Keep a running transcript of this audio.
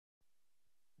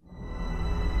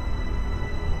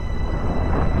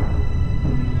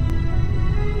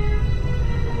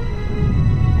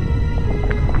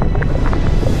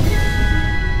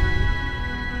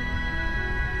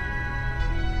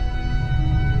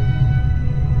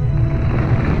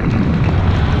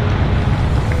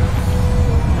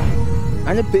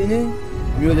Ane Pinyin,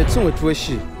 you le tung with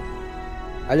wishi.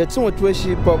 I let tung with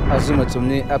wishi pop azuma to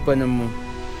me upon a moon.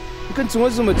 You can tung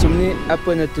azuma to me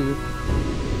upon a two.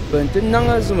 But the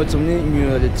nanga azuma to me, you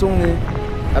le tung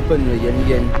upon the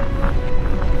yen.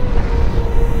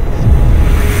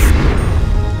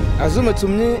 Azuma to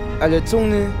me, I let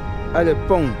tung, I let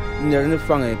pong, near the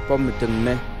fang a pommeton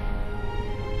me.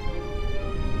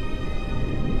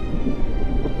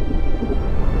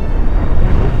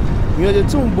 You the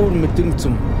tung bull me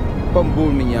tum, pom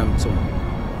bull me yam tum.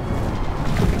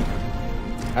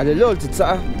 I the Lord to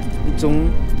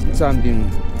tung, tambing,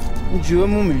 Jew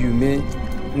mum you may,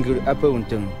 good upper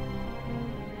untung.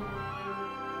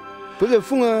 Put the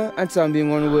funger and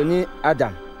tambing on Winnie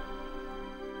Adam.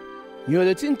 You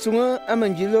the tin tunga,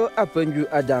 Amangilo upon you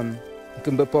Adam,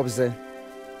 Kimber popse.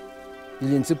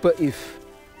 Lin super if.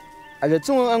 I the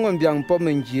tung on young pom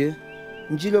and ye,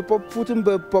 Jilo pop putting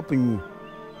bird popping you.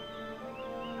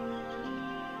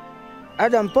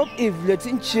 Adam pop if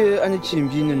letting cheer and a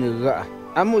chimney in the ra.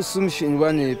 I'm assuming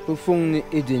one performing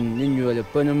Eden in your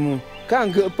Panamu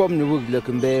can't go upon the wood like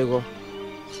a bear.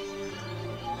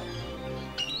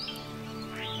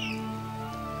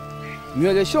 You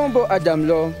are the Shombo Adam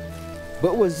law,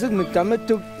 but was Zigmatama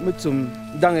took Mutum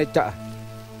Dangeta.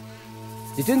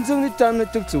 It isn't the time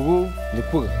that took to woo the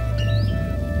poor.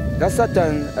 That's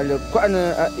Satan at the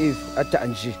corner at if at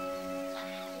Tanji.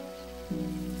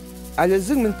 I le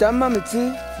zing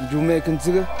tamamiti, you may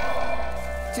consider.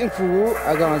 Think for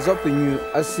I got up in you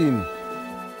as sim.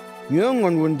 Young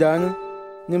one went down,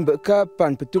 nimber car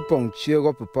pan petupong cheer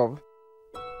up a pop.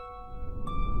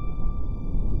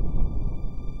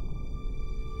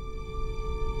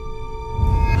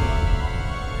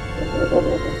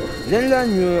 Then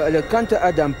learn you at the counter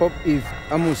Adam pop if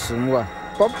Amusumwa.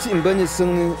 Pop team bunny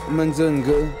singing manzon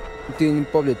girl, tin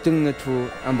pop the tongue net for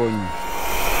Amboni.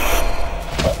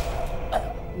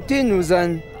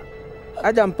 Tinuzan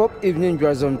Adam pop evening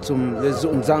drazon tum le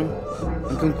zunzang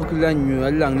and can cook lanyu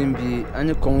a lang nimbi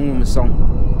and a kong song.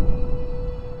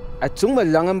 A tum a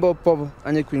langambo pop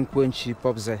and a queen quenchy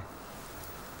pop ze.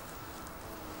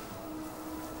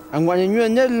 And when you are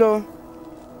nello,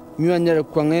 you are never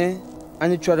quange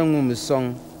and a charing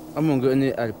song among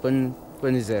any alpen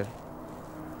penizer.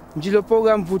 Jilo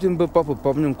program putting the pop of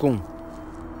pop and kong.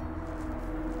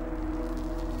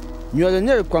 You are the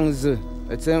near quangze.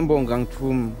 A temple gang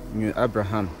from New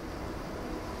Abraham.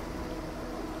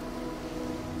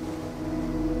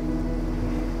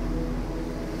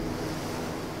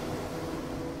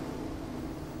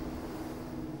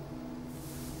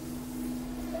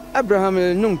 Abraham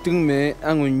nung ting me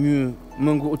angun new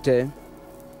mungu ute.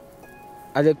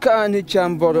 Ale ka ni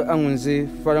chambor angunze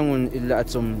farangun illa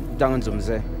atum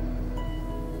danganzumze.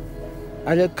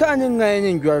 Ale ka ni ngay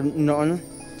ni gwar non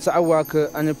sa awaka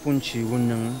ane punchi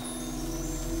wunang.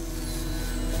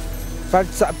 Fat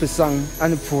sap sang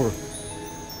and poor.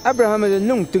 Abraham le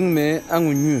nung ting me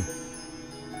angun you.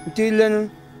 Tilen,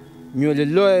 you le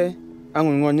loy,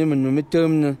 angun one him no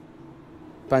mitum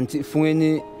panti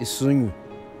fueni is soon.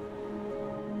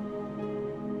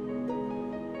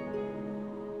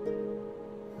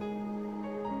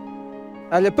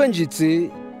 Ale panjiti,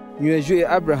 you enjoy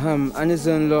Abraham and his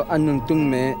own law anung tung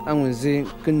me angun zi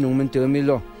kunung mentermi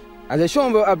law. Ale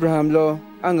shombo Abraham law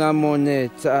angamone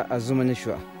ta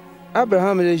azumanishwa.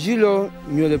 Abraham le jilo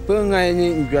nyo le pengai ni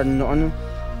ngwan non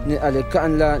ni ale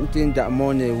kan la tin da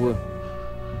mone wo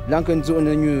lankan zo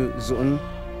na nyu zo n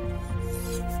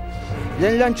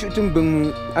len lan chutum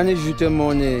bung ane jute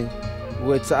mone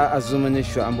wo ta azuma ne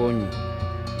sho amboni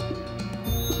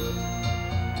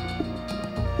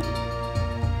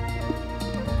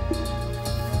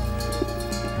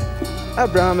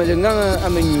Abraham le nganga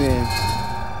amenywe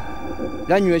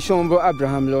la nyu shombo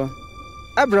Abraham lo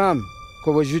Abraham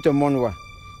ko wa juta monwa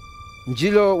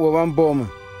njilo wa wan bom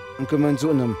nke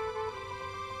manzu nam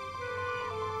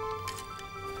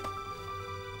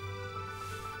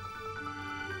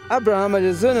Abraham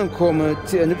le zenem koma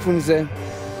ti ane punze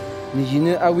ni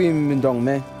yine awim mindong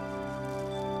me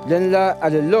len la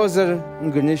ale lozer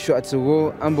ngene sho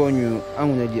atwo ambonyu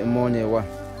anguna di mone wa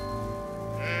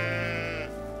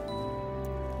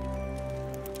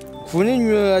funi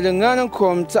nyu ale ngana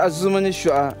kom ta azuma ni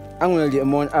sho anguna di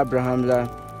mon Abraham la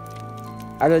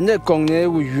ala ne kongne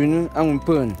wu yun angun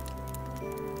pun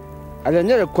ala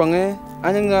ne konge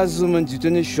ananga zuma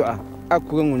ditone sho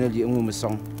akuru nguna di ngum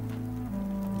song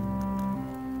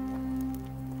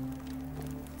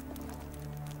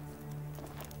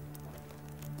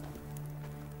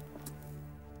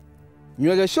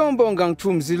Nyole shombo ngang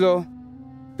tum zilo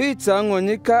pizza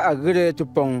ngoni ka agre to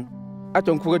pong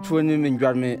aton kuga tuoni min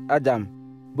jarme Adam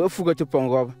bo fuga to pong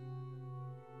rob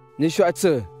ni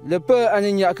shwatse le pe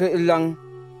ani nyak ilang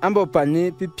ambo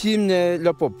pani pipim ne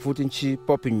le pop futinchi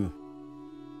popinyu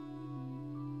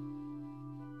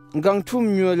ngang tum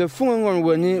nyu le fungon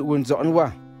woni wonzon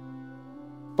wa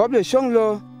pop le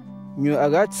shonglo nyu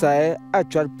aga tsae a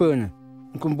chwat pen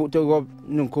nkumbu to gob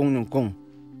nunkong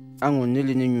angon ni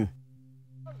li nyu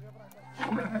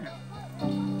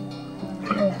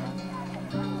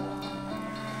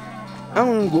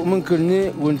angon gu mun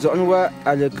kirni wonzon wa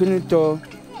ale kinito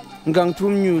ngang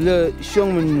tum nyu le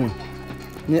shong mun nu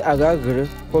ni aga gre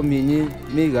po mini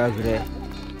mi ga gre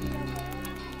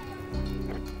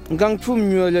ngang tum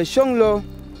nyu le shong lo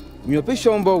nyu pe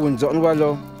shong bo wonzon wa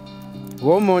lo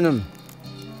wo monam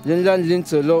len lan lin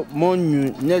tse lo mon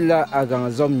nyu ne la aga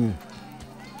zom nyu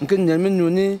nkin ne min nu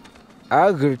ni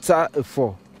a gre ta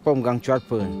fo pom gang chat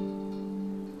pen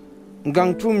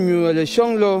ngang tum nyu le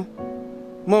shong lo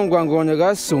mon gwangon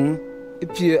ga sung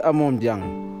ipie amon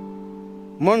biang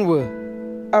mon we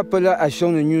apela a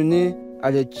shong nyu ni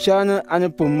ale chana ane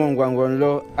pom mon gwangon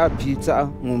lo a pi ta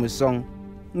ngum song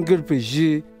ngir pe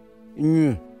ji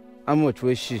nyu amot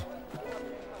we shi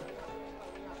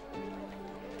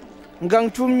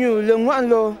ngang tum nyu le ngwan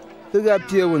lo ga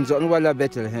pie won zon wala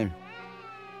Bethlehem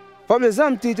pom le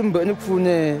zam ti tum be ni pu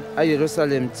ne a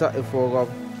Jerusalem ta e fo go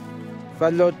fa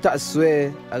lo ta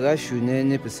swe aga shune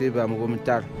ne pese ba mo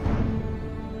gomtar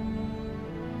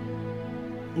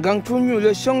ngang tum nyu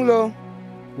le shong lo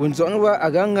won zon wa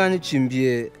aga ngani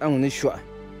chimbie angun shwa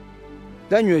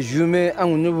da nyu jume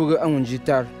angun buga angun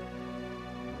jitar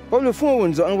pom le fu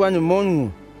won zon wa ni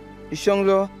monu shong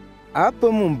lo a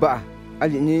pe mun ba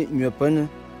ali ni nyu pen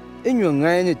e nyu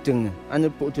ngai ni ting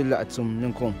an po tu la tsum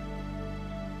nin kong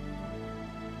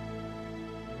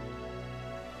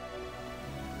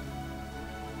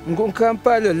ngon kan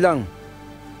pa le lang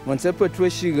mon se pe tu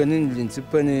shi ganin lin ti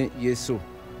pen Yesu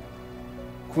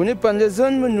kuni pan le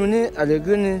zon mun ni ale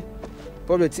gani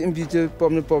po le ti invite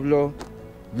pom ni poblo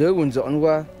le won zon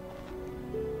wa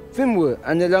fimwe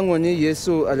an lang woni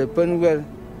Yesu ale pen wer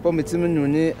po mi ti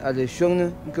mun ni ale shong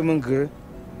ni kemen gre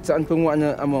san peng wa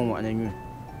na among wa na nyu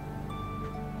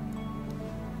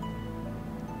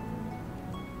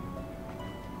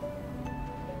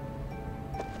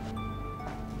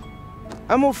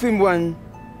amo fimwan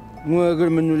ngwa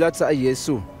germenu la ta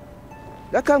Yesu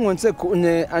la ka ngon se ku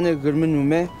ne ane germenu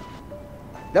me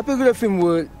la pe gre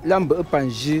fimwo lambe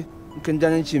panji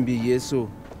kindan chimbi Yesu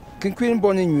kin kwin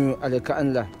boni nyu ale ka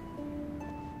an la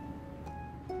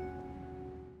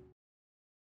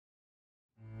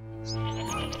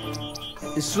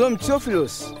Islam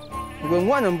Theophilus ngwa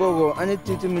ngwana mbogo ane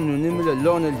titi minu ni mile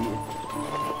lona li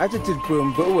ati tilpo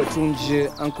mbo wa tunje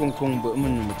an konkong mbo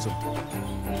minu mutu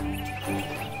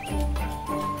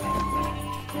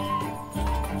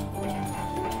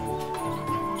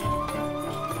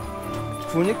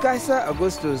funi Kaisar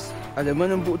Augustus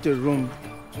alemanin buta Rome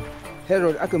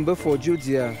Herod akan ba for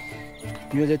Judea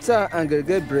nyoleta an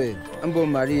Gabriel ambo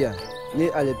Maria ni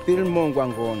alepil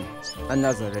mongwangon a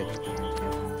Nazareth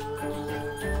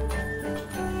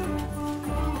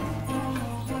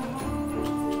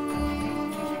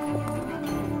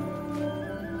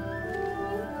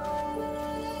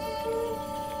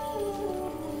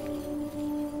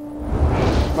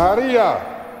Maria,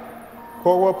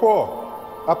 ko po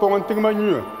apon ting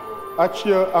manu a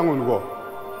chia angun wo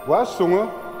wa sunga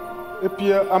e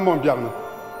pia amon biang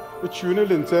e chune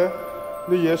lente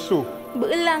ni Yesu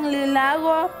bulang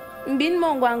lilago mbin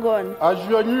mongwangon a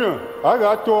jua nyu a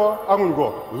ga to angun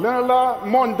go la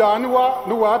mondan wa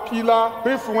no wa pila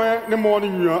pe fuwe ne mon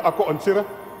nyu a ko ontira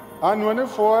anu ne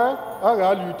fo a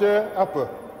ga lute apa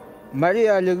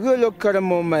Maria le gelo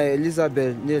karamo mai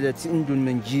Elizabeth ne le tindun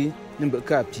menji nimbe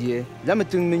ka pie la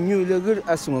matung menu le gur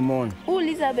asumon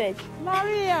Elizabeth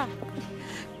Maria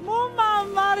Mama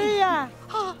Maria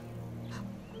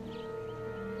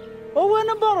o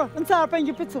wena boro ntsara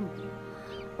pengi pitum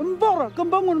mboro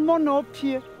kambangun mono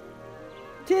pie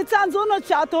ti tsanzo no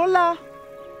chatola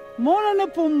mono ne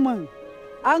pumman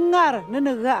angar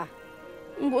ne ga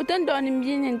ngutan don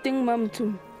mbyin ting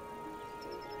mamtum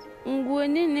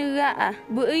ngwani ni ga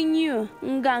bu inyo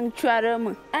ngang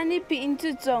chwarama ani pi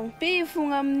intutong pi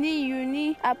fungam ni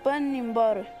yuni apan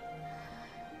nimbor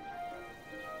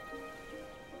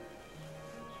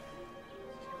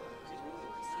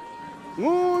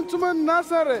Tuma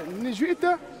Nazare ni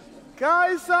juita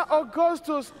Kaisar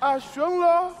Augustus a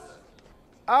shonglo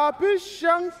a pi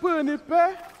shang puni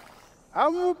pe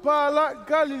amu pala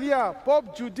Galilea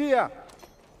pop Judea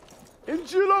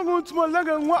injilo tuma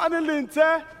laga ngwa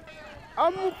anelente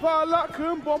amu pala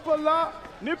kum pompala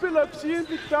ni pilapsin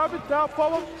bita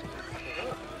pop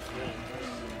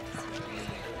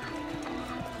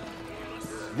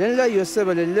Den la Yosef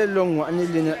le long wa ni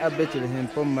lina a Bethlehem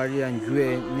pom Maria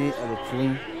njue ni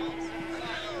alopun.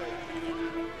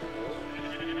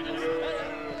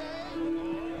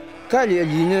 Kali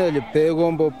alina le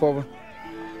pegon bo pov.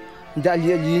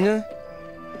 Dali alina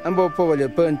ambo pov le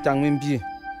pen tang min bi.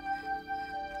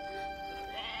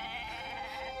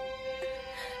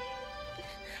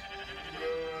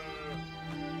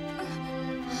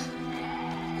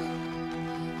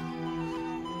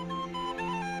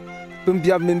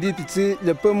 Pembiab membi piti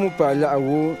le pemu pa la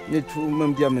awo ne tu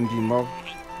membia membi mo.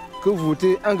 Que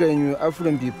voter engagnu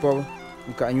afren bi po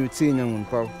ka nyu ti na ngun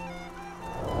po.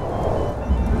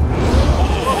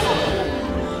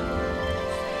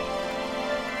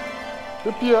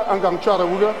 Pia angang chara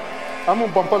wuga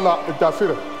amun bampala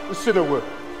dafira sinewe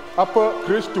apa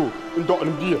Kristo ndo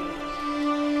nbia.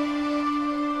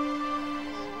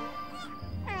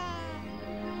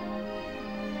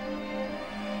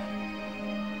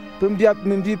 Pembiab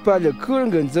membi pa le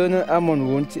kurungen zene amon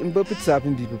won ti mbe pitsa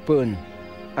pembi pen.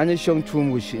 Ane shong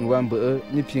tum wish in wan be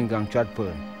ni pingang chat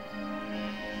pen.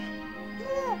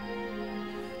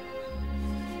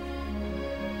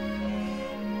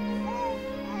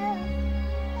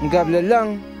 Ngable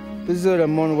lang pezora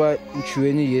monwa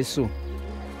nchue ni Yesu.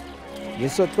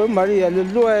 Yesu pe Maria le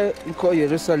loe ko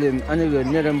Jerusalem ane le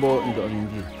nerembo ndo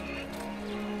nimbi.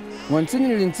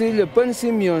 Wantini linti le pen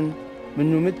Simeon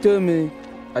menumete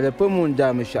ale pe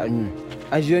munda me shanu.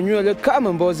 A jenu le kam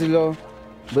mbozilo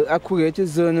be akurete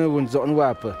zone won zon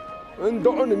wape.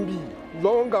 Ndo nimbi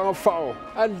longa fao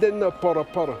alden para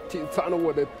ti tsana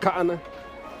wode kana.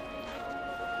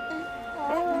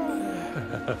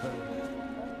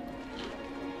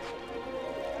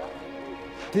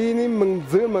 Tini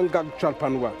mengze mengak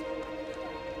chalpanwa.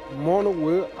 Mono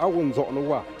we awun zon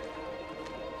wa.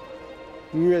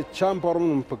 Nye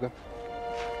champorum mpaka.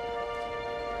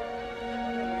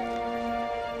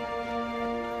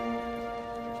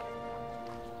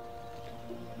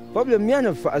 Problem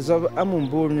mian fa azov amun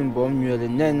bor nim bom nyele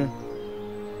nen.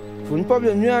 Fun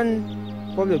problem nyan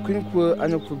problem kun ko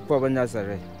anaku pa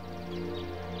Nazareth.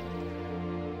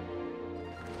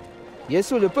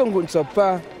 Yesu le pengun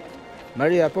sopa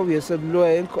Maria pa Yesu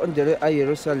loe ko ndere a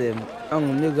Jerusalem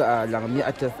ang niga a lang mi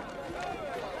ata.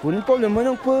 Fun problem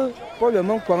mon ko problem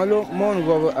mon kwangalo mon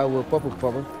go a wo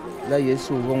papa la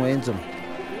Yesu won enzum.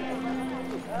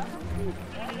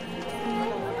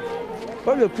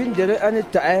 Pop le pin dere ane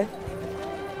tae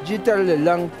jitar le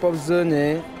lang pop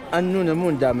zone anu na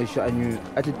mun da me sha anu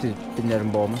atiti piner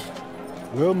mbom.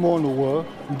 We mon wo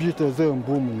mbite ze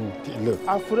mbum nu ti le.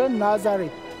 Afre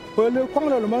Nazareth. Pele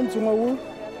kwanglo le man tunga wu.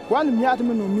 Wan miat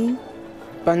me no mi.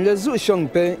 Pan le zu shong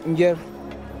pe nger.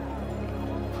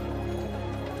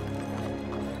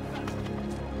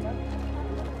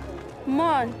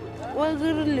 Mon,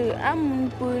 wagirlu amun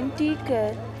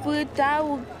puntika. Pui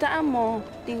tahu tamo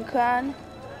tingkan.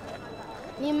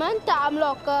 Ni man tam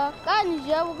loka kan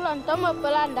jauh kelan tama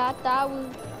pelanda tahu.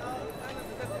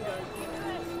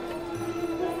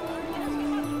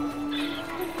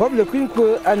 Pop le queen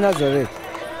ko a Nazareth.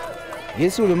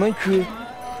 Yesu le man ku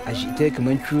agite que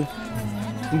man ku.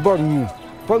 Mbor nu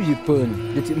pop yi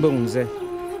pen de ti mbonze.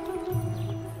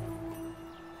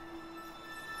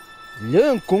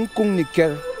 Le kong ni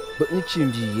ker be ni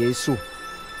chimbi Yesu.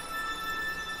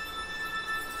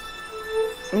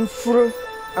 Fro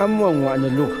among one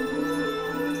look.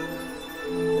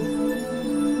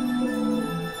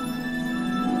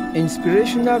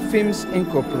 Inspirational Films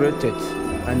Incorporated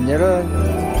and Nera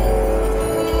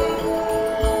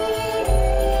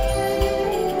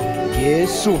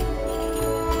Yesu.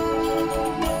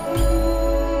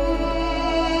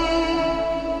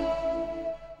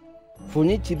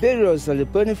 Funi Tiberius a le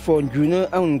pen for Junior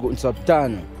and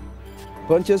Gonzaptan.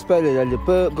 Pontius Pilate a le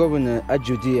pen governor a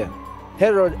Judea.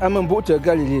 Herod amambuta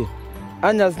Galilee.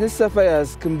 Annas ni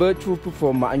Sapphires kimber trupu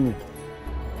for ma'anyu.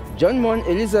 John Mon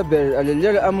Elizabeth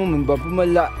alilera amu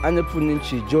mbapumala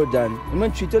anapuninchi Jordan.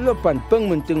 Man chita lopan pang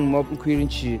munting mop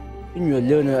kwirinchi inyo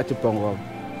learner at the pangwab.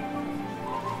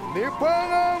 Ni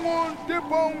pangangon te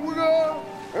pangwaga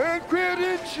en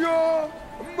kwirinchi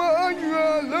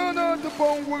ma'anyu learner te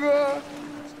pangwaga.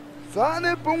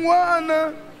 Sane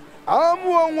pangwana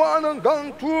amu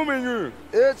gang tumenyu.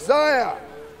 Isaiah.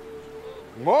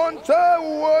 Monta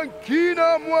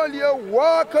wankina mwalia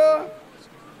waka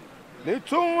ni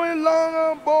tuwe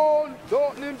langa bon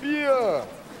dot ni bia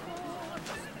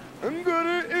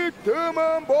ngari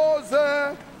itema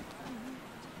boze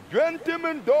gwente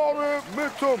mendore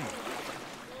mutum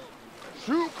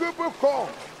shuke bekong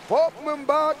pop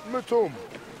membat mutum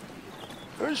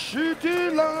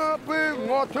shiti langa pe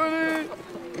ngotani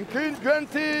kin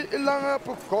gwente langa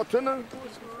pe kotana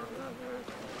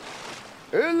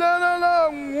Elena la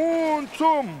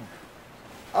nguntum.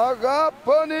 Aga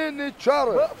pani ni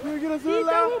chara. Pig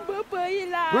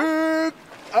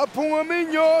apunga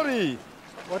minyori.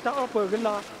 Wata apa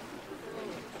gila.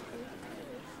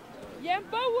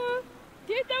 Yempawa,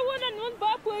 kita wana nun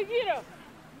ba pwgira.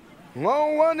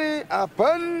 Ngawani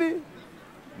apani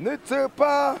ni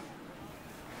tepa.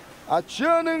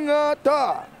 Achani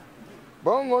ngata.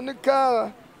 Bongo ni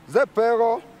kara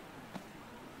zepero.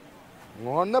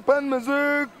 Ngona pan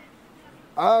muzuk.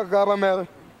 Aga mer.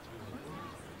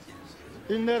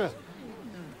 Inera.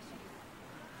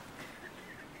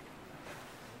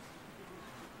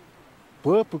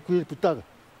 Pukul putaga.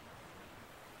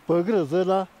 Pagre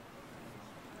zela.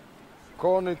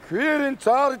 Kon kwirin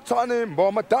tsari tsani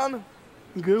mbomatan.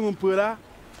 Ngum pura.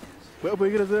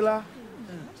 Pagre zela.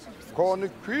 Kon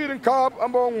kwirin kap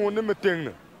ambongu ni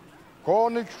meting.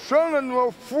 Kon shangen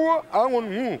wo fu angun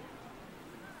ngu.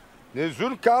 Ne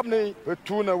zul kap ni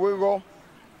betuna wego.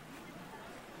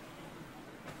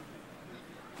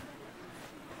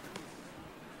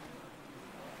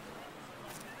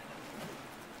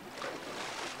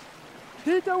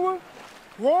 Tita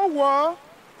wa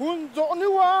hun zo ni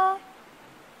wa.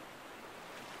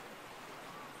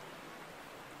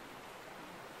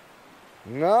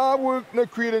 Nga wuk na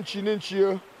kwirin chinin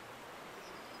chia.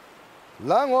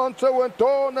 Langon ta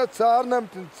wento na tsar nam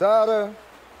tin tsara.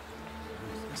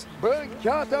 Ben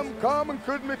kyatam kamen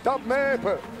kud mi tap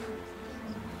mepe.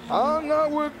 Anga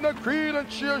wuk na kwirin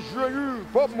chia jwayu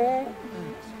pop mo.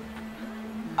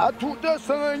 A tuta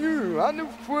sanganyu anu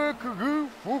fwe kugu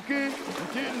fuki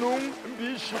ti nung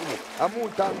mbishi. Amu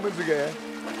tang mizige.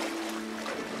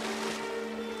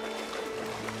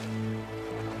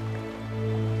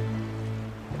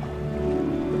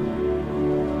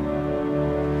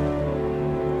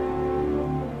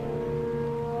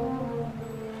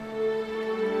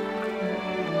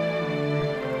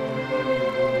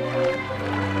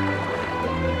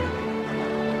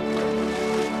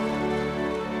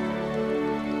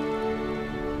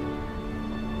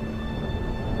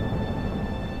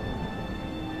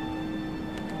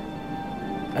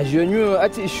 A jeune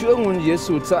ati shuangun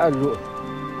Yesu ta alo.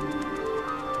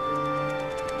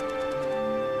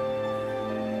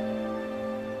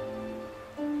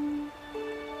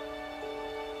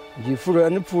 Ji fura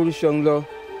ni puri shanglo.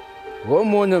 Wo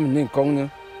mo nam ni kong na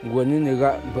gwani ni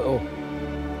ga ba o.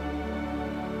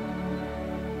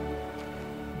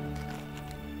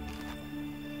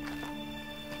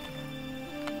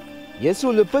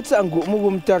 Yesu le petse angu mu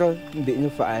wum tara mbe ni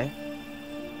fae.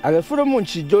 Ale fura mun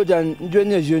chi Jordan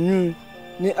ndwene jenu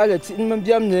ni ale ti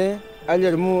mbiam ne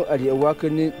ale mu ale waka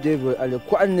ni David ale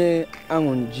kwane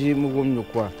angun ji mu wum no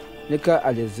kwa ne ka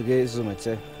ale zige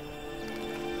zumate.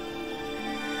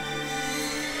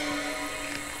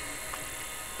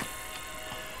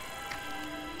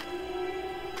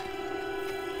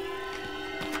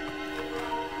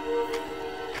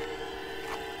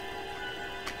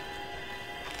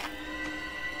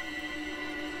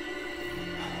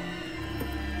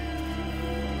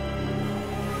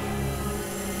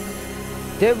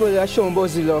 David a shombo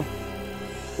zilo.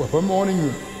 Wa pa morning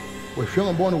you. Wa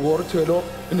shanga bon water telo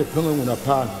ine panga nguna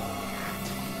pan.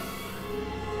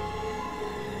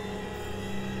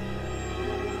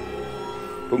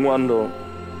 Pengwando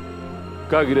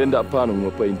kagire nda pano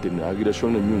ngapa intim agira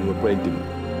shona nyu ngapa intim.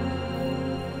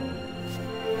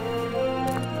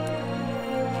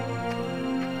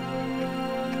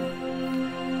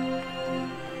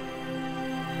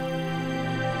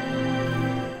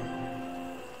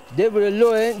 David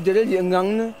loe dere li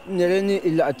ngang nereni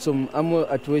ila atum amo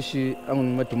atweshi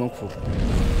angun matumakfu.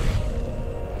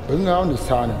 Benga on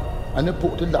sana ane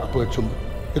pukte la perchum.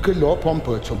 Eke lo pom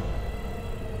perchum.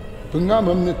 Benga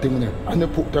mam ne tingne ane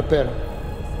pukta per.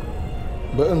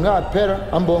 Benga per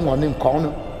ambo ngonin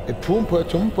kong e pum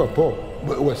perchum po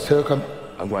be wa sekam.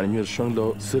 Angwan nyu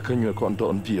shanglo sekanyu konto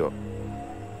on pio.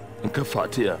 Nka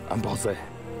fatia ambose.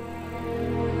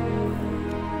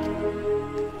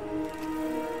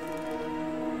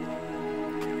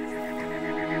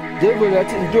 David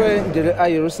ati ndoe ndere a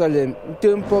Jerusalem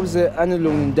ntem popze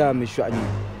anelong nda me shwani.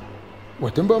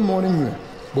 Watemba morning you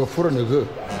bo fura ne ge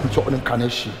ncho ne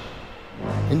kaneshi.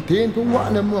 Inten tu wa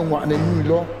ne mo wa ne mi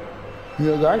lo.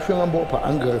 Nyo ga shwenga bo pa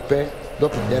angel pe do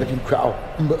pa derkin kwao.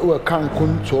 Mba wa kan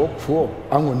kun cho fo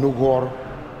ango no gor.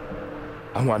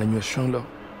 Angwan nyu shanglo.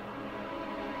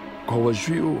 Ko wa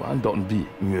juu andon bi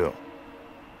nyu.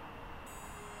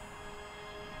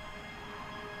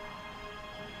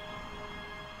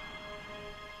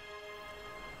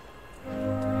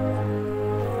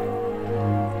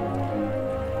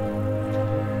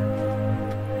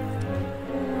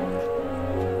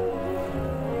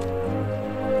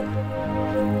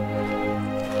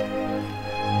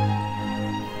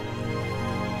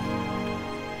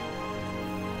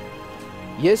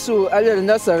 Yesu ale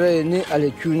Nazare ni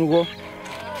ale kunwo.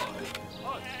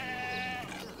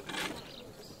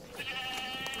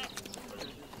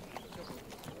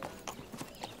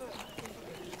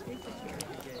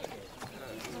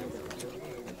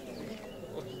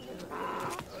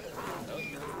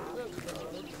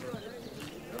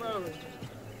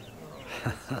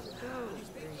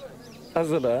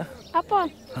 Azala. Apa?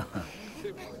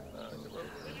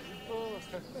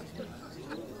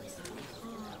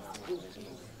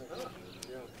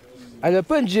 Ale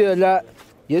penje la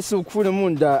Yesu kuna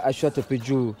munda ashata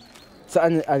peju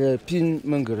sa'an ale pin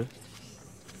mangere.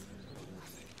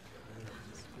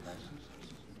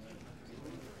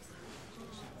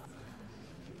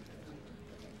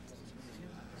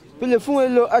 Pile funwe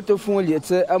lo ato funwe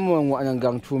liete amwa ngwa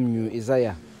angang tum nyu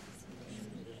Isaiah.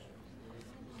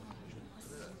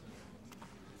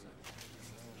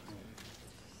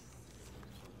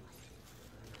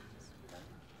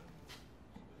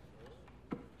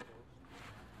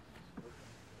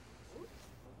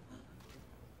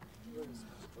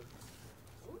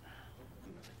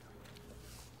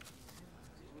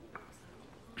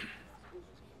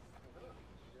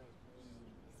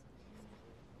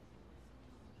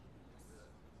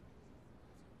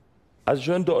 A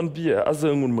jeune don bier a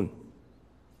zengun mung.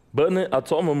 Berne a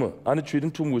tomme an chwidin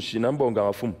tum wushi nan bonga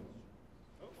afum.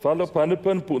 Falo pane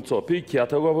pen punto pe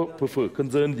kiata go pufu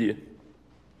kanzen die.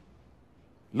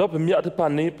 Lop mi at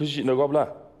pane pji na gobla.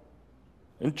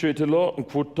 En chwete lo en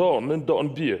kwoto men don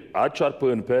bier a chat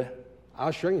pen pe. A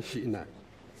shwang shi na.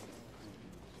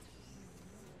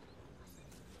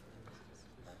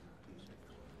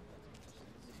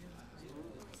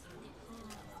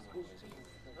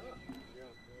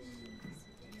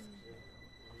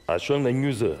 A shwang na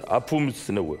nyuze a pum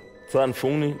sinawe. San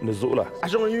fungni na zola. A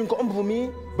shwang yun ko mbumi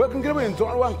ba kan grebe en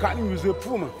ton wan kan nyuze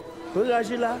puma. To ga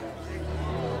jila.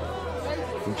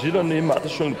 Jila ne ma ta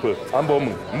shwang pe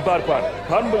ambom mbar pan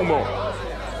pan bong mo.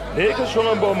 Ne ka shwang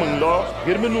ambom lo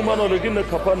girme nu mano le gin na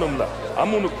kapanum la.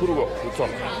 Amun kurgo uton.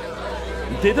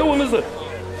 Dede womize.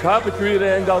 Ka pe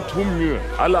kwire nga tumyu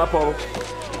ala pa.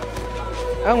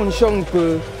 Angun shong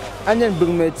pe anyen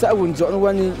bungme tsa wun zon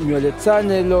wani nyole tsa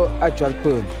ne lo achal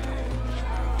pe.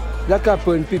 La ka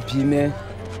pen pipi me.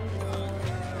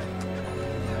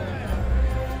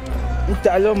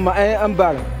 Nta lo ma e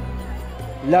ambar.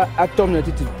 La atom na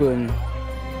titit pen.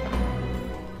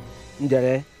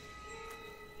 Ndere.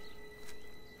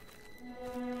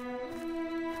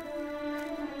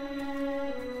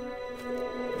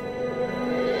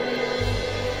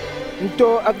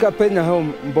 Nto akape na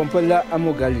home mbompela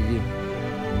amo Galilei.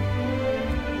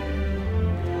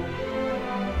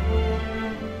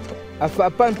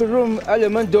 Afa pan perum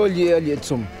aleman doli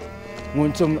alietum.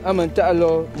 Nguntum amanta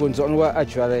alo gunzonwa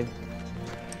achware.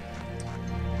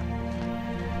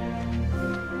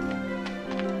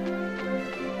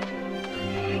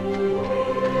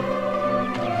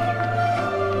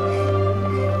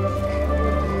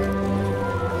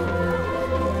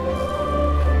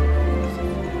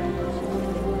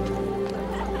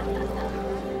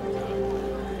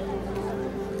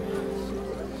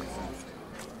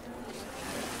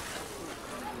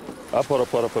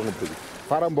 Para pangupuli.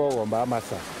 Para mbogo mba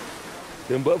masa.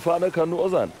 Temba fana kanu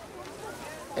ozan.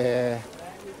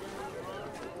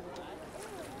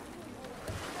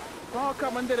 Ko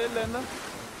ka mandere lena.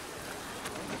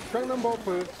 Shwang na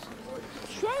mbope.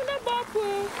 Shwang na bopu.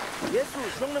 Yesu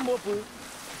shwang na mbopu.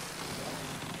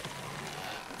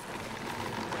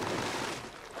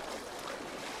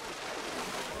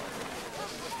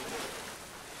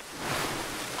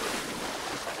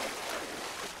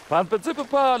 Pan petsipa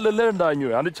pa le lenda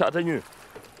nyu ane chata nyu.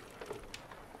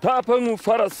 Tapa ngu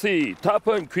farasi,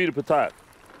 tapa nkwir petak.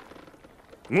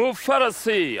 Ngu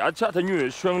farasi a chata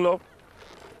nyu shwang lo.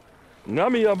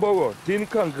 Ngami ya bogo tin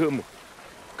kan gemu.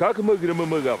 Kak magre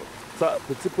magab sa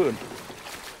petsipa.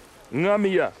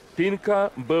 Ngami ya tin ka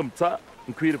bem sa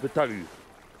nkwir petak yu.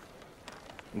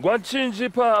 Gwanchin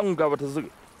jipa ngabata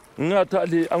zig. Ngata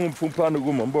li angu pumpa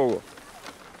nguma bogo.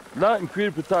 La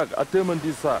nkwir petak ateman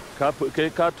disa ka ke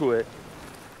katwe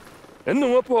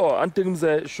enno wapo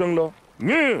antingze shonglo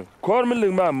ngi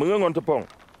kormeling ma ngon topong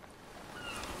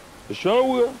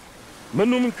shawu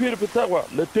manum nkwir petakwa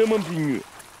le teman binyu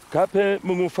ka pe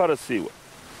mungu farasiwa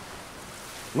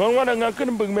ngon wana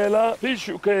ngankin bugmela pi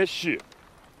shuke shi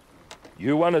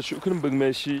you wana shukin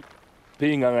bugme shi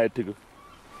pe nganga tigu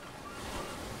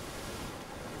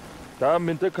ta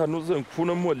minta kanu zan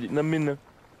kuna moli na minna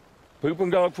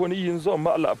Pagpanga phone yin zo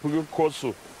ma la pug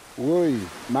koso. Woi,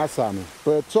 masami.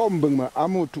 Pe tsombung ma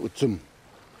amu tu tsum.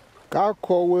 Ka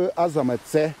kowe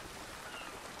azamatse.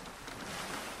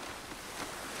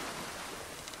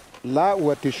 La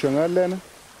wati shangalen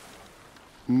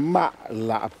ma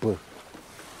la peu.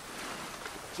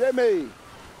 Jamie,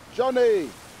 Johnny.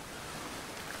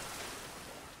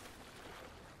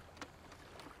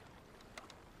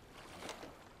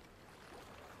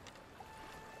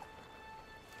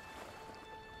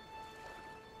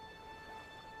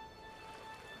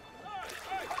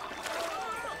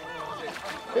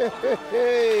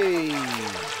 Hey.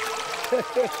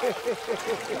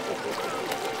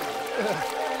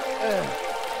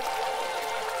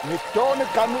 Me tone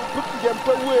kanu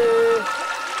pukjempe we.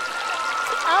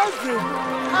 Alzi,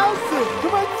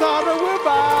 come on, Tara, we're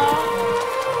back.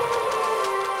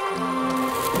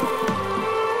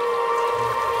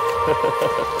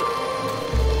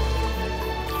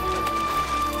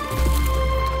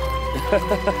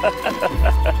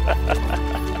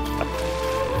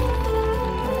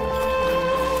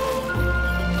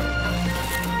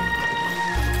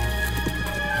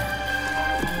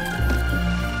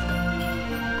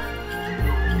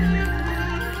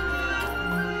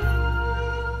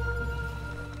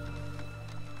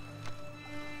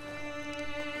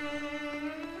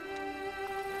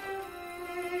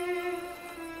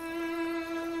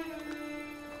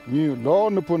 Nhiều lo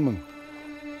nó pun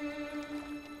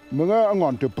mừng á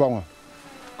ngon từ pong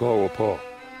Go po.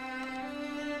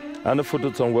 Ana foto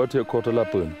tsong wa te kota la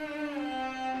pun.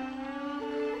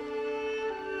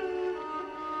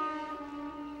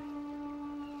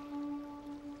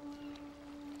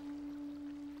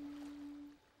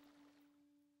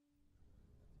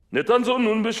 Ne tan zo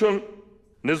nun bishon.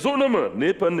 Ne zo na ma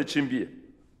ne pan ne chimbi.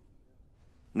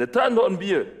 Ne tan don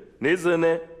biye ne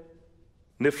zene.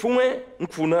 Ne fue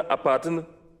nkfuna apaten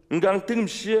ngang ting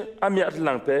shie amiat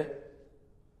langpe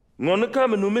ngon ka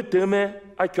menu meteme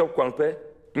a kyop kwangpe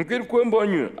nkir ko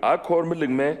mbonyu a kor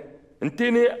melingme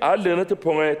ntini a lena te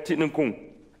ponge tininkung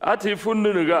a ti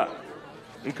funnu nga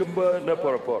nkamba na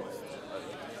parapor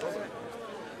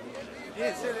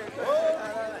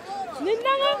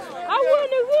Ninanga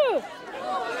awone wu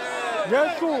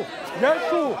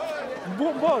Yesu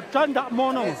bo tanda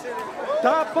mono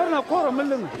ta parna kor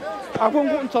meling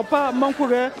agongo nsopa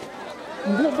mankure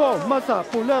mbubo masa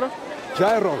puler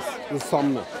Jairos, the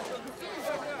somna.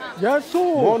 Yesu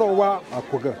Mono wa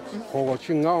akuga. Ho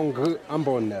chingang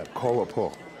ambone. ko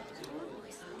po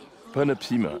pana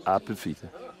pima a pefita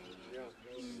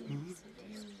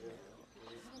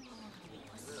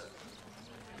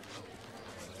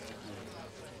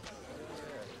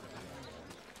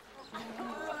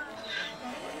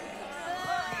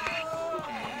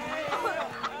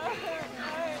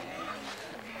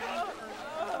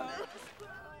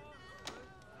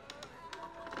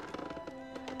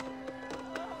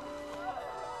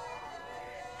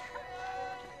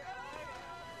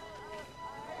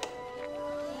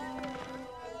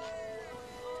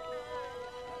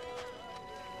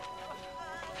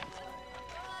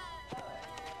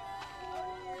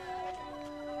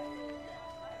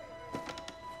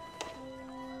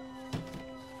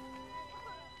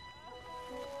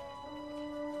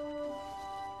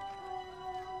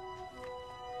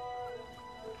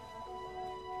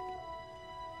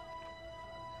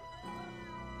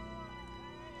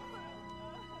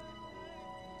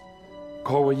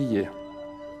ko ye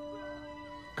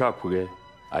ka kure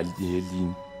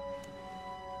aljelin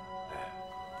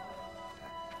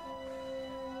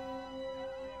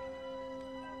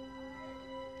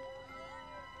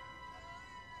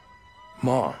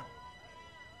ma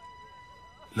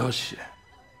losh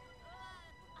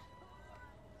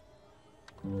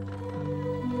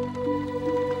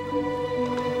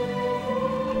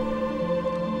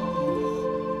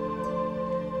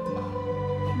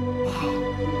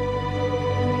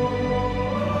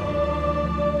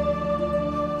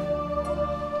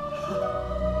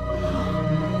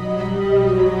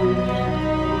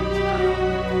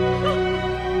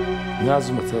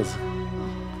Nazumataz.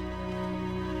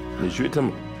 Ne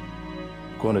juitam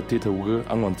kona tita wuga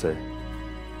angonte.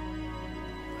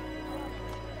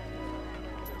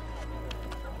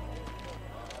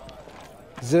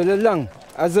 Zelelang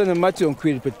azana mation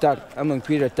kwil petak amang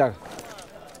kwil atak.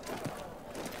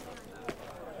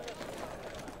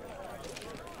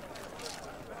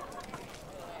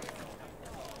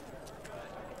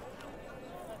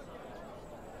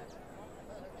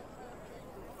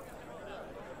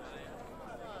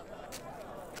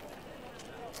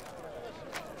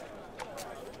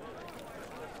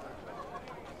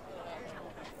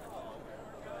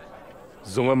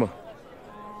 Zongama.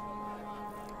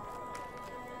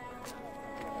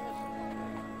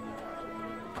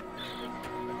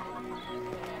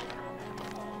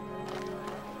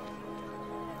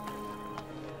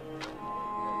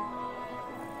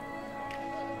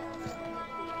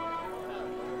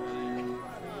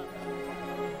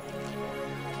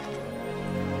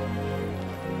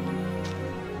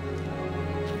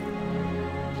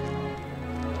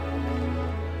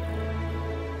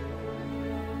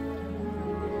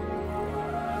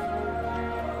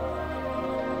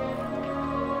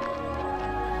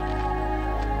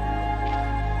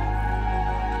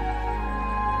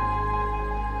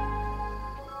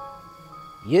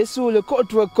 Yesu le ko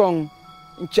to kong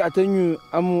nchata nyu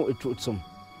amu etutsum.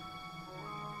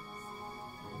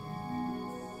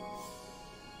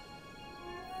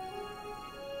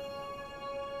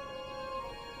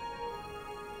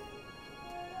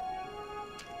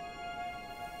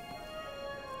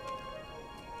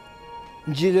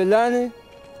 Njilelane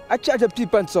achata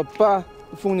pipan sopa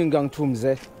fungni gang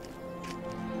tumze.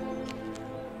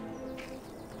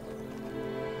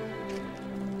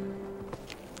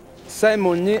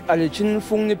 Simon ni alichin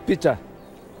fungni Peter.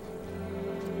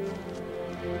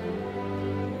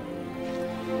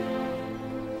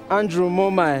 Andrew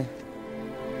Momai.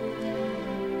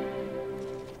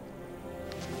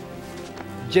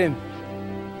 James.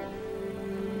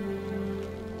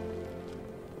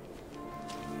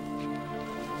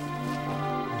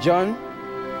 John.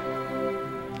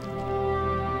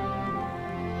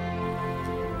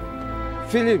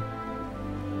 Philip.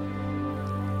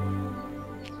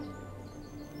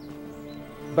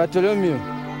 Bartholomew.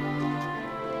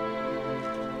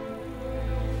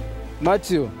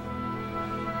 Matthew.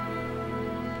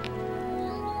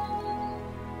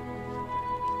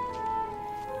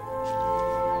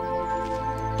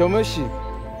 Tomoshi.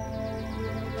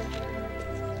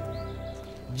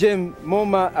 James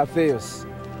Moma Afeos.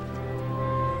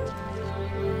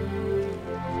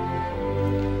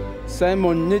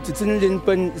 Simon Nititin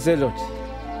Linpen Zelot.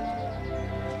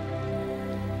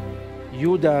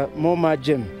 Yuda Moma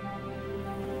Jem.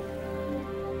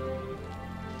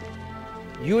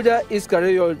 Yuda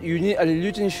Iscariot Uni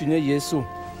Alilutin Shune Yesu.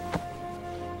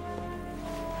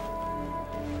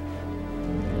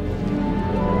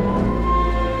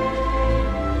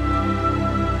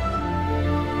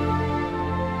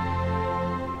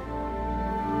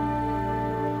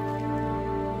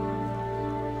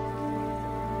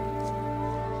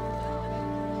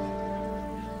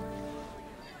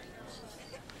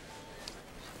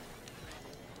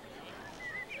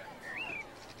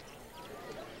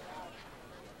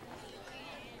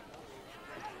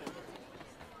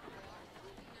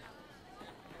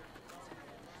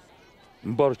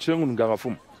 Mbor chengun ganga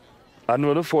fum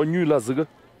anwele fo nyu la zige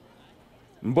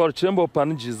mbor chembo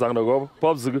pan ji zangna go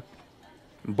pop zige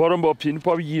mbor mbo pin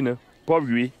pop yine pop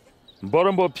wi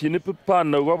mbor mbo pin pe pan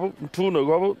na go tu na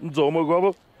go nzo mo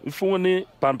go fungni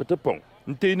pan pete pong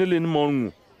ntene len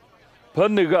mongu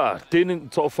pan nega tenen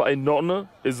to fa enona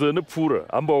ezene pura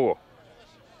ambo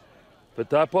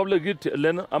peta pop le git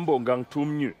len ambo gang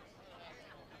tum nyu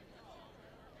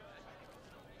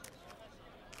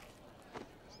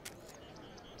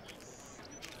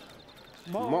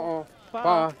Mo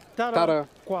pa tara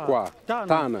kwa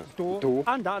tana to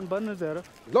andan ban zera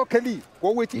locally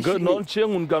go wait go non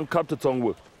chengun gang kapta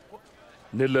tongwe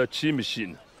ne la chi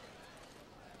machine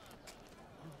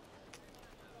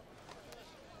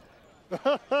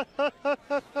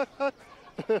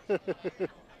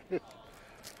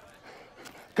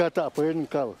kata pen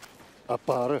kal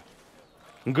apara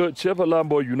go chepa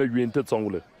lambo yuna yente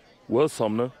tongwe wo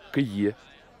somna ke ye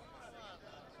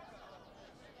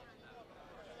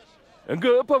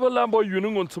Nga pa lambo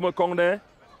yunu ngun tuma kong ne.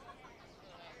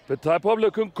 Pe tai pop le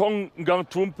kun kong gang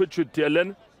tum pe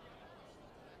chutielen.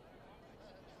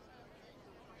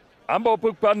 Ambo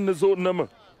puk pan ne zo nama.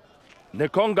 Ne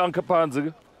kong gang ka pan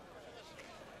zige.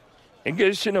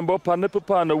 Enge shin ambo pan ne pe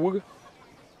pan na wuge.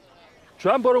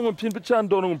 Chuan boro ngun pin pe chan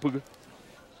dono ngun puge.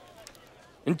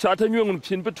 In chata nyu ngun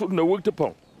pin pe tuk na wuge te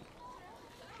pong.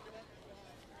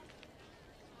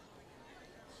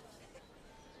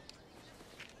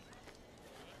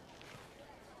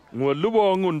 Ngwa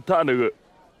lubo ngun ta ne ge.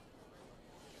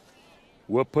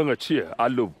 Wa penga chi a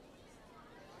lub.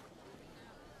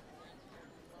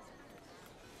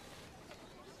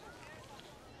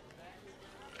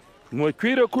 Ngwa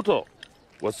kwira kuto.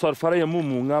 Wa sor fara ya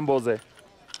mumu ngambo ze.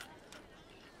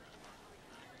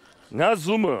 Nga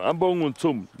zuma ambo ngun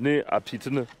tum ne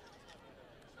apitne.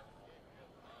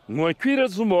 Ngwa kwira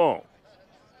zuma.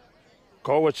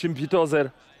 Ka wa chimpito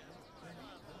zer.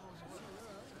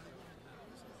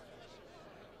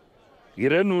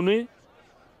 Gire nuni,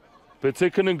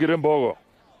 petekenen giren bogo.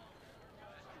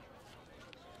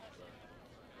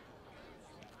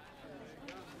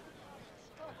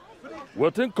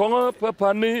 Watin konga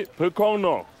papani pe kong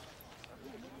no.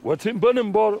 Watin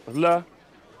benin bor la.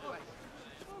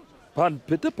 Pan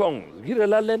petepong gire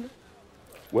la len.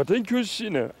 Watin kyu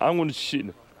shine angun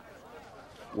shine.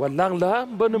 Walang la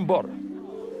benin bor.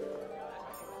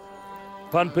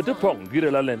 Pan petepong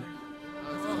gire la len.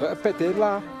 Pete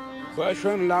la. Ba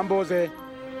shon lambo ze.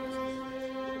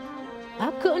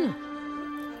 Akun.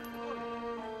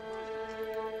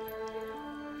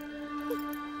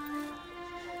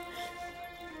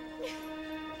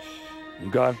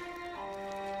 Ngan.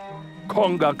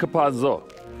 Konga kapazo.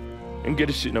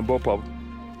 Ngedi shi na bopab.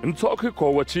 Ntoke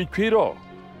ko wachi kwiro.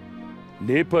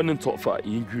 Nepa ntofa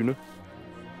ingune.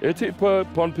 Eti pa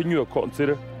pon pinyu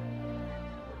consider.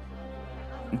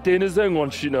 Ntene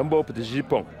zengon shi na bopab de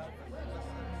jipon.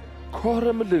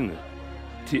 Kora mling.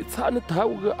 Ti tsana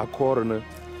tawga akorna.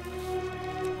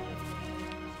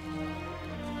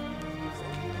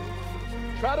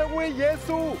 Try to win,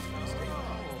 Yesu.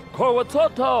 Ko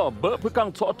toto,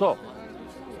 bepekang toto.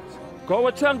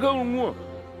 Ko changa ungu.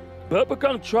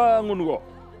 Bepekang chwa ngungo.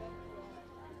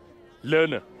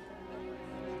 Lena.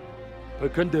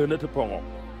 Pekan dena te pongo.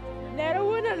 Nera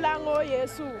wuna lango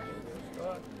Yesu.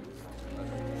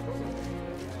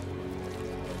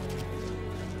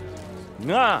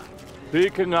 Nga,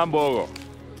 peke ngambogo.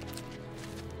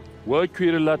 Wa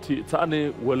kwire lati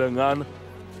tane wala ngana.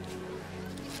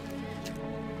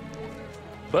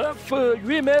 But for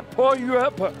you may pour you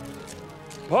up.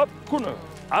 Pop kuna,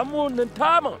 amun and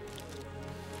tama.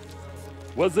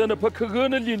 Was in a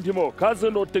pacaguna lintimo,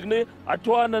 cousin or tigne,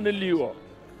 atuan and a liwa.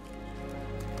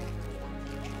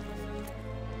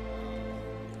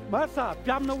 Masa,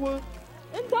 piano work.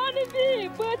 And Donny V,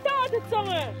 but out the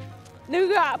summer.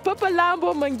 Nigga, Papa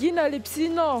Lambo Mangina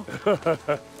Lipsino.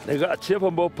 They got chip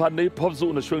on both panny pops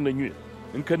on the swing the new.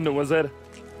 And can no was there.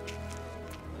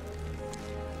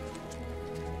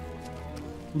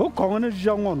 Bố con nó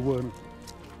rong on word.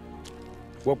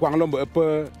 Wo kwang lom bờ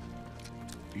pơ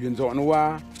yun zo no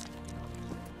wa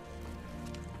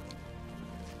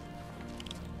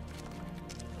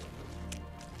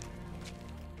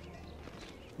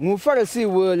Ngu farasi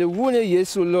wo le wune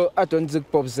Yesu lo aton zik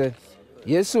popse.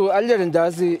 Yesu aleren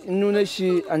dazi nuna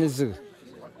shi anizig.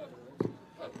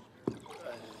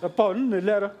 Pon ne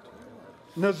lera.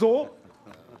 Ne zo.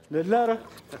 Le lera.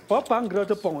 Pa pangra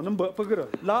te pon ne bờ pagra.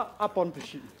 La apon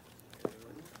pishi.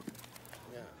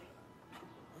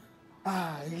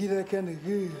 Gida kan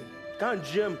gu. Kan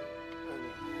jam.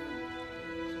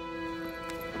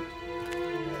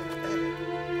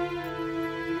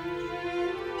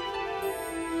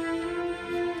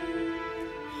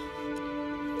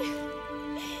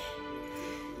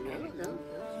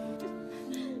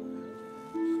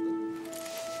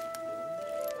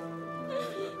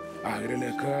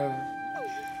 agre ka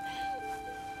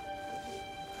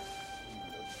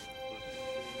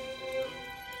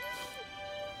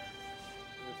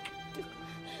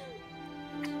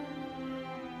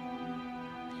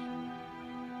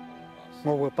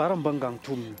Ngô parang banggang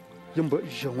tum, yung ba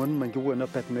jangan manjuwa na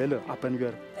pet mele apan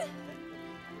yer.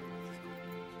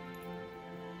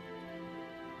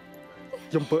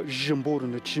 Yung ba jambor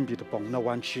na chimbi de pong na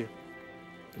wanchi.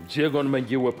 Jagon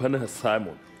manjuwa pana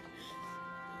Simon.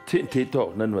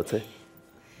 Tito nan wate.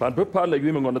 Ban papa la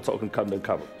yumi ngona talking kam den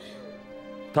kam.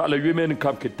 Ta la yumi en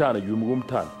kam kitana yumugum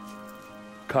tan.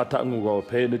 Kata ngugo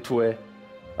pe ne tuwe.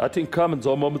 I think kam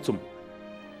zo momutum.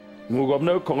 Ngugo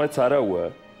na konga tsara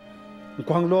wa.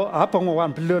 Quang lo apang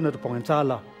wan pleur na de pong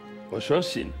sala. Wa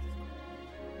shoshin.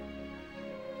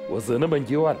 Wa zena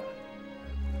manjuwan.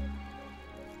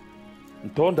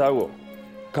 Ntonda wo.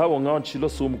 Ka wo ngon chilo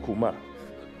sum kuma.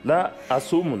 La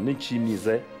asumu ni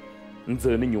chimize.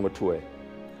 Nzeni nyunga tuwe.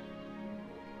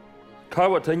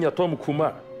 Kawa tanya tom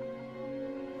kuma.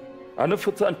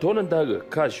 Anafuta antonan daga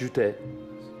ka jute.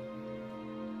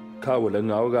 Kawa la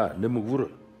ngawga ne mugura.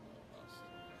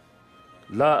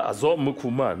 La azo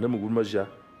mukuma ne mugura maja.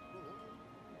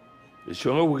 E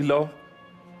shonga wiglaw.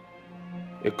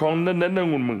 E kong na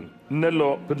ngun mung.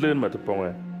 Nelo pedlen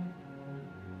mataponga.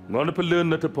 Ngona pedlen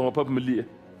na taponga pap mili.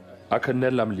 Aka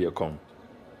nelam li kong.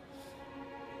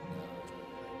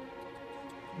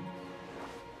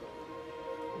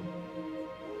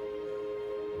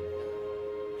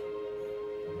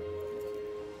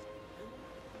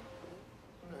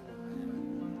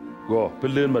 Go,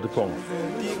 pelin matipong.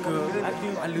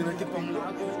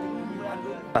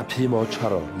 Api mo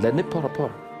charo, leni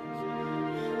por.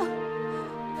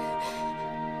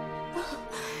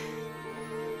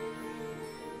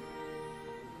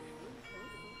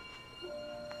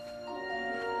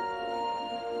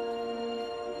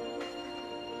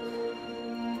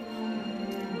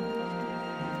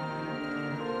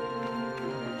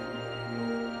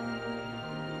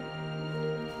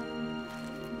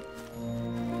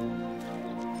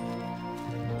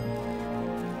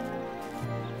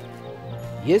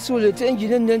 Yesu le tengi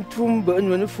nen tum ba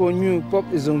nwen fo nyu pop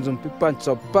izongzong pipan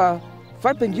tsopa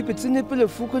fa penji petine pele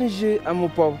fukun je amo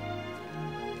pop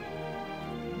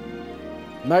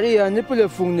Maria ne pele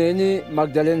fungne ni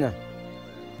Magdalena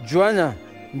Joanna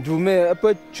ndume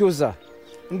apa choza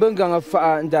mbanga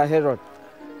fa nda Herod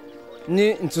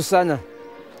ni ntusana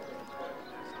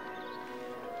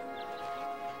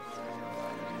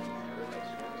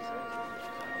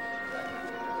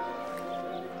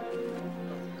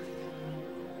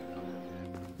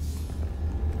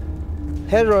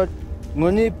Herod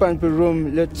ngoni pan pe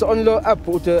Rom le tson lo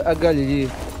apote a Galilee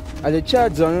ale cha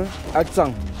John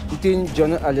atang tin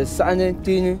John ale sane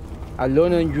tin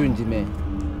alona yundi me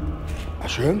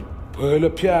Ashön pele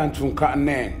pian tun ka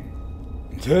nen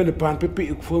zene pan pe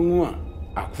pi kwangwa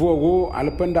akwo wo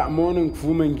ale panda monen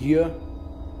kwumengia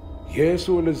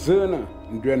Yesu le zene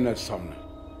ndwena somna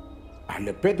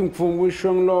ale petun kwum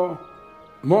wishong lo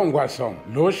mongwa som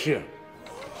loshi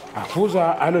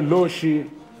afuza ale loshi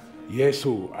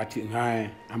Yesu ati ngai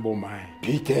ambo mai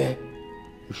Peter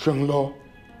shong lo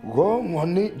go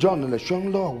ngoni John le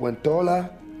shong lo wen to la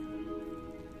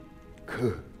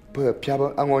khờ pe pya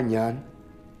ba angon nyan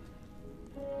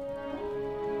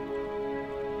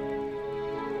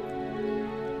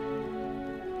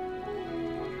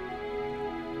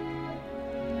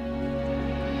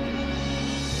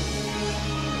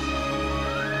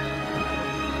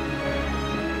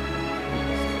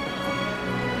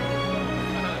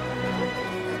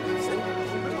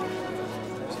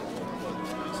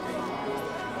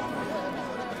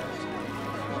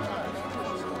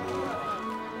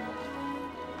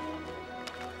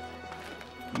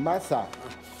Masa.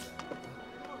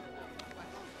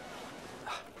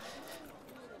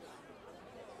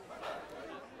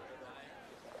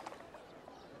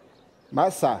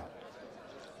 Masa.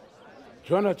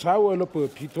 Jona chawo lo pe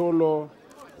pitolo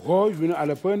go yun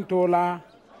ale pen tola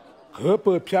ke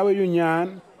pe pyawe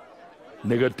yunyan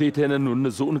Negati tena nun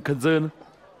zo ne kanzen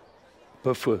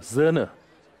pe fe zene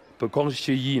pe kong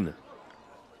shi yin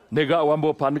nega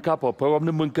wambo pan ka po pe wam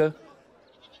ne munka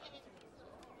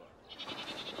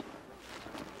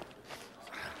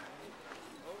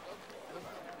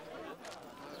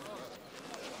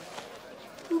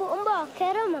Mbomba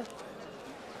kerama.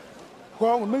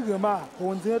 Kwang mege ma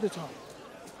konze de cha.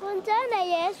 Konze na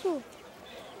Yesu.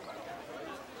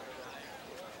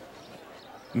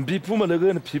 mbi puma ne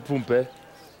gen pi pumpe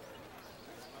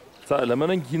sa la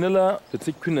manan ginala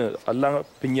te kuna Allah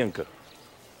pinyanka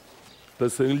pe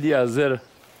sen li azer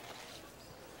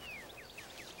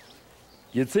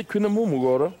yetse kuna mu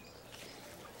mugoro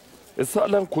esa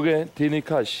lan kuge tini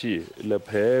kashi le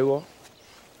pego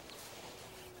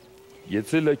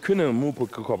yetse le kuna mu pe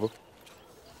kopo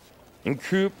un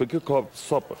ku pe kopo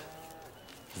sopa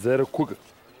zero kuge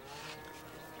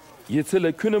yetse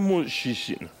le kuna mu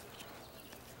shishin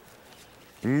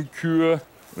Nkue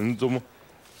nzomo.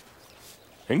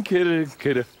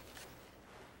 Nkere.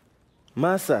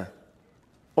 Masa.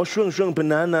 O shung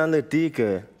banana le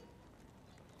dike.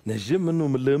 Na jemme no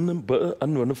melemne ba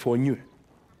anwane fonyu.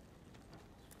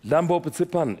 Lambo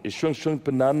petipan e shung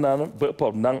banana ba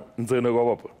pop nang nzene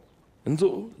gobapa.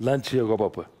 Nzo lanchi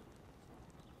gobapa.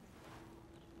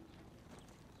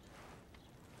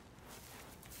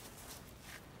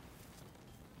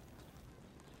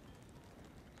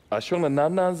 Ashong na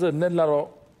nananze nelaro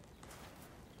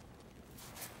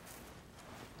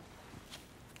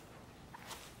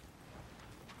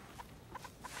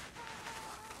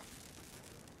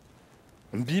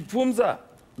mbi pumza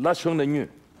la shong na nyu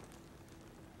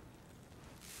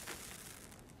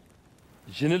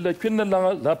jine la kwinna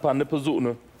la pa ne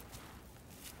pazuna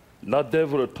la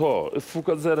devre to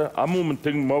fuka zera amum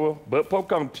ting mo ba pop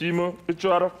kam pimo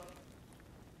chara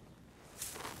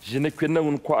Jine kwena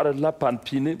un kwara la pan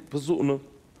pine pazuna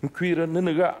nkwira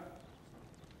nenega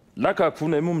la ka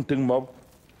kuna mum ting mob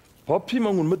pop pima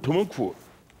un metum ku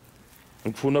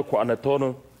nkuna kwa na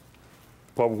tono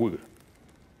pop guga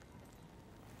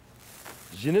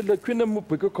Jine la kwena mu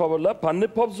peke ko la pan ne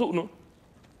pop zuna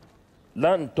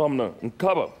lan tomna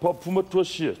nkaba pop fuma to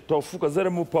shi to fuka zere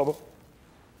mu pop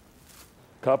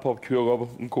ka pop kyogo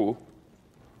nko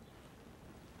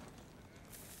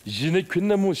Jine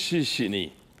kwena mu shi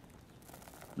ni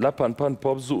La pan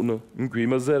pop zune ngui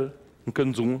mazel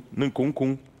nkanzung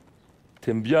nkung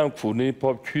tembian fune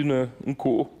pop kune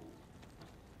nko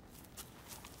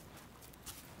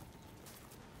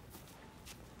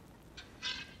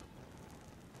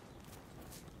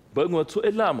Bangwa to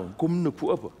elam kum ne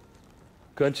pu apa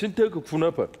kan chinte ku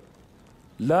funa pa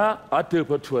la ate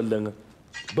pa tuwalanga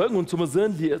bangun tuma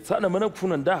zan li tsana mana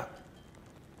funan da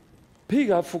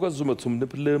piga fuka zuma tum ne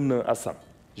plem na asam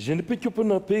Jene pe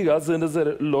kupuna pega zene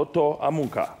zere loto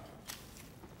amunka.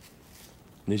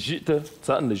 Ne jite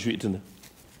ta ne juitene.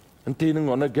 Ante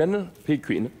ngona gane pe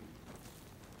kwine.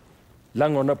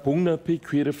 Langona pungna pe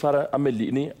kwire fara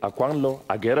amelini akwanglo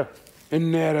agera.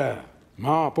 Nera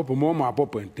ma pop mo ma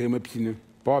pop tema pine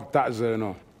pop ta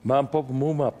zeno ma pop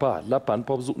mo ma pa la pan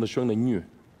pop zu na shong na nyu.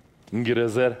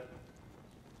 Ngirezer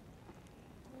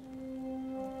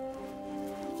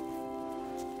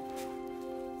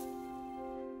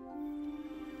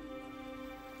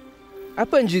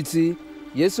Apanjiti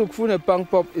Yesu kfuna pang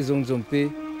pop izong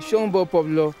zompe, shongbo pop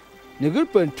lo, nigul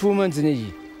pen tuman zine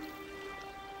yi.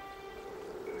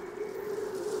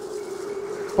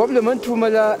 Pop le man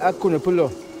tumala akuna pulo.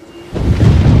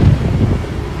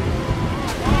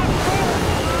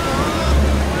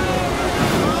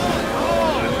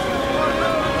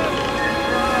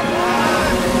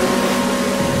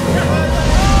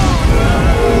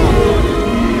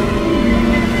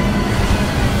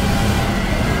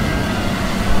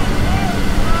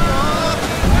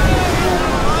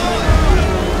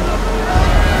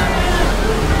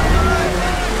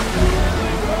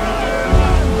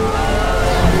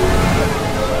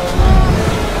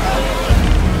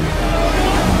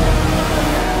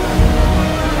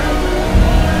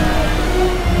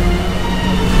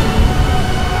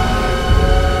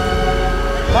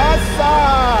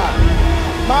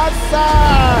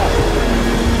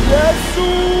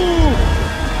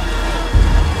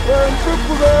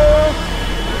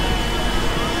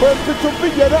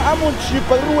 Tupigera amunchi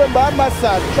paruemba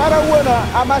amasa, charawena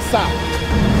amasa.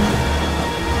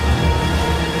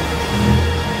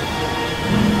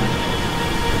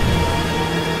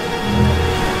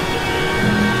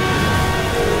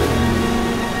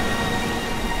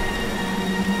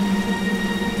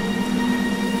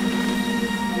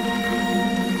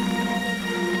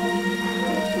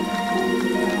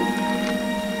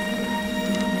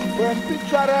 Buen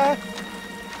pichara.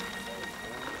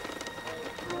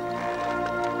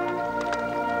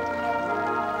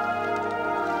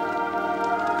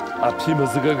 Apsi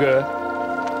mızıgıgı.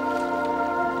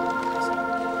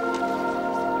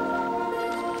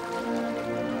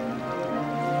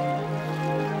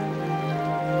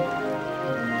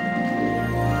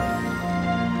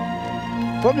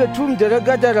 Pablo tum dara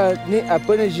gadara ni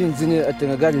apane jinzini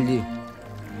atanga Galili.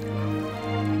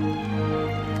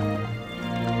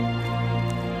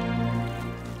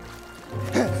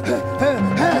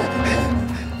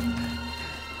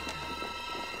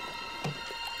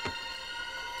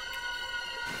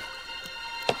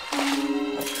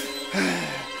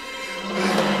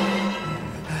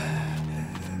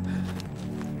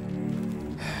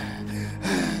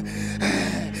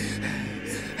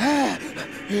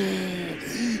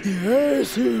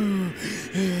 Yesu,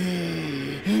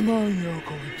 emanya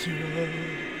kochira.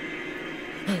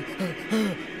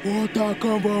 Wata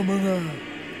kamba mga.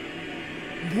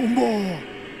 Bumbo,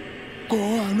 ko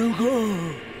anuga.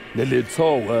 Neli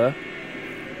tsowa.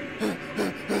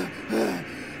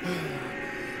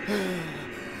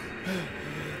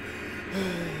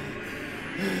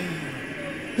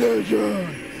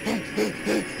 Lejan.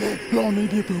 Loni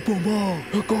di pepomba,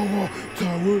 kawa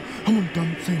tawa amuntam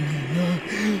semina.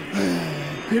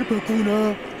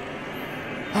 Kirpekuna,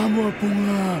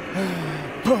 amapunga,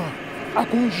 pa,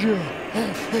 akunja.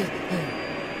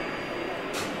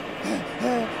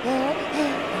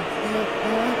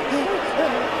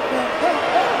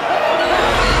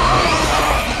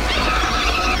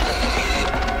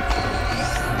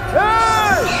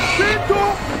 Hey, Pinto,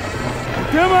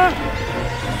 tema.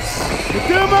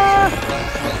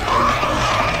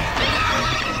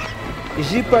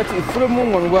 Jipat ifrumu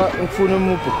ngwa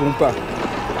mfunumu pukumpa.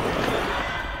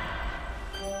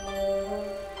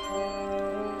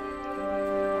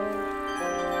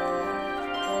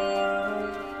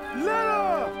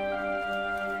 Lera!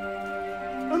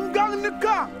 Ngang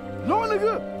nika!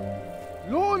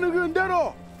 Lo nige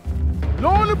ndero!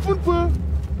 Lo ne funpu!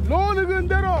 Lo nige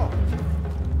ndero!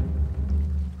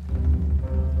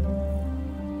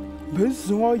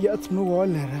 Bezongo yatmu wa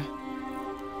lera.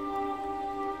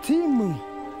 Timu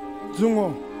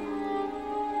zungo.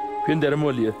 Kwendere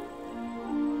molie.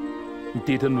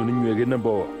 Ntita nuni nywege na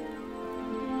bo.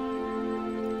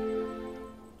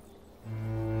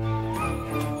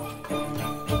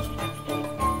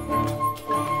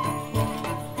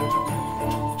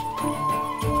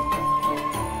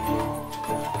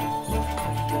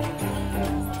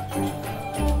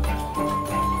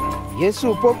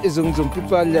 Yesu pop izungzum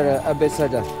pipa lera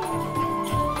abesada.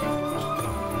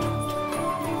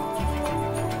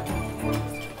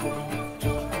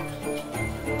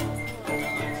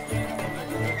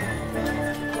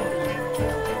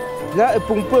 La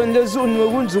epungpun le zu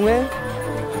nwe zunge.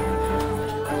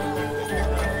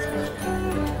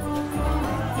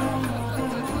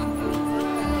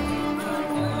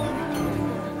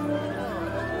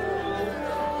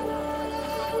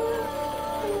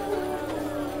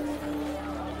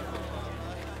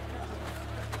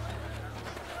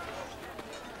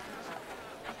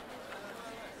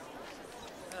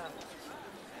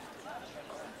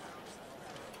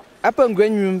 Apa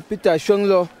ngwenyum pita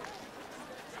shonglo.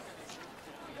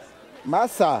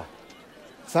 Masa,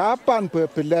 sa pan pe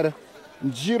peler.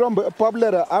 Jirom be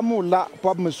poblere amula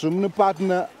pop mesum ne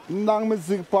partner nang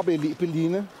mezik pop eli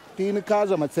peline tine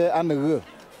kaza matse anere.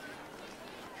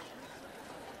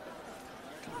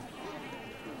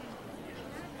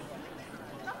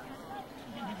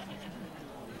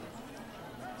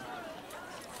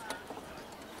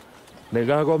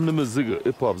 Nega gom ne mezige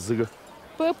e pop zige.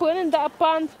 Pepene da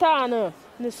pantana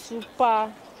ne supa.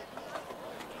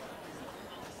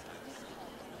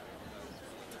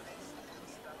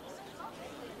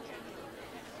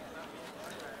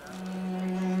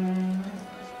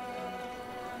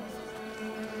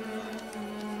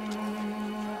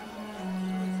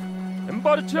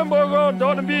 Embarchembogo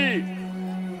donbi.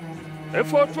 E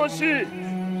fortroshi.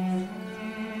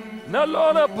 Na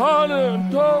lona pane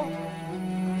to.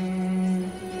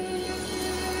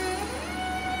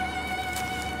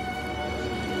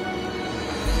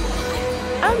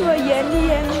 Ano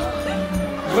yen.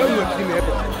 Vamos aqui, né?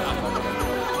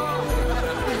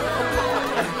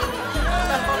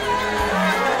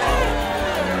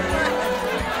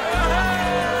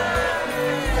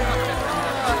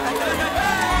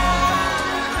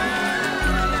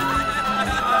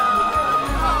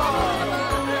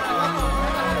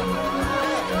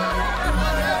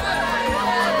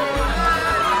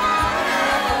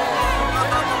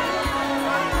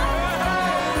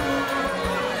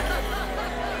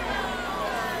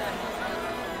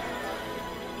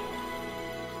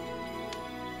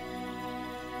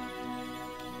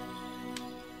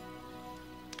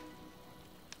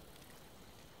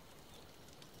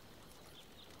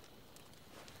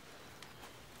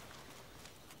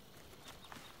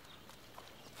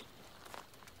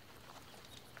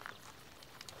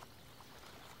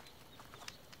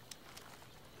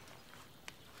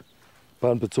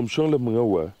 Pan betum shong le mga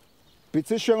wa.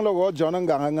 Pitsi shong lo go John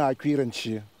nga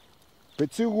kwirenchi.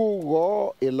 Pitsi wu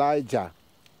go Elijah.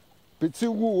 Pitsi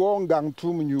wu go ngang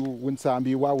tumnyu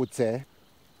wunsambi wa wutse.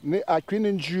 Ne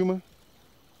akwinin juma.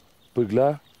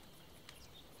 Pugla.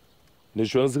 Ne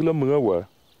shong zigla mga wa.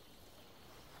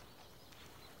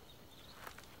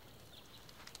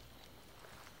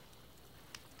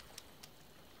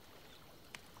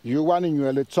 You want in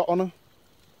your little honor?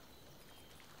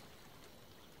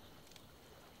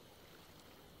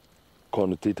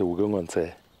 Kon tita wugang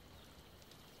se.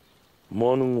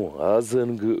 Monungu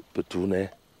azen gu petune.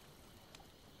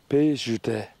 Pe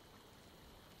jute.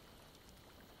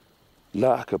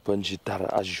 La ka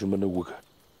panjitara ajumana wuga.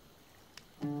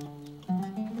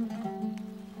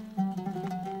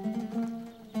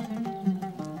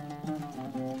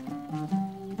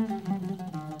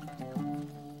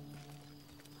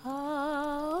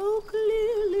 How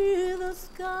clearly the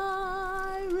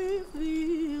sky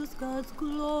reveals God's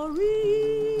glory.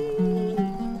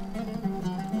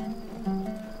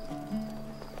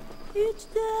 Each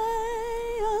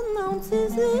day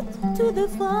announces it to the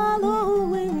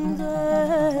following day.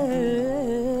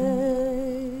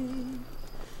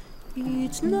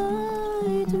 Each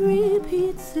night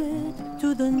repeats it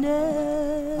to the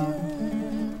next.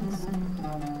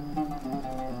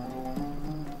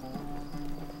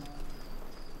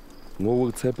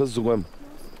 Ngo tsepa zungam.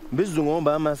 Bizungo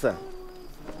ba masa.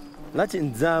 Lati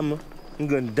nzam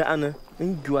ngandana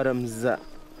ngwaram za.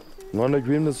 Ngona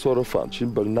gwim na soro fan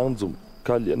chin bang nanzum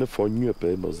kalya na fo nyu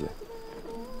pe moze.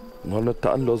 Ngona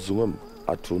tan lo zungam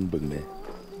atun bang ne.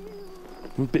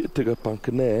 Mpe tega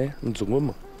pankne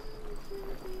nzungum.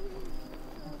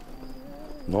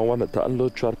 Ngona tan lo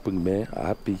char pung me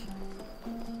happy.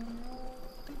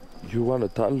 You wanna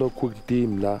tan lo quick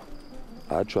team la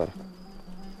achar.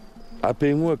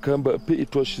 Ape ngwa kamba pe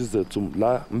itoshiza tum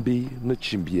la mbi na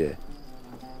chimbie.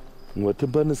 Ngwa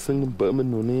teba na sing ba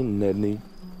menuni neni.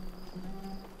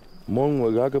 Mong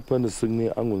waga pa na sing ni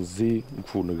angun zi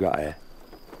mfu na ga e.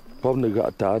 Pop na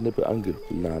ga ta na pe angir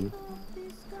pilan.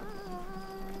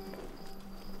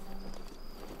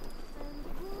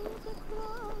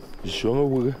 Shonga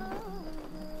wuga.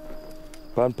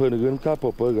 Pan pa na gan ka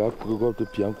papa ga kugo te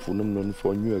piang fu na mnon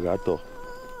fo nyu ga to.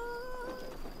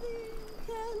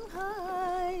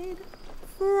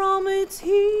 From its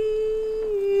heat.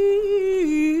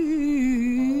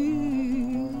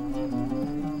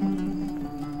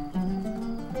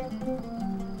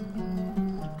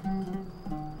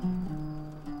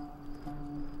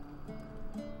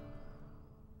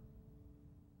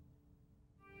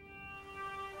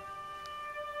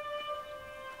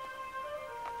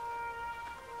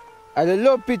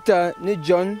 Alelo Peter ni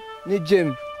John ni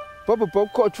James. Papa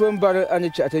pop ko tuan bar ani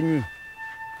chatenyu.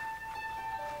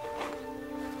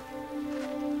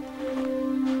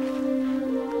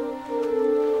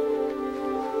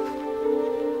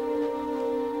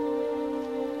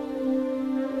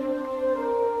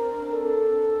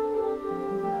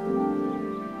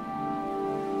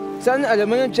 San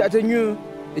Alemania chat new,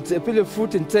 it's a pillar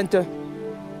foot in center.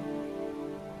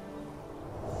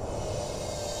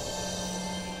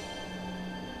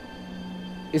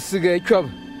 It's a gay club.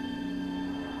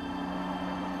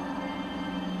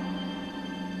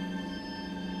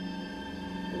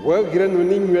 Well,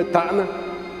 Granwin, you are Tana.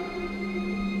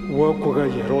 Work over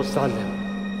Jerusalem.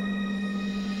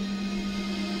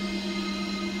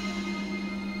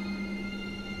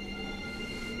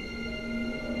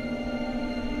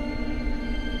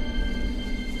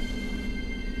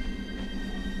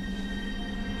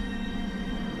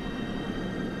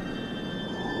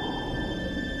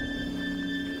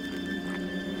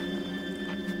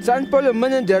 San Paul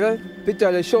Manandera,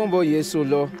 Peter le Chambo Yesu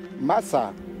lo.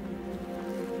 Massa.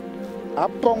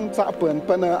 Apong ta pen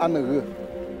pena anu.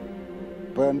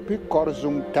 Pen pi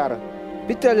korzung tar.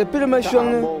 Peter le Pilma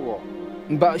Shong.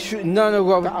 Ba shoot none of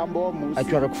Rob. I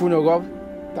try to Funo Rob.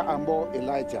 Ta ambo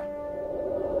Elijah.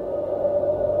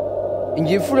 In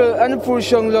Yifura and Pur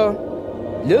Shong lo.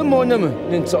 Le Monam,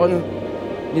 Ninson.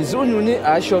 Nizununi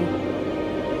Ashon.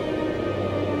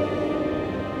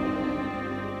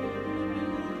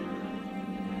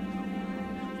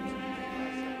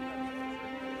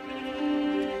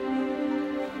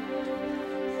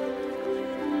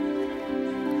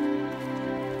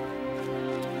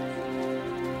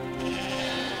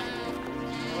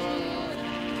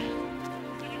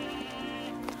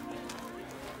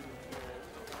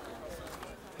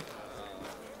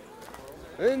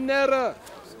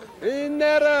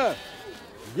 Inera,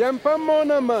 Yampa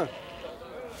Monama,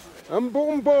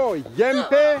 Ambumbo,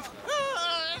 Yampe,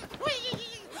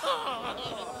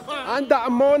 and that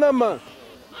Monama,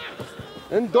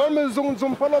 and Domizum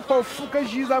Zumpoloto Fuka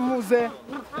Giza Muse,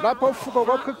 Rapo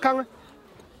Fuka Kang.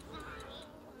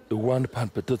 The one pan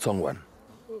petit song one.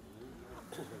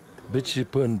 Bitchy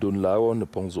pen dun lao on the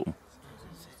pongzum.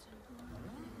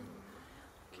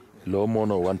 Low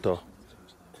mono wanter.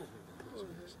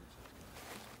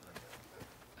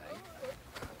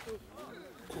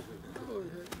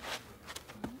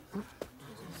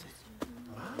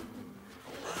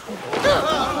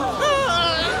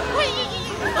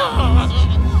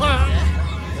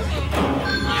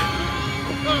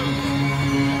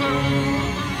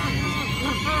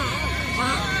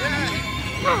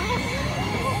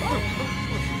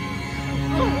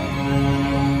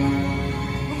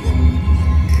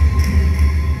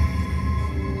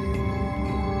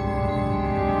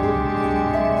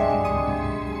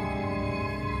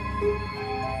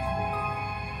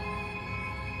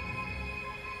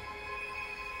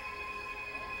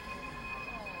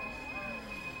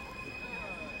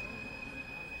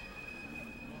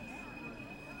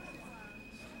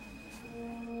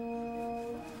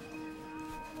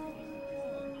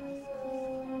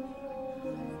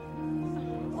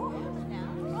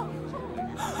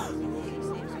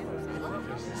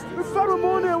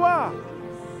 Ceremony wa.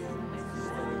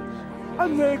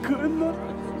 Anne kunna.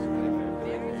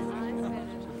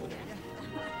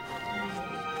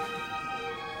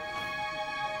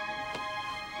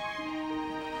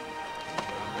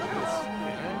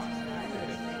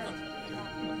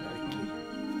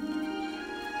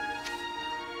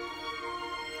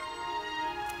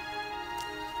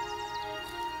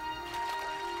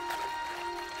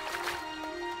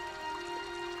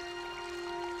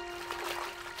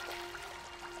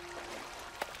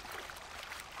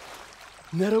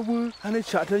 Nerawu ane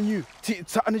chata nyu ti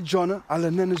ta ane jona ala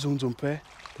nene zonzon pe.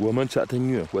 Woman chata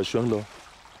nyu wa shonglo.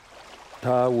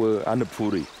 Ta we ane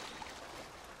puri.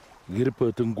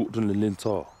 Girpe tungu tun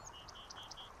linto.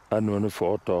 Anu ane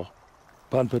foto.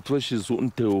 Pan petwashi zu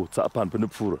unteo ta pan pe ne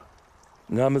pura.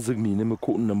 Ngame zigni ne me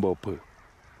ko number pe.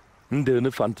 Nde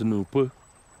ne fantenu pe.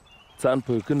 San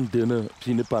pe ken de ne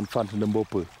pi ne pan fant number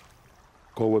pe.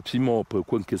 Ko wa pi mo pe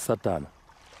kwen ke satan.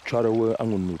 Chara we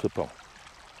angun nu te pon.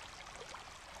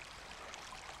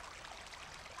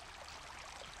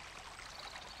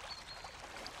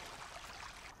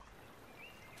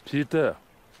 Peter,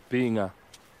 Pinga.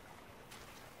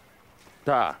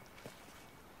 Ta.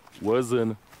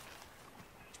 Wasn't.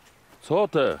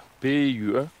 Sorta, pay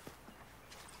you.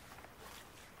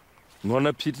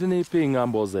 Nona pitini Pinga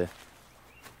boze.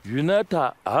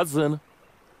 Unata Azen.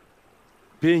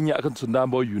 Paying yakan to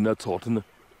number unit Torten.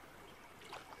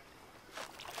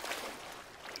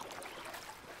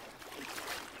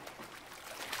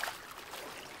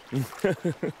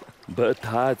 But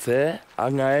Tate,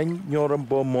 Angain, Yoram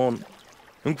Bomon,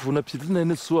 and Funa Pitin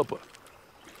and Swapper.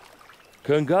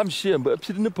 Kangam Shim, but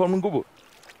Pitin upon Gobo.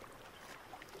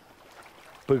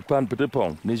 Pug pan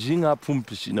Petipon, Nijing up from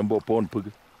Pishin and Bopon Pug.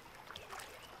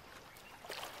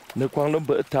 ne kwang no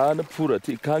be ta ne pura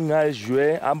ti ka ngai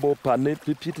jwe ambo pane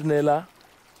pipit ne la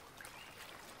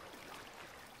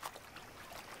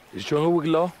Ishonga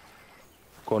wiglo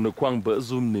kon kwang be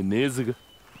zoom ne nezige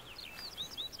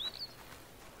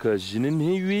ka jinin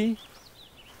hiwi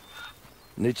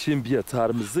ne chimbia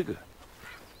tar mzige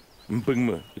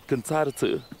mbingme kan tar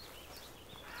te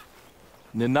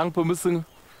ne nang pa msing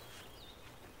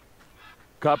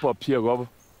ka pa pia gob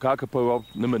ka pa gob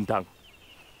ne mentang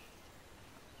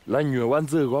la nyu wan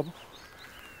ze gob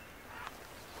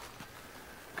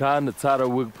ka ne tar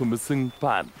wig pa msing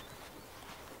pan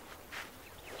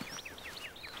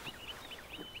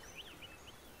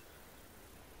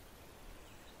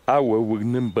awe wig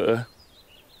nimba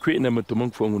kwe na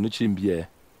matumang fongu ne chimbia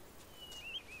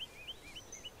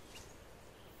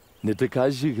ne te ka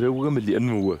jigre wig me lian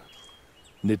mo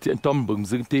ne te tom bung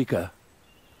zing te ka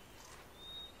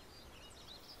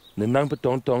ne nang pa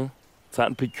tong tong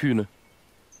san pe kyune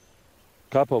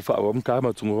ka pa fa wam ka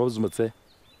ma tung roz ma tse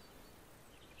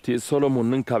ti solomon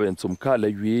ning ka ben tum ka la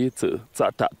yue tse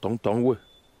za ta tong tong we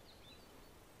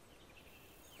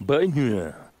ba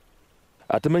nyu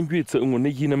ataman gwe tse ngun ne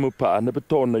yina mo pa na pa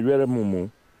ton na yere mo mo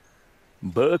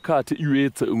ba ka ti yue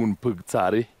tse ngun pug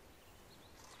tsare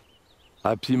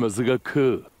a pi ma ziga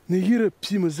ke ne yire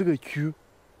pi ma ziga kyu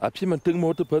a pi man ting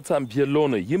mo to pa tsam bie lo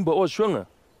ne yimba o shwanga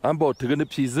an ba te ne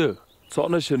pi ze so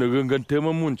na shene gangan te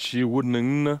ma mun chi wun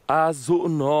ning a zo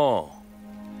no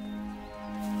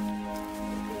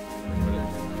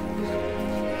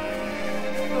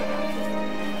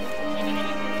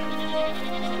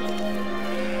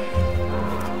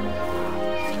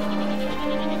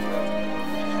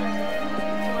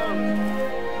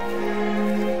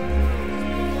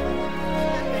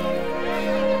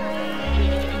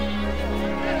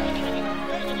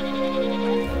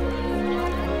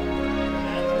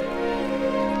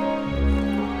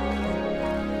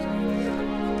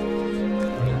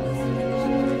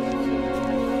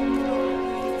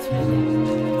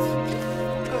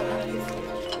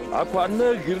Akwa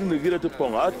ne gira te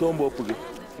pong a tombo pugi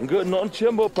nge non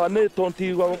chembo pa ne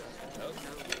tonti wa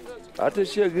ate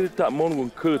she gira ta mon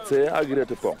gun kute a gira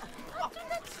te pong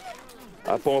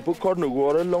a pong pu kor no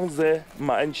gore long ze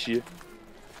ma en chi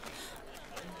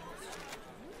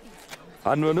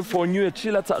anu ne fo nyu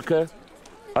chi la ta ke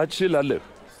a chi la le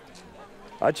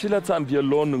a chi la ta bie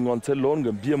lon ngon te lon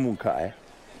ngam bie mun ka e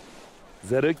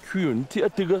zere kyun ti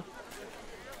atiga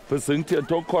pesing ti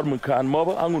to kor mun kan mo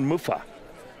ba angun mu fa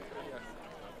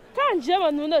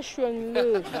Jama nuna shwang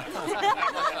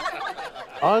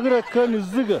Agra kan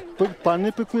ziga pag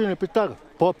pani pe kuina pitag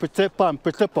po pete pam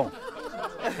pete pom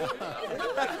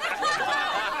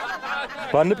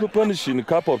Pani pe pani shin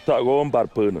ka pop ta go bar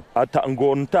pene ata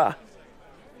ngon ta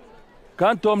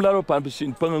kan tom laro pan pe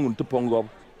shin pangun te pongo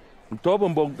to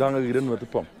bombo ganga giren no te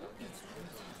pom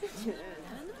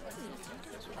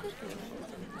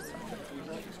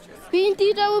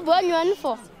Pinti ta wo bo nyan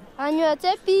fo anyo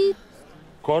te pi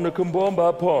Kono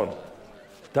kumbomba pon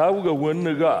tawuga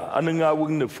wonga ananga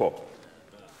wunne fo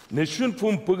ne shun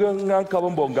pum puga ngan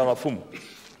kabombo nganga fum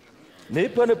ne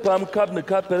pane pam kab ne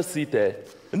ka persite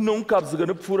non kab zga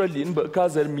ne pura lin ba ka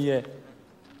zer mie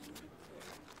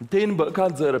tin ba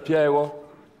kan zer piawo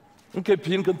nke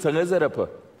pin kan tanga zer pa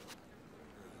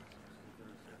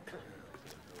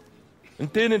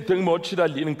tin tin mo chira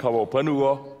lin kawo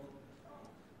panuwo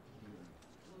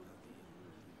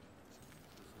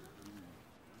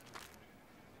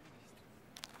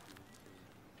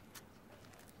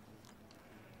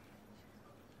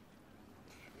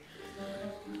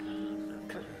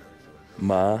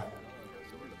Ma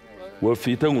wa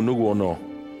fita ngunu wono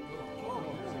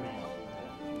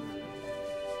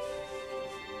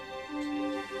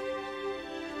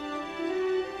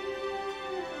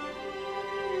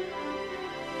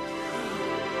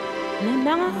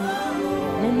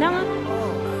Nenanga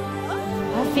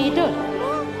a fita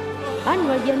an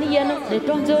wa yana ne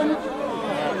tonzon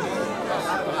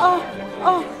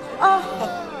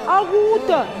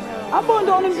aguta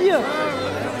abandone bien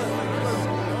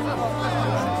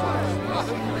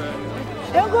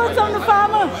Eu gosto de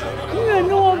fama.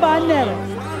 Não vai nela.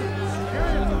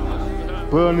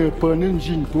 Pane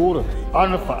jin tora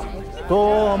anfa.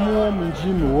 To mo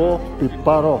jin wo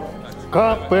piparo.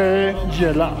 Kape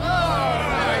jela.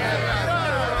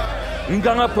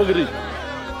 Nganga pagri.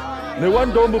 Ne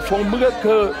wando mo fong mga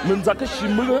ke menzaka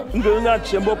shimuga nganga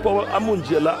chembo po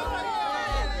amunjela.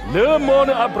 Ne mo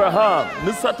ne Abraham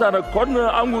ne satana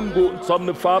konna angungo som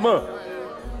ne fama.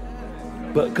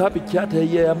 Ba ka bi kyata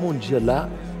ya amunjela.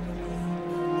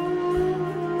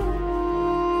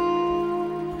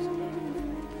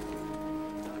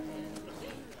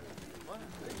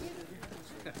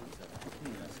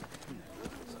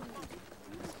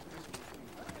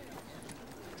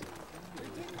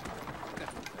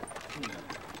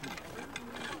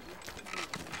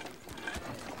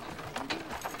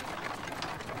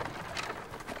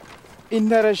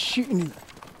 inara shini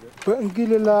ba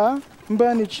ngilala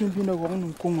mbani chimbi na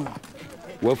wong kunga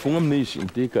wa fungam ni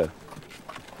shintika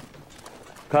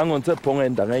kangon ta ponga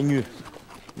ndanga nyu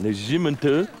ne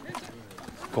jimente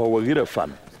ko wa gira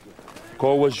fan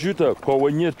ko wa juta ko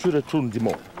wa nye tura tun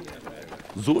dimo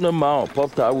zuna ma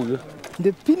porta awu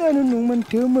de pina no man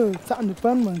tema sa no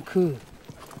pan man ke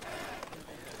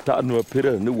ta no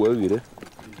pere ni wa gira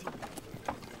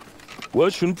wa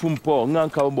shun pum po ngan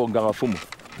ka bo nganga fum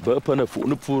ba pa na fu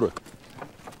ni pura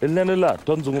elene la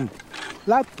ton zungum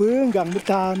la pe ngang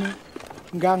bitano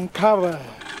ngang kava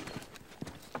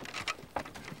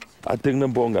ating na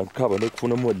bo ngang kava no fu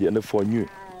na mo li na fo nyu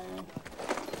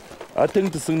ating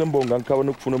te sing na bo ngang kava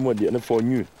no fu na mo li na fo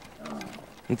nyu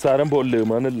ntsaran bo le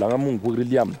ma na langa mun gu ri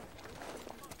liam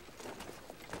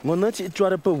ngona chi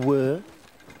chwara pa we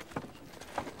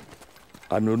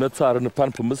anu na tsara na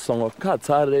pan pu musongo ka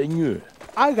tsara nyu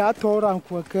aga toran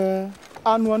kwa ka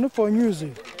anu na fo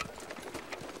nyuzi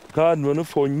ka anu na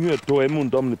fo nyu to e mun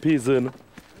dom ni pizin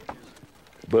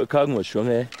ba ka ngo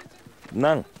shonge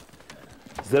nang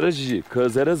zaraji ka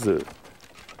zaraze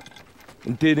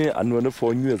ntene anu na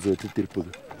fo nyu ze titirpu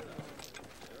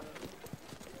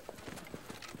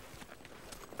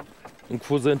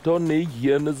nkfuzenton ne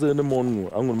yene ze na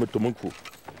mongu angun metomunku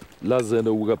la ze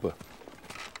na wugapa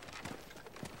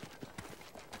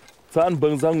San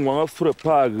bangzang wanga fure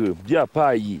pag bia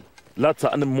payi la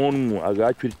tan mongu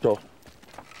aga kwito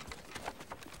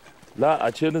la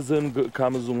a chen zen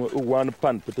kamzung wan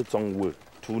pan pete tsongwe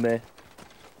tune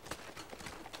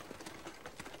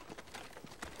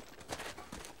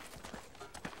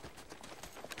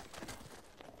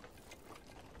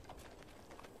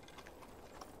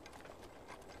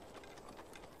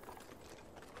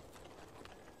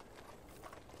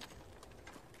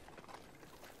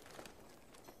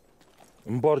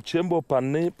mbor chembo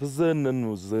panne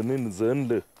pzenen zenen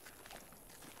zenle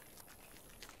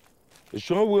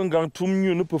shonga wengang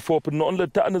tumnyu ne pfo non le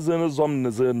ta ne zen zom ne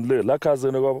zenle la ka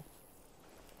zen go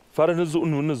fara ne zu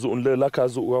nu ne zu le la ka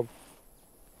zu go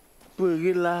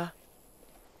pugila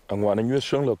angwa ne nyu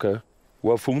shong lo ka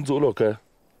wa fung zu lo ka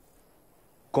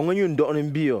konga nyu ndo ne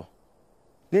bio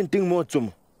ne ting mo tum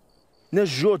ne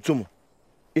jo tum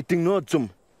iting no tum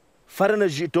fara ne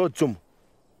jito tum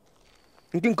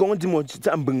nkin kongo dimo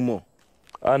ta mbing mo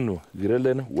anu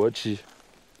girelen wachi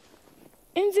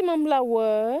inzi mamla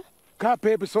wa ka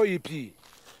pepe so yipi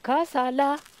ka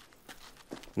sala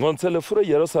ngon tele fura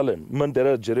Jerusalem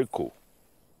mandera Jericho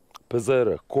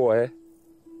pezera koe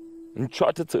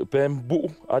nchwate te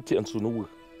pembu ati ansunu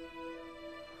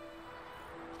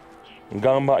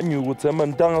ngamba nyu wute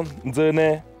mandang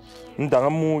nzene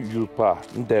ndangamu yupa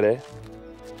ndere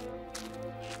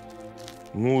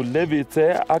ngu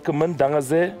levite akman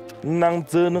dangaze nang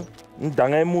zene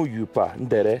ndangai mu yupa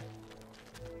ndere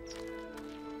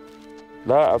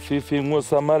la afifi ngu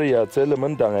Samaria tele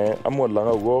mandangai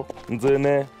amolanga go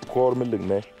nzene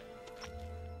kormelingne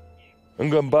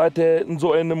ngambate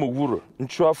nzo ene muwur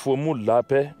nchwa fu mu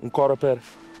lape nkorper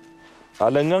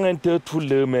alanga ngente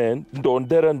tulle men ndon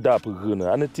deren dap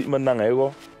guna anati mananga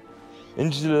go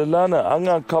injilana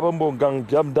anga kabambo gang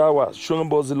jamdawa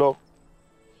shungbo zilo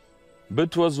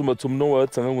betwa zuma tumno wa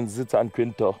tsanga unzita an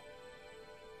kwento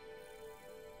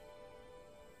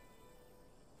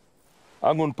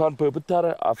angun pan pe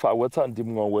betara afa wata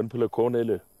ndim ngo wen pele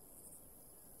konele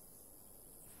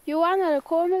Yohana le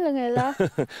konele ngela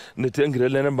ne tengre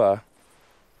lenen ba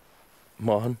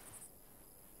man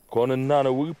konen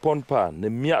nana wi pon pan ne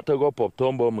miata go pop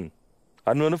tombo mun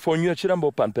anu ne fonyo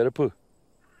chirambo pan perepu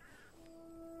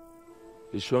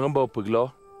ishwanga bo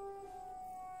puglo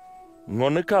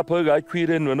ngone ka pa ga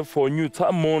kwire no ne fonyo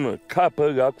ta mon ka pa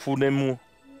ga kfunemu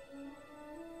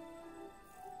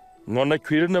ngona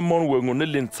kwire ne mon we ngone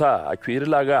linta a kwire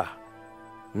laga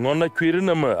ngona kwire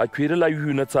ne ma a kwire la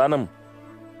yu na tsanam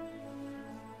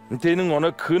nteni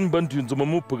ngona khun ban dun zuma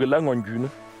mu pugla ngon gyune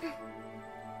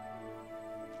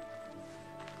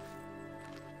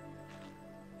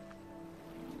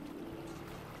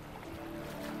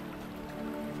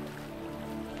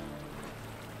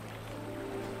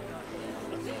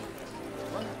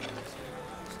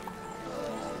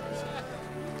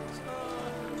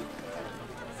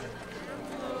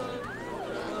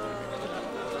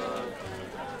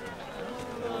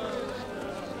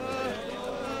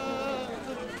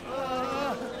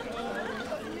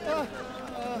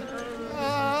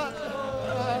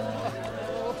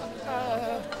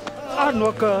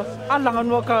Anoka, alang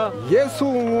anoka. Yesu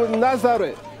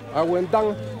Nazareth,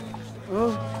 awendang.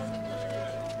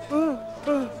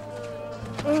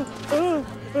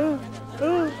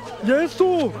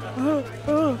 Yesu.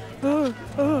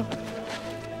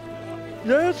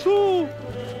 Yesu.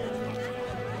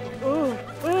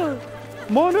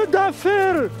 Mona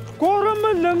dafir. Koram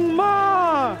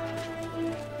lengma.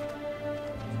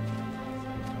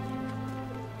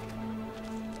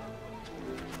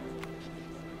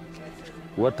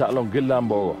 Wata long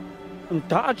gilambo.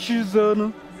 Nta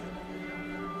chizana.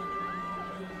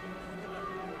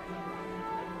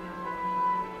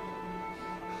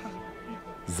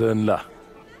 Zenla.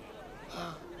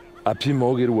 Api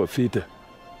mogir wa fite.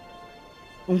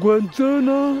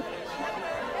 Ngwantana.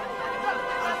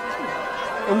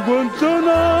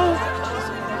 Ngwantana.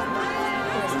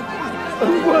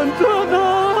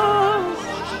 Ngwantana.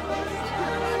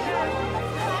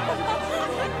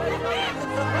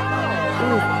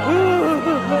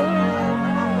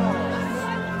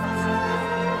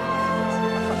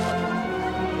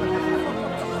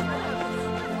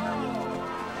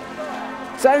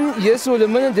 San Yesu le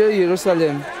mene de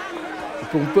Jerusalem.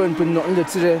 Pung pen no le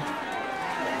tire.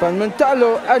 Pan men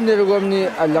talo anel gomni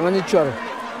alangani chwar.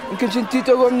 Nkichin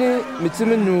tito gomni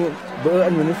mitimenu ba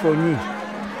anwani fo nyu.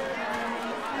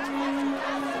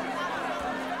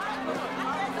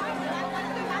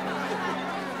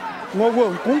 Ngogo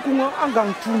kunkunga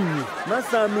angang tumi.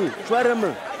 Masami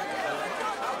chwarama.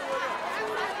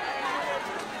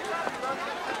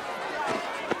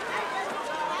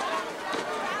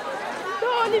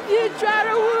 Ni bia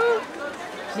chara wu.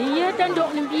 Ni ye tan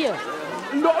dok ni bia.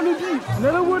 Ndok ni bi.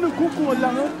 Nela wona kunkunga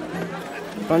langa.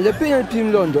 Pan le pen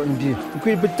pim lo ndo nbi.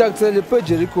 Nkui betak se le pe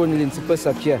Jericho ni lin sipa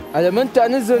sapia. Ale men ta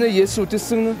ne zone Yesu te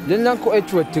sing len lan ko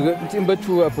etwa tige ntimba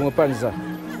tu apon panza.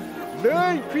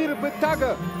 Lei kwir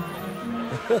betaga.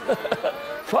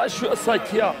 Fashu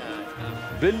sakia.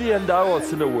 Billion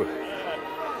dollars in a word.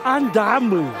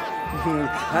 Andamu.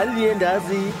 Hali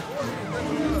ndazi.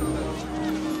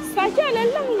 Sakia le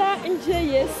lang la nje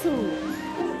Yesu.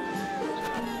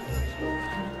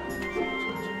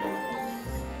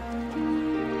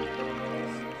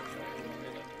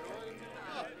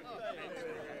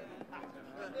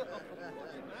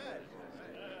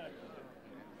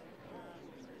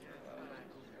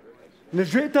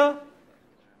 Nejeta.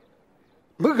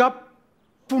 Begap.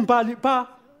 Pumpali pa.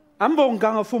 Ambong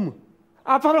ganga fum.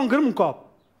 Aparong grim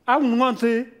kop. Ang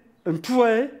ngonte.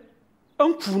 Ntue.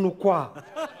 Ang funu kwa.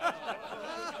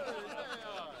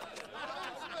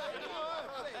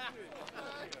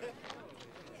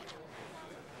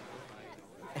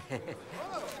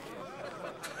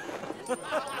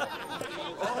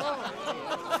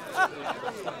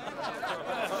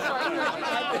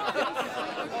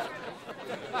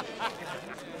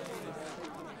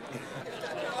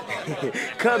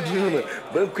 Kambiuma,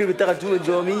 ben kwir betaka tu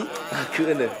jomi.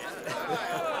 Akune.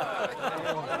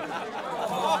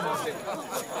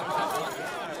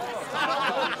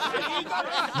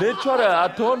 Ne chora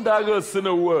atonda go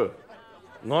sina wo.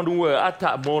 Ngondu wo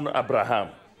ata mon Abraham.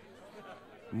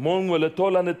 Mon wala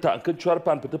tola ne ta ke chwar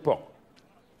pan pete pon.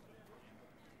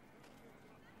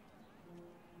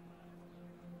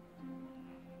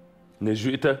 Ne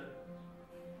juita.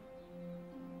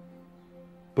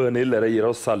 Pene lere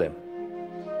Jerusalem.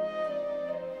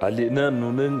 Ali na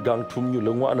nunen gang tum yu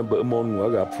le ngwa ba mon ngwa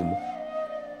ga pum.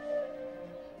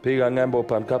 Pe ga ngambo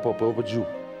pan ka popo ju.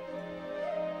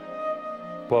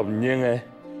 Pop nyenge.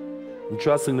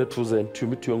 Nchwa sing ne tuzen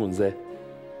tumi tuyongunze.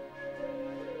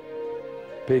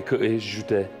 Pe ke e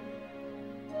jute.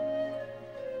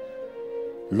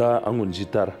 La angun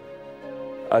jitar.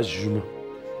 Ajume.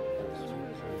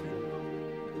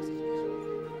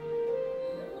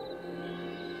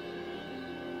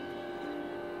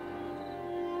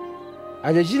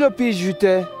 Ale jilo pi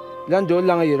jute lando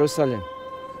langa Jerusalem.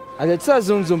 Ale tsa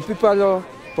zonzon pipalo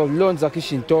pop lon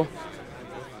zakishinto.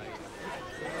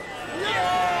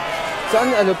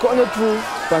 San ale kono tu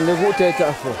pan le gote ta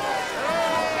afo.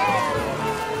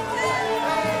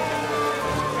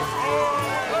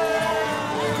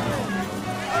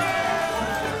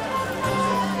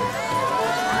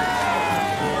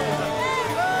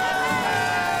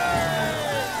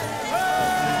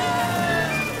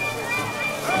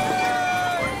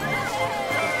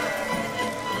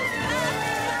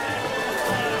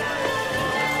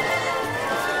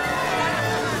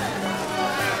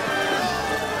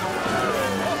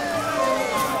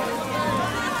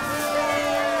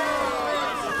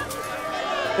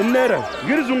 Nera,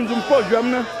 gir zum po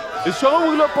jamna. Isong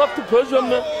wula pop to person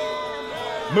na.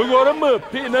 Magora me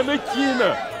pina na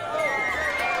kina.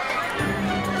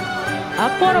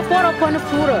 Apora pona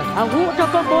fura. Agu ta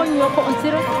pa bonyo ko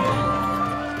onsira.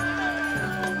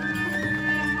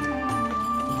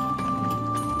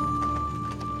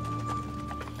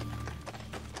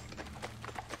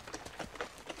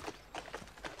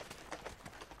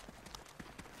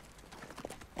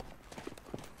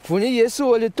 Funi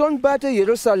Yesu ale ton bate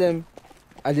Jerusalem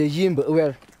ale yimbe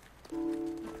wer.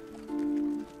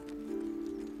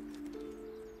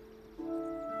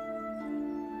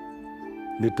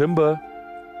 Nitemba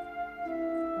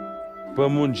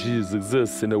pamun Jesus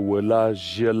sene wala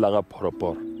je laga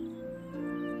propor.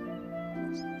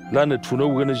 La ne tuna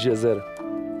wugene jezer.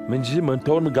 Menji man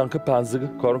ton ganka panzige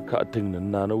kor ka ting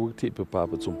na na wukti pe pa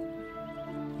patum.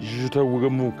 Juta wuga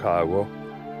mu kago.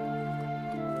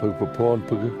 Pug pon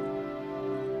pug.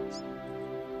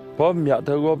 Pom ya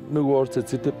ta go ne wor se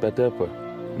tite petepa.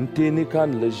 Ntini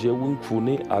kan le je wun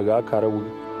funi aga kara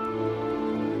wuga.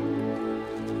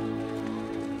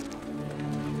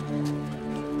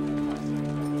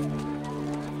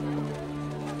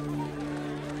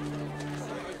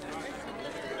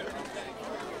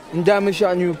 Ndame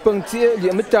shanyu pengtie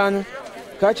li metan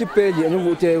ka chi pe li nu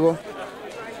wutego.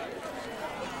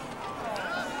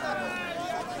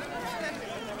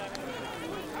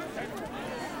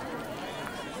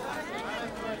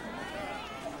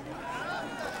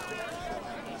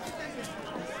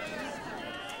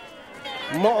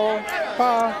 Mo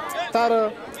pa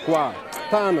tara kwa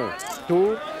tana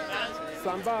tu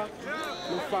samba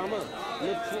no fama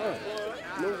no tua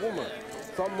no woman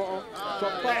some mo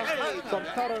some pa some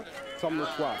tara some no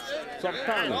kwa some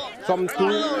tana some tu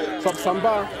some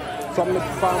samba some no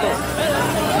fama.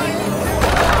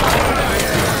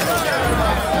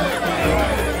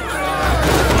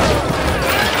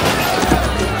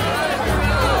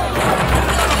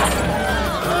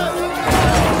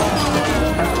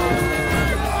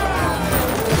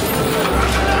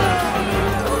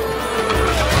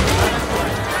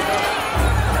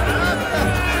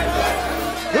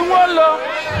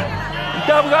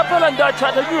 Dab gapel and that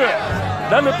chat you.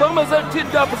 Then the Parmesan tin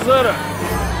dab zera.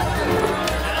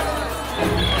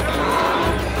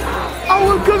 I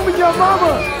will come with your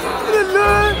mama. In the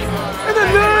land. In the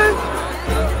land.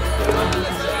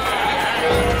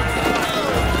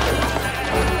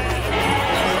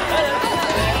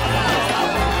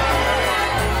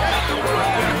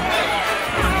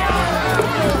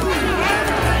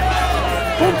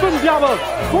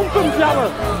 Kumpen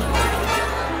diabel.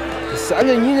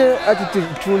 Sale nyine ati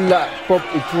tun la pop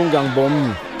itun gang bom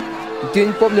ni.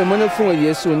 Tin pop le mona fun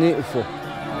Yesu ni fo.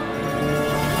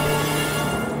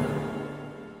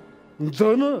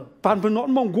 Nzone pan benot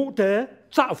mongo te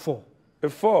sa fo.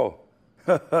 Fo.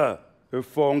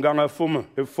 Fo nganga fuma.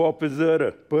 Fo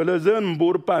pezere. Pele zen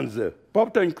mbur panze.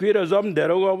 Pop tan kwira zom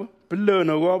dero gob. Pele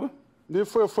no gob. Ni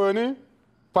fo ni.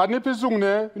 Pan ni pizung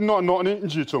ne no ni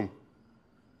njitum.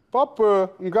 Pop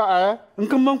nga a.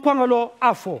 Nkam kwangalo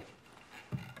afo.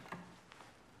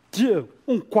 Dieu,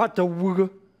 kwata wuga.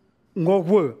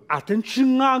 Ngogwe aten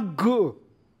chinga ge.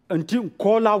 Anti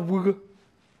kola wuga.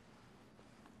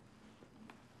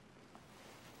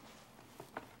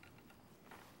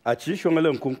 Achi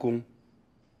shongale nkunkum.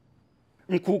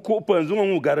 Nkuku panzunga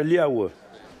ngugaralia wa.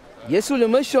 Yesu le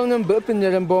mashong nan bepen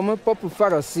ne mbome pop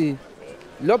farasi.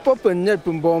 Lo pop ne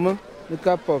mbome ne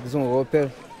ka pop zon repel.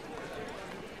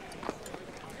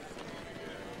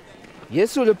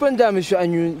 Yesu le penda me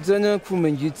anyu zana ku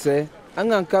menjitse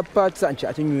angan ka pat san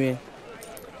cha tinwe.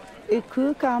 E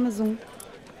ku ka mazun.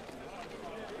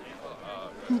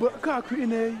 Mba ka ku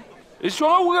ine. E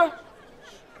shwa wuga.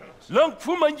 Lang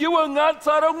fu manjiwa ngan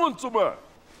tsara nguntsuma.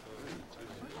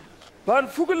 Pan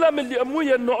fugula me li amu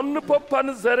ya no ne pop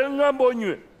pan zare ngambo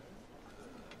nyu.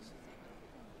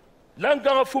 Lang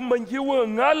ga fu manjiwa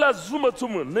ngala zuma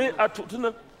tumu ne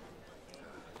atutuna.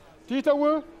 Tita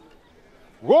wo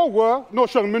Wo no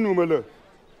shang menu mele.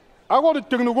 Ago de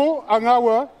teknugo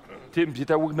angawa. Tim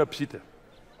pita wugna pita.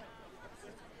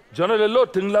 Jona le lo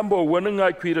ting lambo wana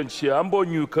nga kwiran shi ambo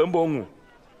nyu kambo ngu.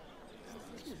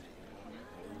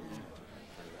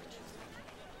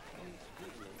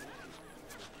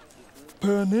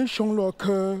 Pene shong lo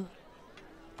ke.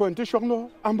 Pente shong lo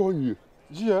ambo nyu.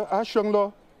 Jia a shong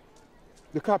lo.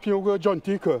 De kapio go John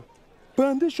Tika.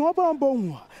 Pente shong ba ambo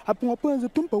ngu. Apon penze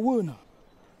tumpa wona.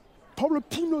 Pablo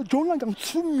Pino John Lang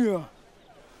Tsumia.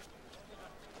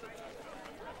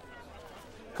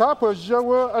 Kapa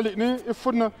jawa alikni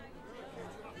ifuna.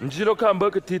 Njilo kamba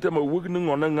ka tita ma wugni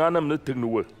ngona ngana mna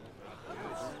tingnuwa.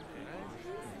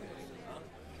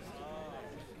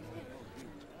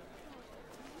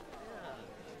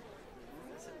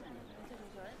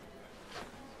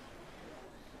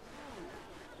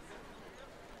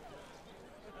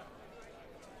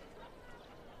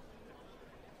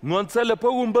 Ngonsa le pa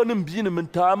wumba nmbini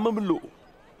mta mamlo.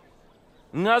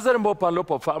 Ngazar mbo palo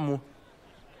pa famu.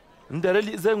 Ndere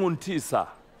li zengun tisa.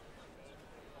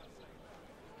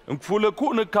 Nkfule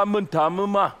ku ne kamun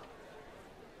tamma.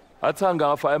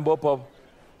 Atanga fa mbo pa.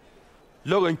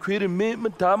 Logan kwiri me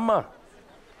mtama.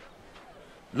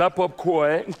 La pop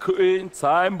koe nkue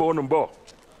time bonumbo.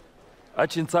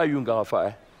 Achin sa yunga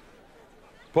fa.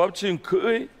 Pop chin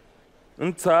kue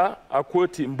nta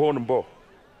akwoti mbonumbo.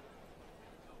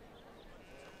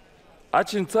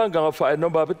 Achin sa nga fa no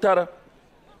ba bitara.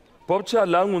 Pop cha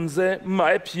langunze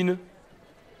ma epine.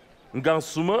 Ngang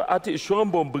suma ati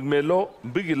shombo mbigmelo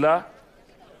mbigila.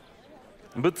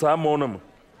 Mbitsa monum.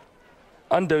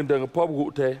 Andeng pop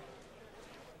gute.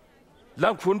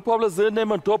 Lang fun pop la zene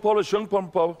man to pop la shung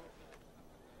pop.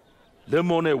 Le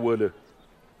mone wole.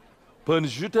 Pen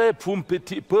jute pum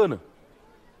petit pen.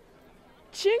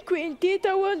 Cinque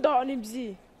intita won donim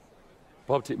zi.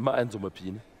 Pop ti ma enzo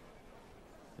mapine.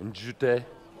 Njute.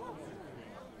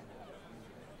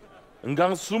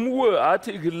 Ngang sumwe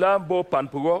ati gilambo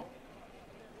panpugo.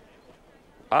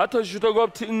 Ata jute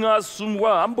gop ti nga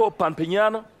sumwa ambo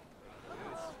panpenyana.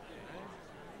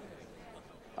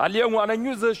 Alia wana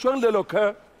nyuze shwang le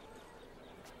loka.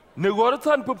 Ne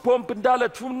goratan pu pomp ndala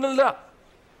tumnala.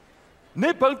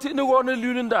 Ne pangti ne gona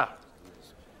lunenda.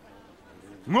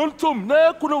 Ngultum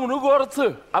ne kunung ne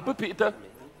gorata apu pita.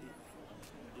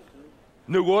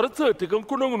 Ne gorata te kan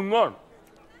kunung ngon.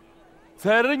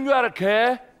 Sare nyara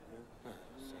ke.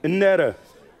 Nera.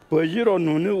 Pajiro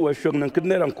nunu wa shwang nan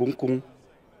kidnera kungkung.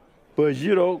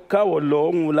 Pajiro ka wo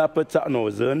lo ngula pata no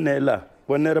zenela.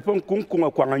 Wanneer van kungkung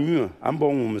a kwanga nyu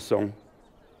ambong song.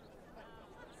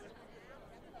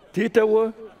 Tita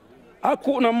wo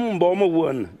aku na mumbo mo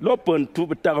won lopen tu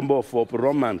betambo for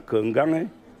roman kungange.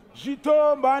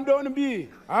 Jito bando nbi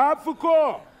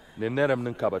afuko. Ne neram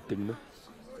nan kabating no.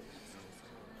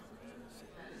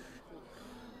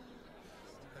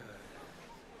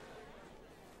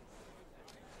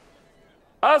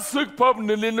 Asuk pop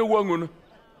ne lene wangun.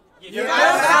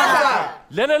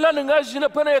 Lene la nga jina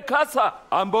pane kasa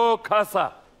ambo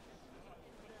kasa.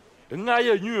 Nga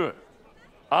ye nyu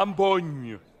ambo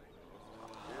nyu.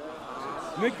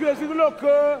 Ne kwesi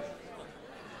loka.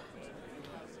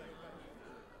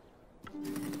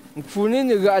 Mfuni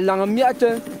ni ga langa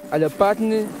miata ala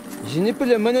patne jini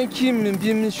pele manan kim min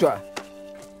bim shwa.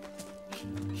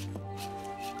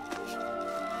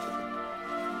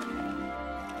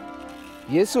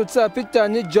 Yesu tsa pita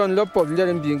ni John lo pop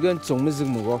lerin bingan tsong mizig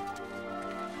mugo.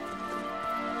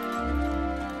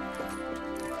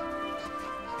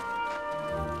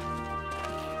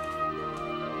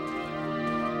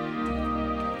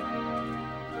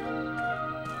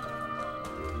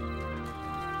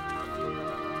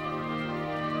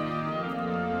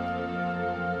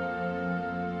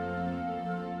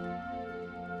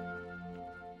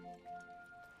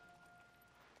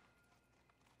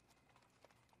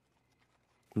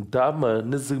 Dama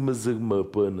ne zigma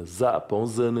pen za pon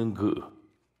zenen gu.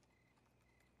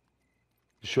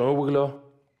 Shon wuglo.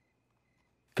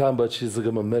 Kamba chi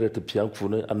zigma meret pian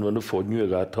fune anwanu fo nyu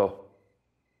ga to.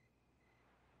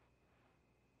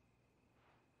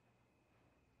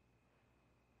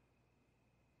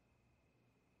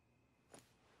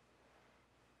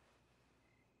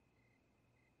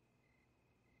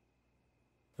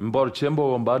 Mbor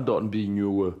chembo wamba don bi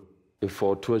nyuwe e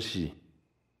fo toshi.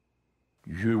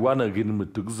 You wanna get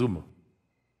him to Zuma.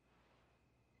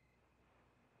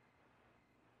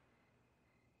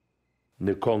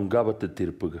 Ne kong gaba te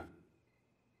tirpuga.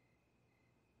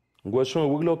 Ngwa shon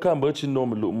wiglo kamba chi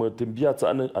nom lu ma timbia ta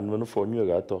an anwanu fo nyu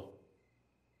ga to.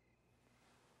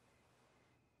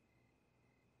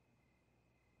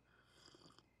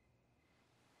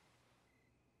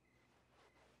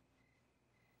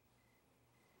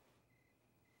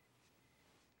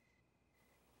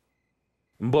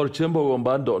 Mbor chembo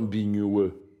wamba don bi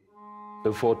nyuwe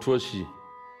e fo toshi.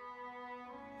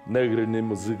 Negre ne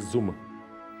muzik Zuma.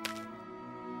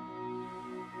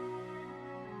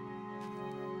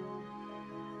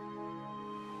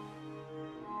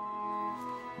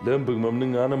 Lembig mam ni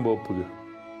ngana mbo puga.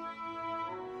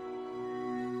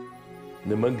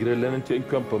 Ne mangire lenen te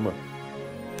kampa ma.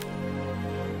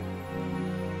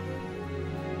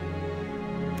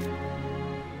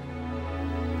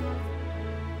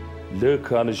 Le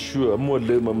kan shu mo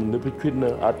le mam ne pikwina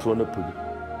atona puga.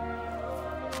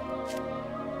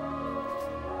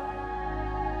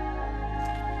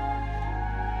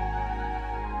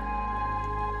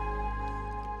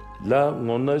 La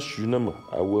ngona shunama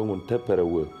awe ngon tepere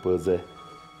we peze.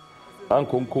 An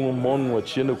kong mon wa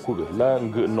chiene kuga la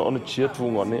nge no on chietu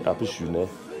ngone apishune.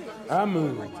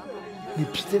 Amen. Ni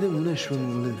pitede ngona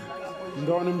shun.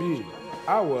 Ndon bi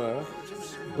awe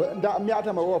nda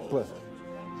miata ma wopa.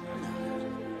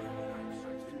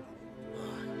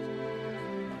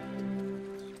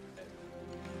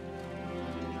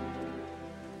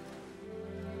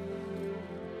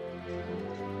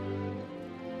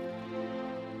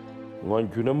 ngon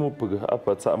kuna mu pug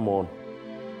apa ta mon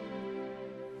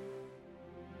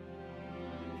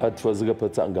atwa ziga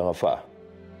pata nganga fa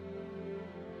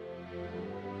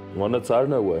ngona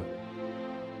tsarna wa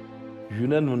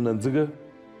yunan mun nan ziga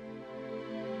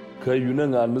ka yunan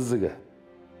ngan miziga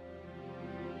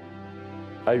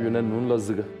ayunan nun la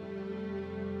ziga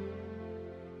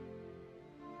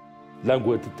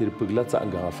langwa titir pug la ta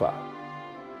nganga fa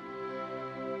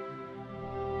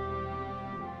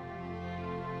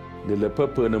ne le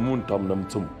papa na mun tam nam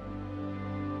tum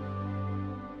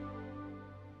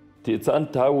ti tsan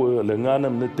tawo le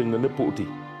nganam ne ting ne puti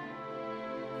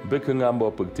be ka ngam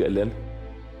bo pug ti len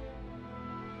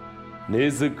ne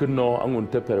zik no angun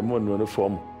te per mon no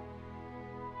form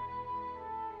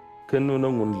kenu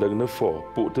no ngun lag ne fo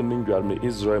puti min gwal me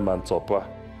Israel man topa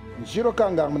jiro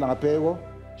kanga mna pewo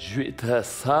juita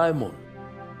Simon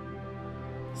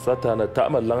satana ta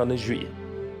ma lang ne jui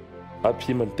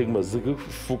api man ting ma zig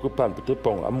fu ko pan te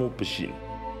pong amu pishin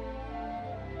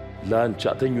lan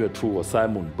cha ta nyu tu wa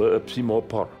Simon ba api mo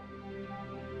por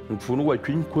fu no wa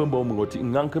kwin ko mo mo ti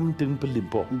ngang kam ting pelim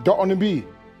po do on bi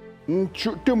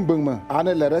chu tumbung ma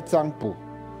ane la retang pu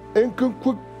en kun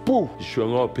ku pu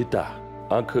shongo pita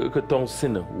an ka tong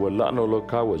sin wala no lo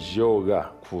ka wa joga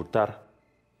futar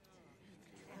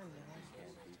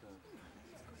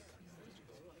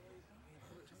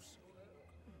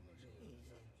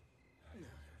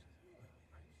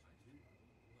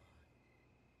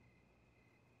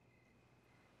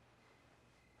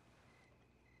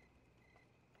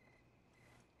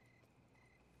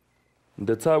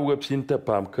da ta webshin ta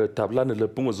pam ka tabla ne le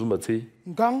pungo zuma ti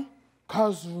Ngang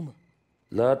kazuma.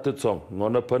 la ta tsong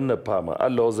ngona pan na pam a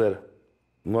lozer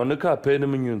ngona ka pe ne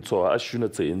min tso a shuna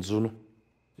tse inzunu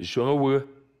ishonga we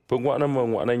pungwa na mo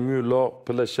ngwana nyu lo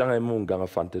pela shanga mu nganga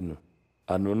fantenu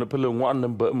anu ne pela ngwana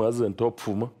ba ma zen to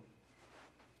pfuma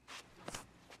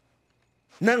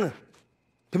nanga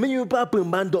temenyu pa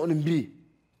pun ban do nimbi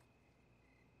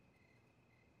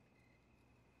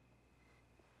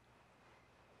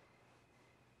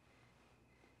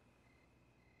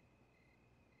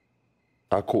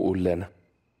ako ulena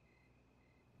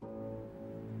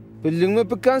Bilingwe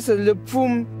pe kansa le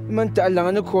pum man ta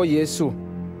langa ne ko Yesu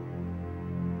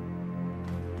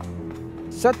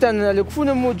Satan ale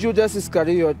kuna mo Judas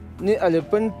Iscariot ni ale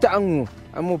pen tangu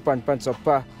amu pan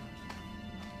sopa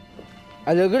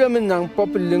ale gira min nang pop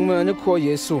lingwe ne ko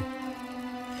Yesu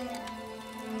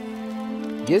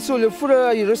Yesu le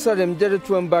fura Jerusalem dere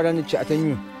tuan bara ni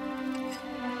chatanyu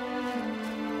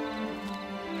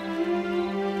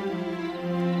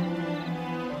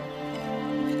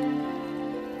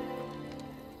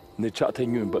ne cha ta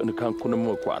nyu ba ne kan kuna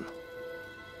mo kwan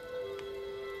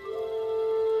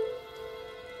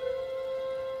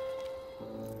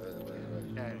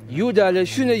Yuda le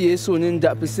shune Yesu nin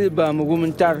da pise ba mu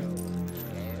gumuntar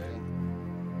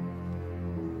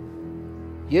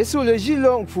Yesu le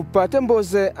jilong fu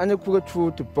patemboze ane kuga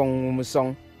tu tu pong mu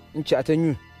song ncha ta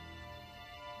nyu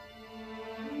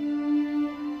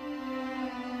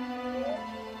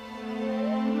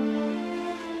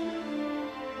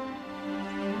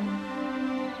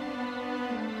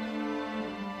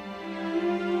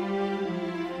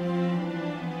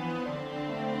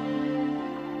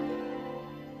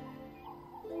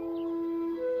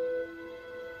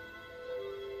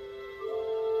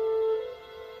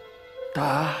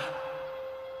ta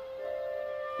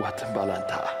watan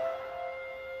balanta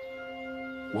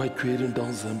wai kwerin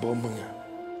don zambo mun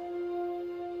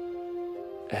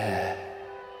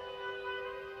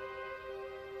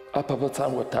apa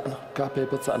batan watan ka pe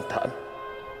batan tan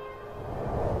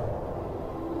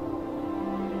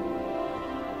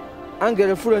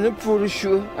angere fura ne puru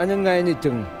shu ane ngai ni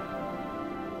tung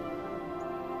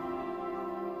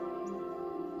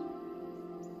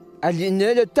Ali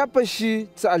ne le tapashi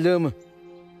tsa lema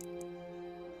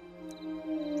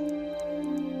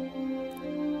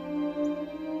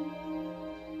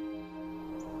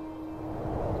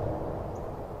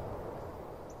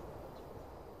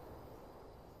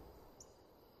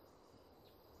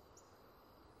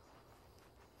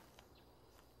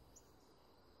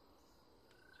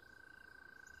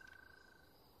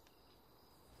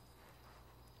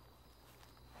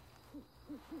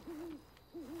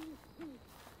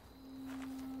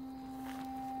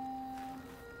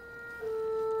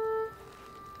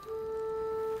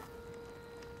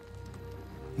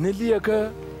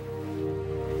Niliaka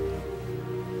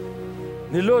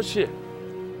Niloshe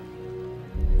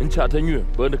Nchata nyu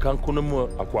bende kan kuna mu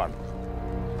akwan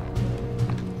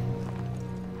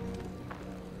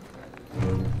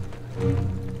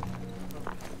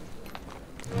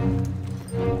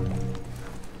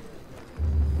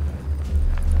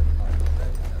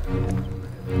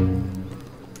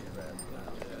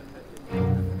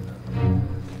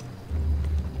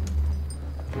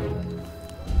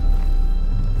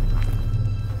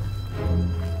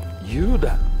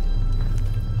Juda.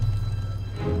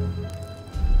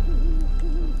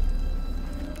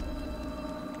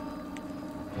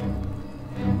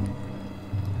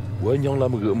 Wa nyong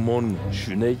lam ge mon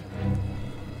shunei.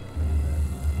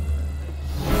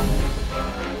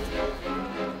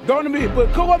 Don't me,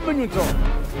 but come up when you talk.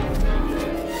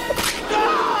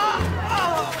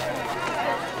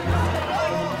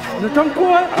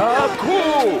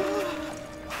 Aku.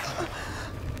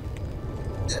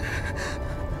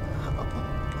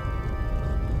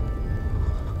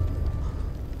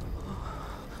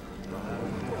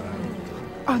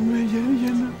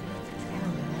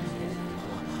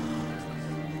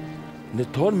 Ne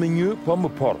ton menu pom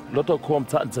por loto kom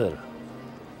tanzer.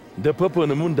 De papa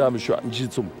ne munda me shwa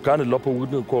njitsum kan lopo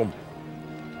wudn kom.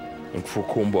 En fu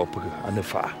kom bo pge ane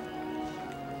fa.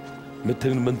 Me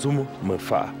tin mentum me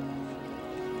fa.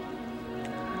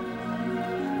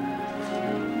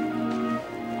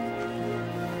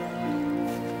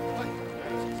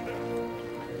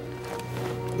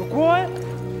 Quoi?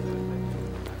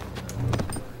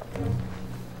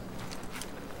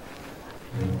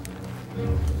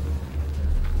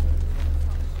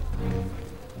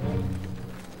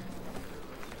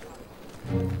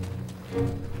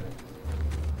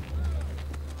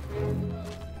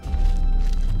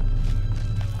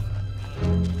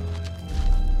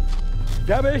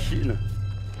 Dabe shi ne.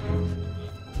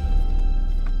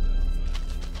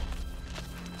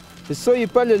 So il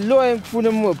pas le loin pour ne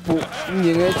me pour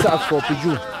n'y ça for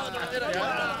piju.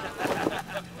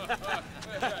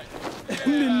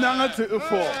 Ni nanga te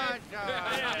for.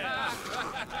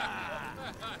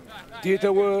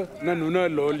 Tita wo na nuna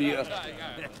lolia.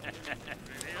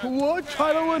 What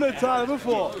try to win a time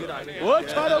before? What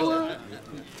try to win?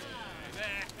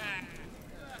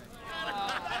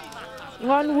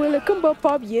 Ngon wele kumba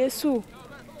pop Yesu.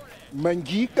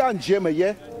 Mangi kan jema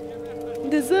ye.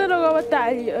 De zero ga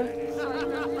batalha.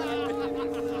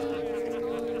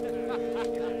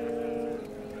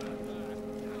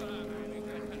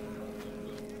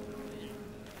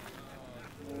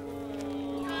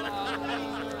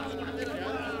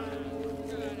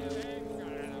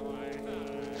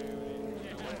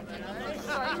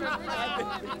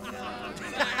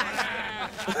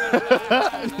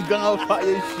 Ganga fa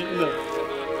ye shi ne.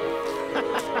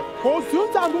 Ko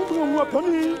sun ta dun dun wa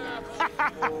pani.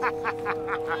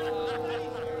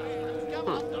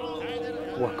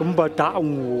 Wa kumba ta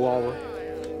wa.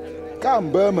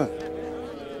 Kamba ma.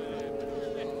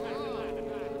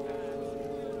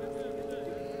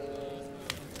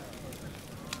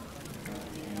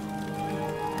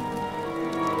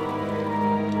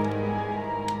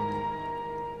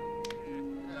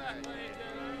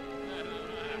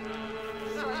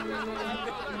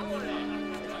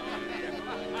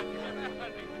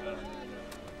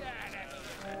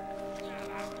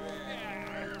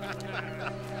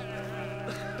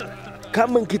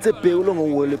 Kama nkite peulo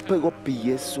ngwele pego pi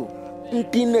Yesu.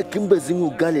 Ntine kimbezingu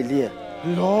Galilea.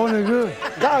 No nige.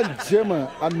 Kan jema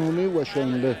anuni wa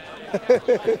shongle.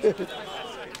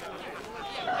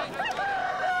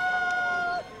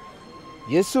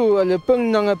 Yesu ale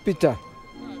peng nanga Peter.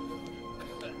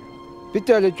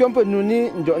 Peter ale chompa nuni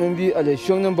ndo nbi ale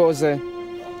shong nan boze.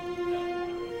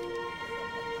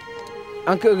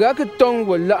 Anke ga ke tong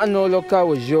wa la no loka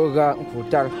wa joga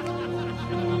futar.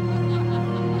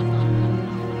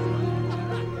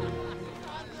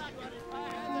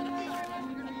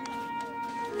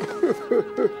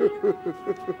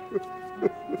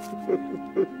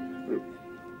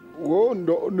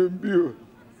 Wondo nembio.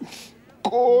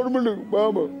 Kor meling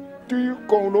mama. Ti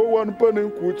kong lo wan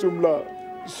panen kutsum la.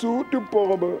 Su ti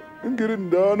poma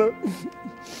ngirindana.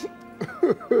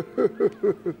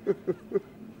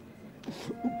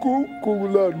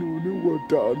 Kukula nuni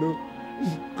watana.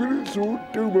 Kiri su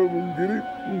ti mama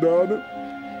ngirindana.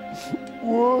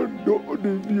 Wondo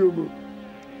nembio ma.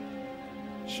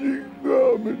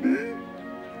 Shingamini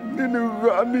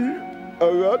ninugani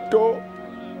agato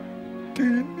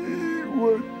tini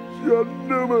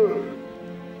wajanama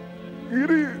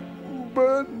iri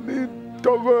bani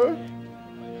toga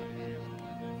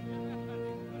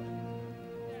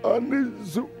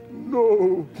anizu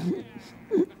no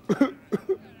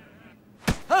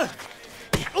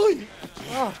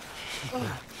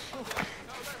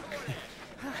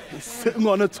Sitting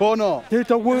on a toner.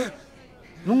 Data work.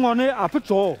 Nung on it, up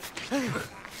at all.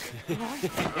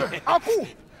 Aku!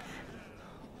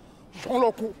 Jean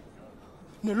Loco,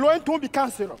 ne loin tombe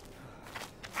cancer.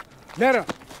 Nera.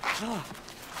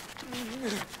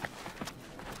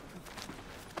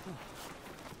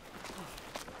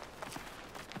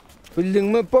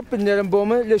 Filling me pop in der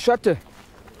Bome le chatte.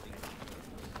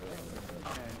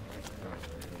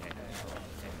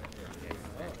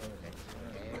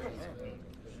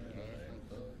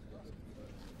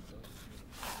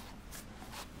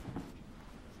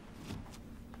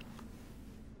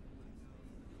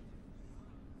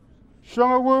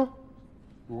 Shanga wo.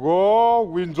 Go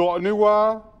winzo ni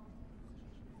wa.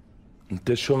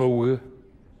 Nte shanga wo.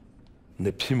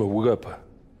 Ne pima wugapa.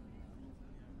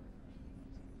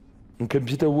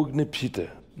 Nkempita wug ne pita.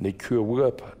 Ne kua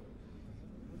wugapa.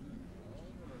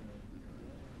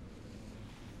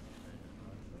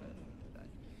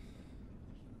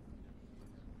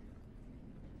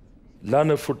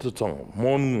 Lana furtatong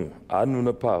monu anu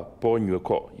na pa ponyo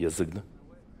ko yazigna.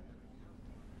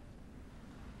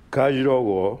 Kajiro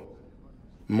wo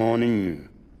morning.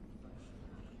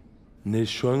 Ne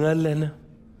shwanga lena.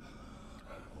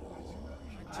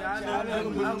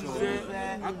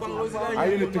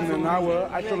 Ayi ni tingna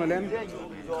ngawa achonga len.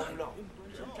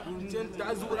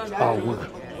 Awu.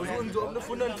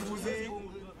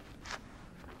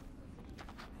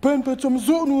 Pen pe chom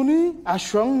zo nu ni a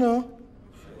shwang na.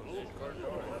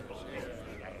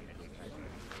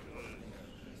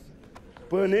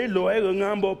 Pene loe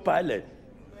ngambo pilot.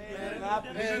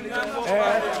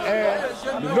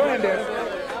 Loende.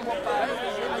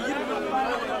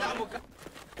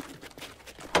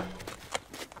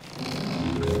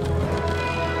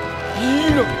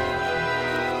 Yino.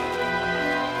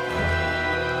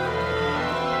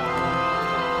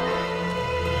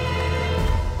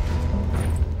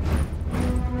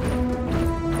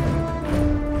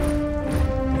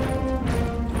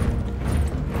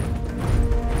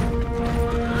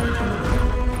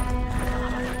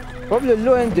 Bob le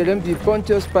lo en delem bi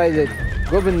Pontius Pilate,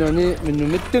 governor ni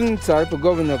menumiting tsar pe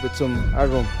governor pe tsum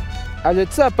arom. Ale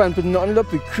tsa pan pe non lo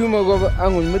pe kuma go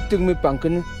angun miting mi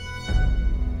panken.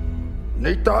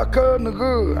 Nei ta ka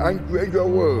ngu an gwe yo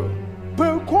wo.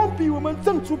 Pe kombi wo man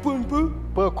tsang chu pen pe.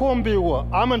 Pe kombi wo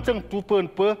aman tsang tu pen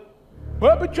pe.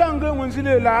 Ba pe changa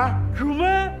wonzile la.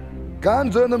 Kuma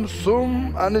Kan zanam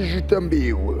sum an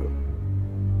jitambi wo.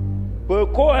 Pe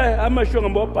ko ama shonga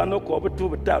mbo pano ko betu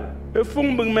betal. E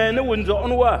fung bing me ne wunzo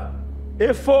onwa.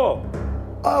 E fo.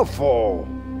 A fo.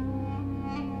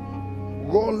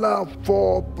 Gola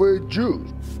fo pe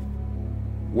Jews.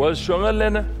 Was shwanga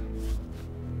lena.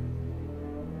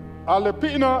 Ale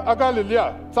pina a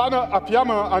Galilea. Sana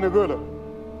apiama anegula.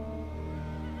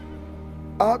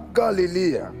 A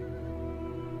Galilea.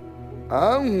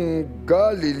 An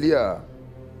Galilea.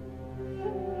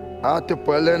 A te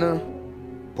palena.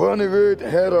 Panigut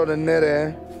Herod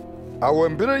nere.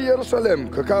 Awen bira Jerusalem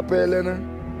kakapelena.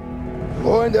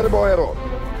 O en der boero.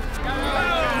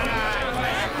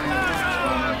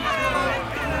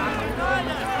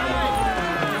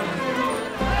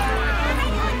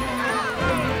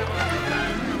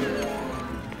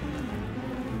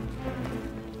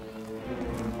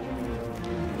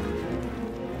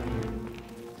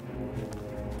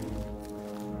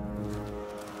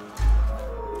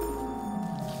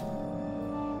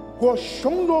 wo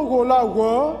shong do go la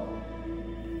wo.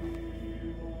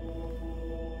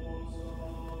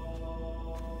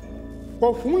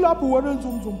 Wo fung la pu wan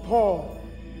zum zum po.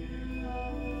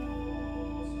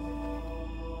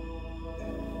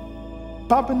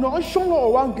 Papa no shong lo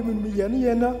wan gimme mi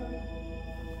yen na.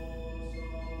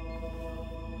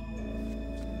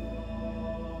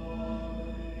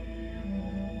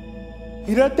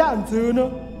 Ira tan zu na.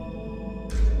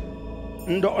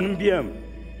 Ndo on biem.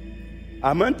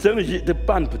 Aman tsang ji de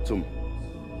pan putum.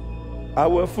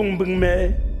 Awa fung bing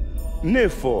me ne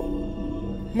fo.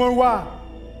 Mon wa.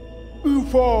 U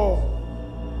fo.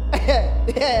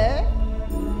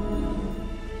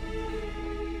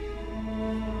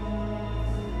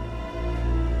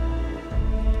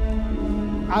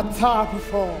 Attack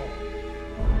fo.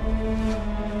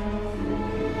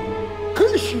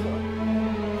 Kushima.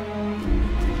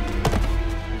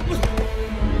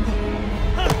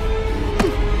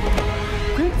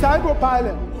 Trái bộ bài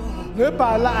này, nếu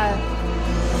bài lại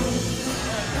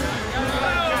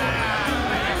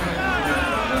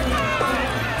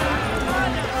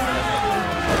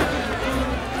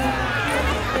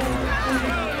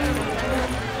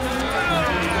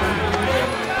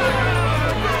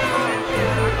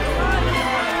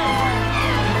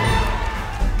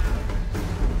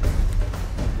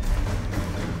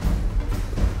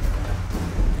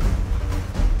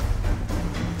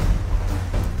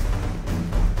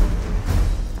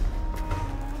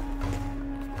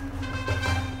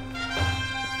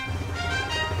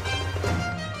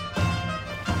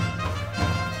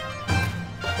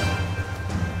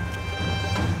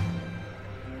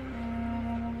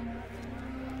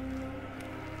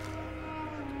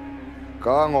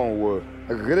Kangon wo.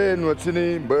 Gre no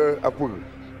tini be apu.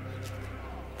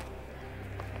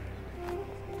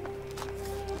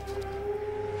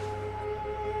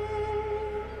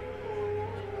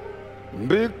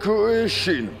 Biku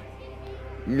ishin.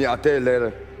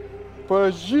 Miatelere.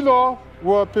 pe jilo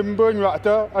wo pimbe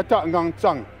nywata ata ngang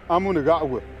chang amune ga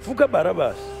wo. Fuka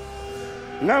Barabas.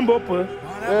 Ngambo pe.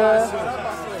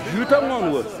 Juta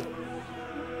ngon wo.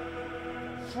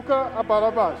 Fuka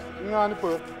Barabas ngani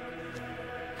pe.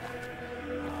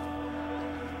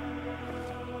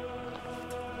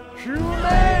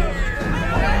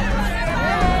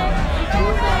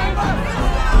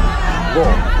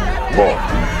 Bo,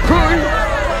 kui.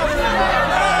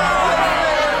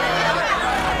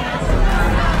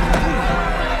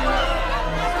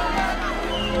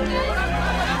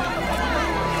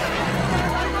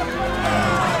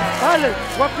 Allez,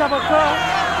 wapla baka.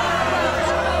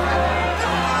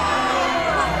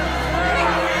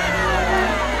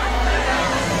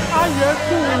 Aye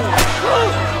tu.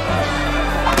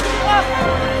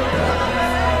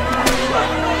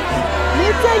 Ni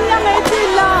tenya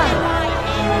metila.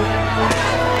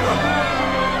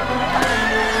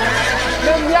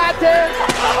 Menyate,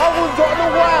 aku jono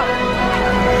wa.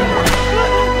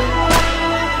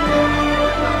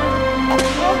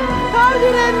 Kau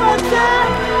dire mata.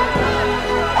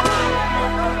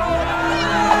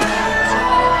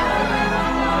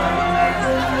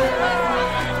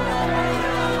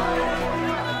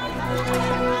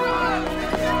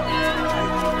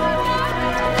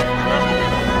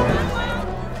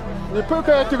 Ni pe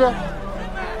ka tiga.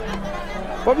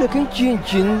 Pablo kin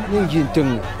chin ning jin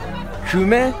tung.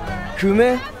 Kume.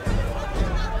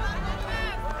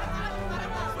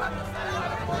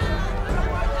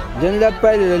 Dan la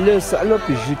paille le sa lo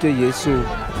pi jute Yesu.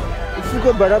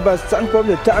 Fuka Barabas tan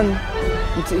Pablo tan.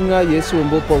 Nti nga Yesu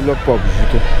mbo Pablo pop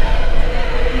jute.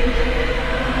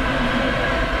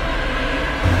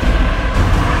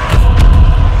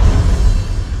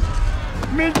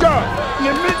 Minta, ni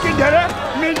miki dere,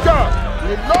 minta.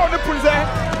 Ni lo ne punze,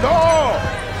 lo.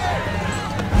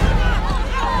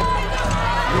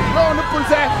 Ni lo ne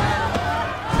punze.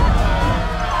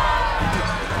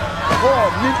 Oh,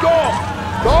 minto.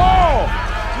 Lo.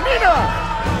 Mina.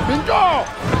 Minto.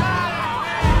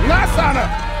 Nasana.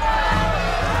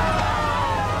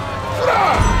 Fura.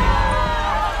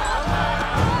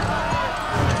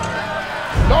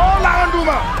 Lo la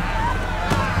anduma.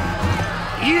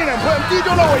 Yina, put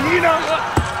Tito Low, Yina.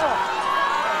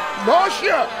 No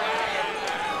shit.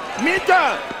 Mita.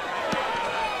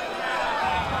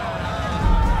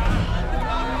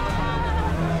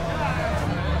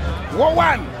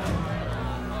 One.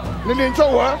 Nilin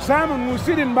Chowa. Simon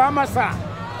Musidin Bamasa.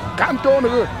 Canton.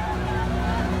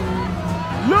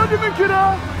 Lodi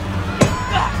Mikira.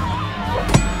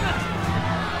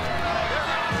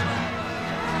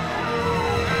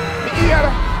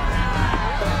 Ira.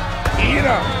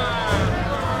 Ira.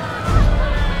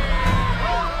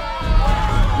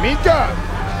 Mita.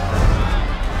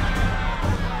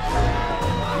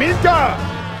 Mita.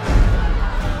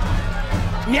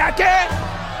 Niake.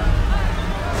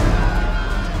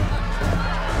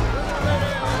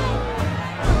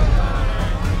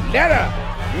 Lera.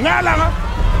 Ngalanga.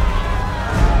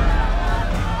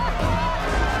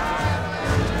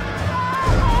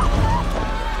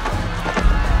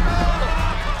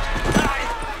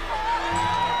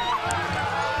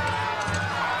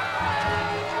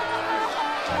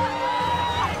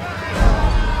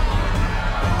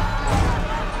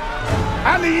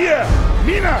 Here,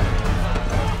 Mina.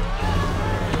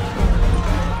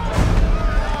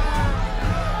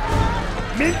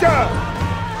 Minta.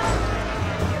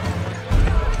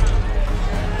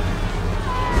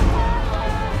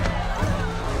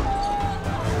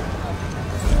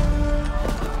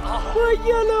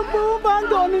 Kuyele mo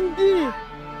bandonim bi.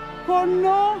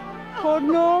 Kono.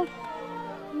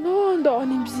 No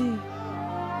ndonim bi.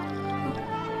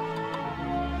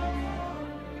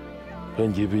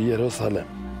 Penjibi Jerusalem.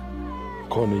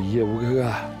 Kono ye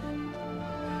wuga.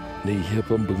 Ne ye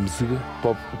pambumsiga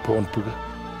pop pon puga.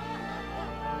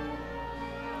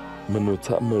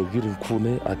 Menota mergirin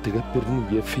kune atiga pernu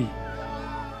ye fi.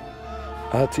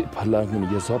 Ati palangun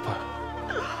ye sopa.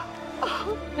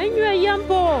 Enyo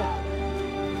yambo.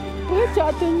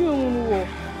 Wacha tanyo nguwo.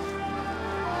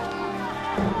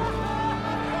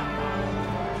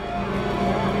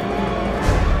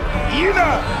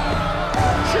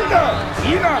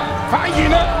 Yina, fa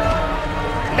yina.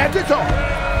 Let it go.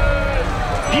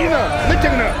 Yina,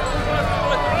 nitingna.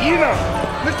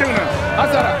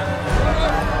 Azara.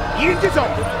 Yintiso.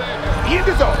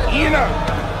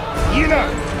 Yina.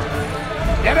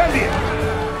 Erandi.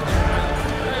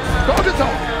 Godito.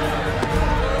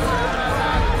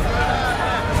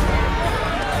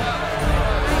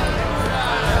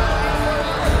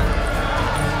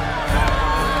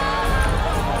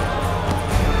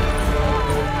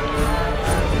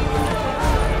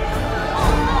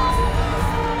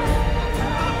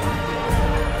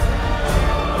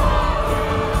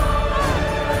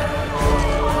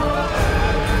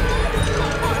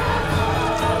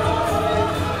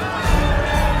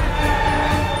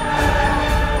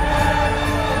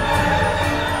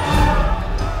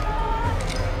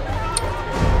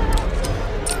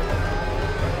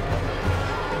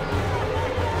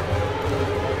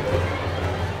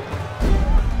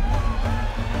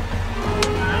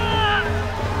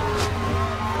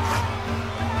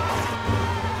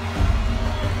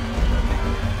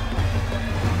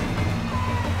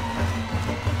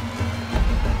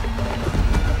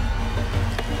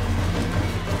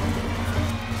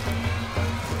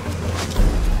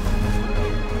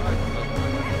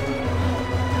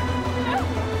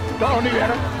 Đó đi đó.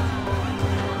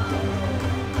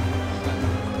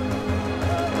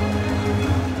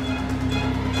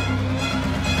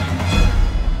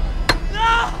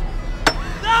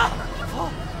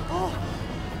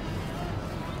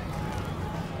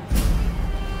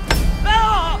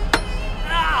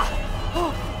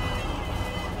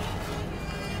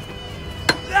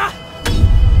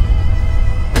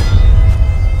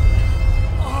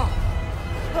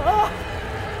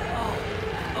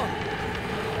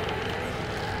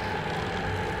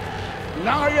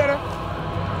 Nào vậy đó.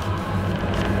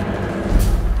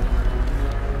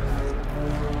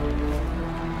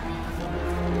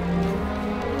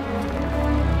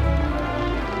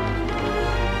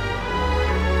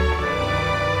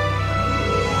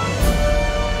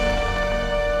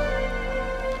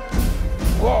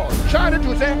 Wow, try to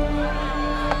do that.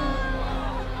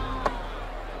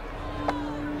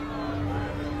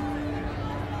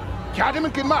 Try to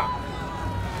make it mark.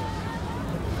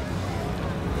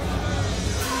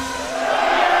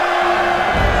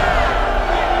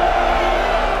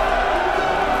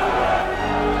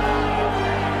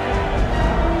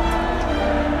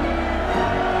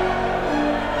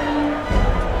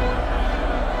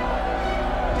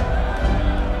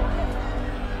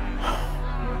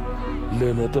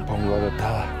 Lên tới phòng gọi là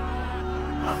ta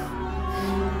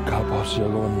cả bao giờ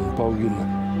còn bao nhiêu nữa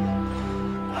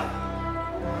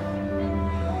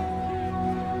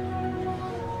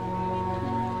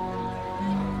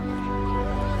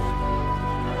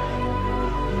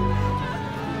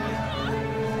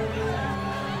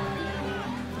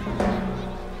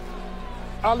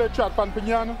Ale chat pan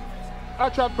Pinyin, a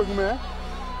chat pung me.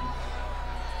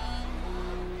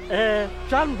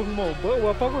 Chan bung mo,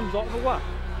 bawa pagun zok wa.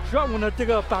 Shop muna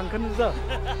tiga pangkan za.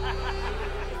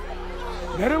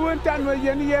 Narawan tan wa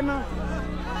yen.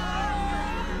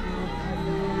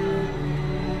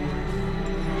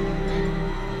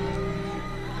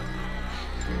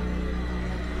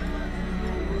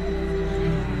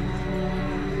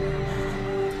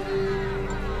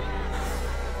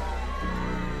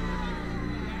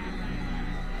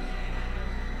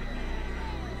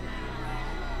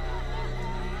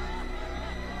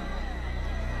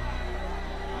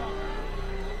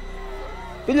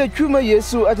 Bila cuma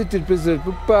Yesu atitir pezer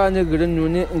pupa negara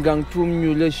nune ngang tum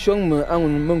nyule shong me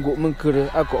angun menggo mengkere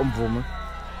ako omvoma.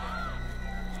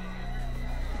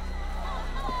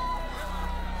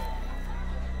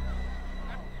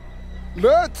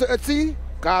 Le tsi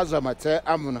kaza mate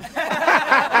amuna.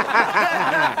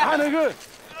 Anaga.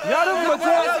 Yarum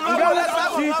mate ngala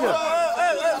tita.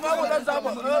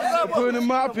 Pune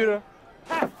ma pira.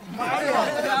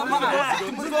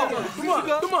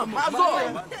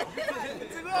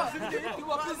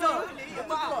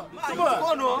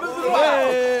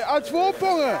 Als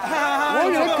voorpongen.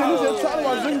 Hoor je, kunnen ze het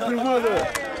samen zingen worden.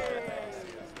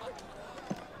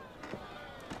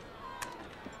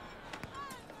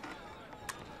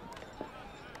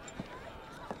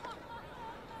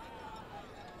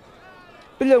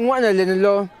 Bila ngwana lene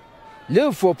lo,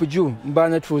 le fo puju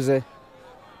mbana tuze.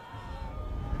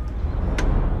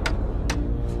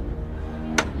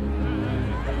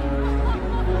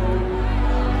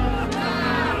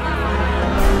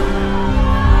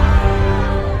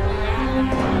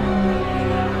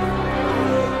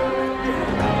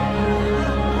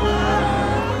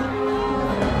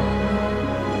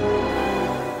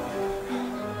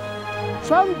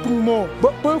 Mo,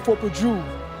 but for Jew.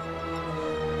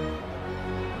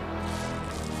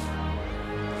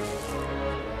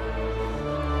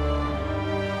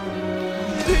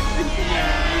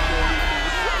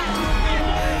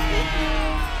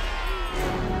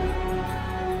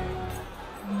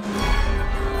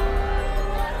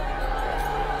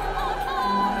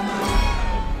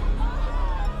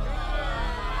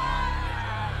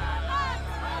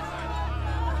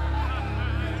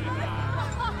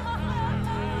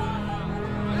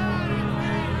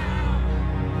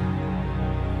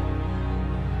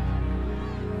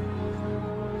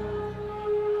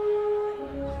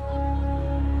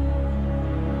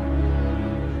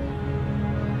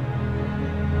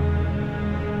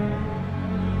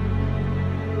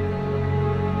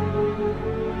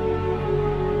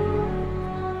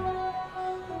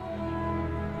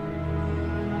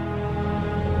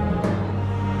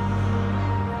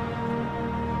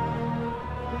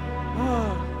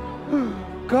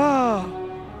 Ka,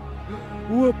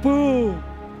 wapo,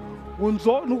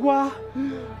 unzok nuwa,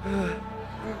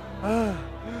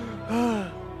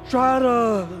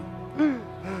 cara,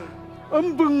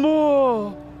 ambeng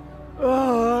mo,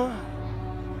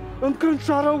 engkau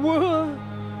cara wa,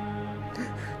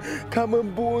 kamu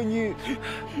bunyi,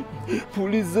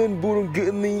 pulisan burung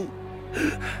geni,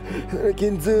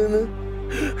 Kinzana.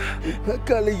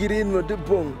 Kaligirin mo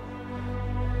tepong.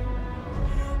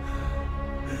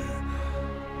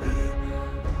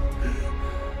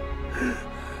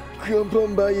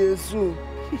 Kuyampamba Yesu.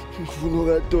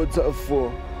 Kufunga tota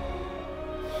fo.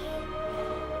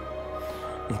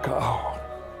 Engkau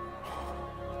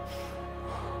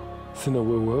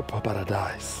sinawewe pa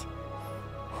paradise.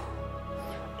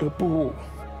 Epu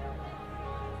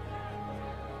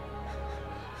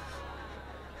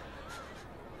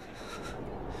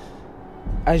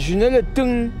a junele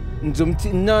tung nzum ti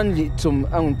nan li tum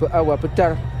ang pa awa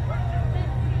petar.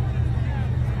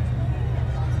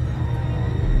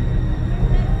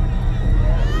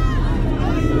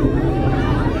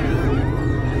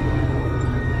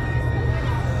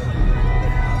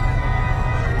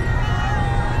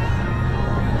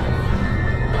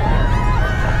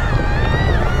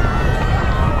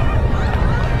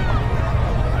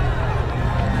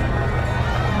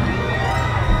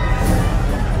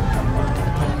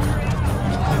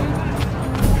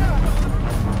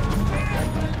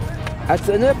 At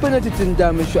ano pa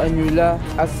natitinda mo siya anyula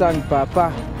asan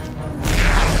papa?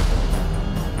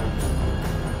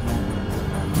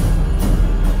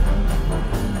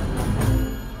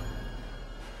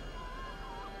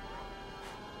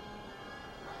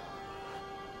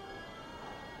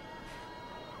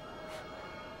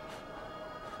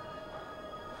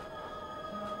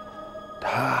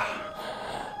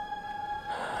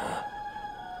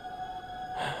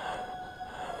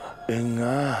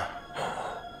 Enga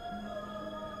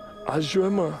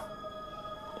Ajwema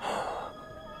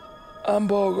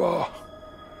Ambogo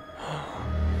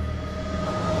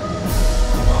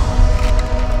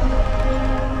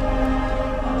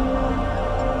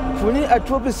Funi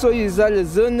atrope so yizale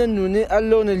zone nuni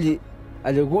alone li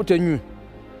ale guta nyu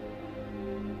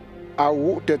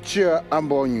awu te chia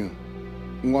ambonyu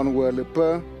ngon wele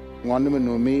pe ngon me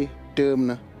no mi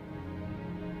termna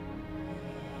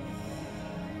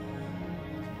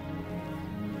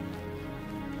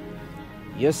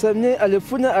Yasamne ale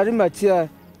funa arimatia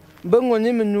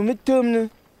bangoni me numi termne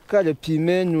ka le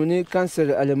pime nuni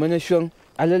cancer ale manashong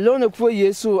ale lone kwo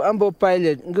Yesu ambo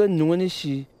pilot nga nungoni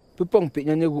shi pupong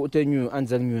pinya ne guta nyu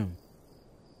anzal nyu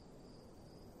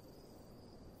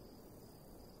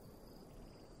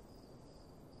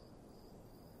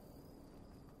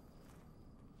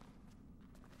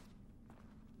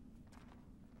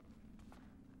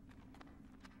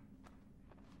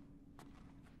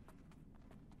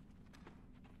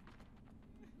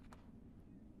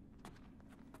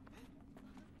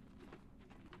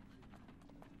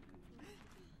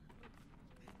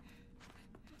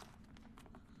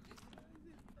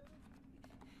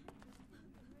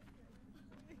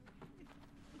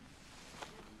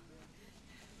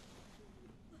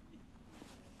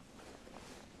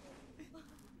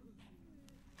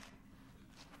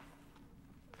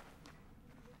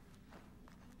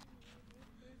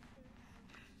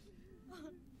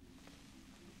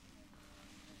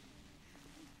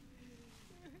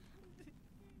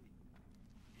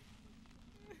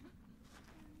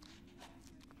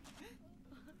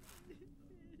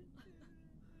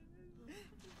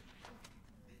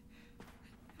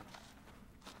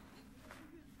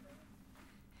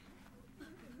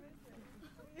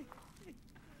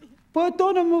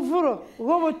Potone muvuro,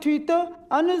 go Twitter,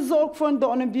 ane zok van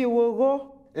donne bi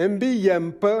wogo. Mbi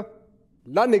yempe,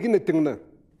 la negine tingne.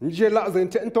 Nje la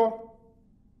zente ento.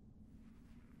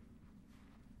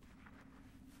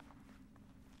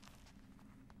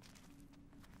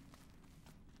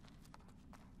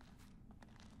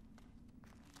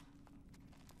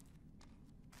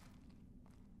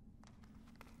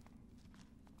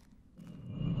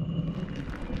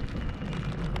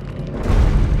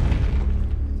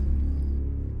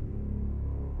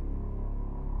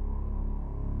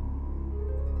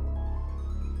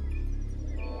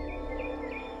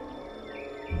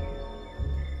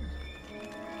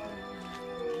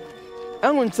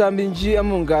 Angun tambinji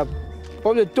amungab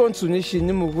poble tonsu ni shi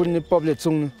ni mugur ni poble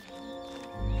tsung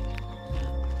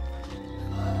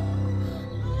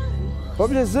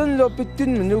poble zan lo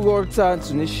pitin ni wor tsan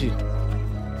tsuni shi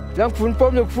lang fun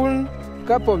poble fun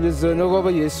ka poble zan no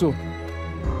ba Yesu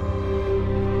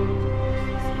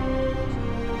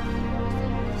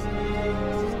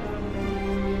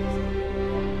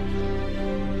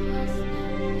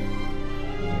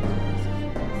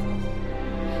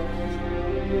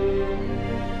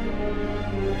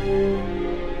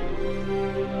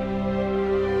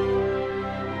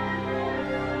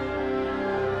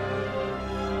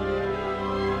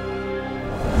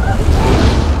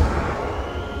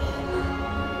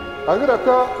Agira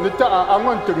ka ni ta a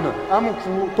angon tigna amu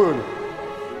fu pön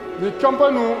Ni champa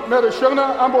nu ne de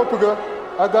shengna ambo puga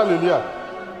a Galilea.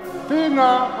 Pi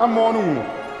nga amonu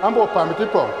ambo pamiti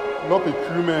po lo pe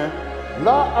kume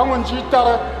la amonji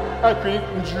tara a kwi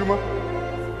njuma.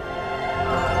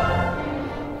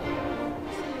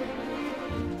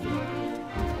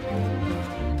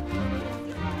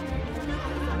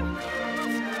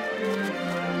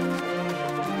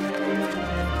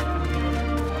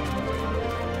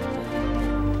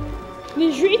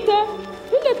 Ni juita,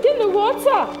 pula tine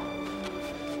wata.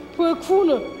 Work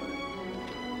fune.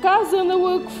 Kaza na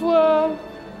work for.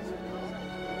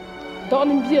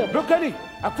 Don bier. Lokali,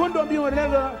 akon don bier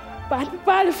lega.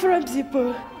 Pas de from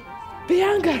zipo.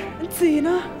 Biangar,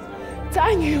 ntina.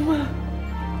 Tanyuma.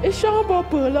 Ishamba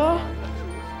pula.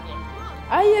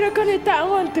 Ayera kan eta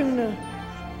wantingna.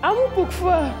 Amu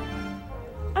pukfa.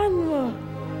 Anwa.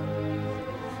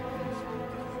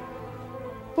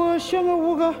 Poshama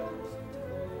wuga.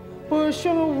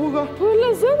 Poshama wuga.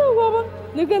 Pula zana waba.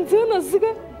 Nigantana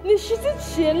ziga. Nishiti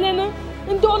chelena.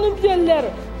 Ndon bier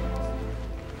lera.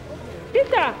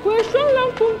 Pita, poshama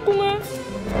lang kunga.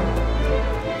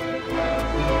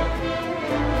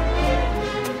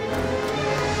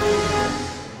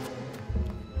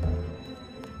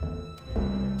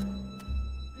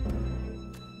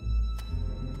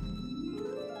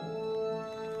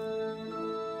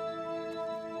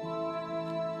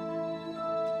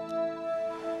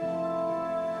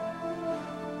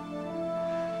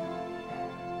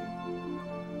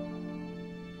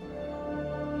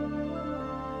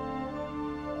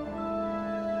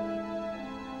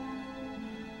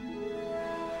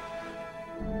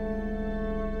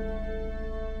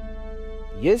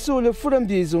 Yesu le furam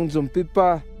bi zong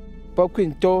pipa pa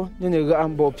kwinto ne ga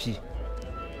ambo pi.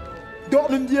 Do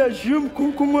nim dia jum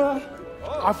kunkuma.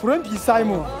 A furam bi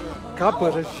Simon. Ka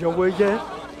pa de joye.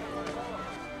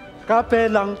 Ka pe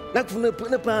lang. Nak fune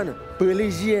pune pana.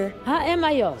 Pelegie. Ha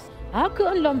emayos. Ha ku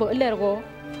on lombo lergo.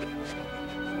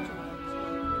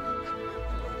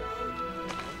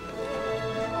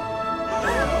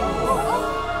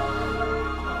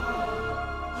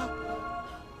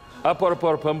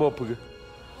 Apor pambo puga.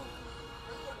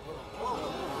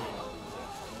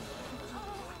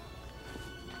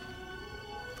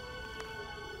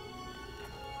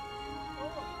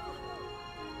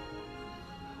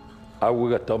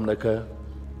 Awuga tom naka.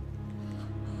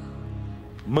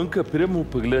 Manka premu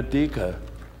pugla tika.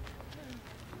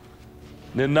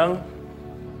 Nenang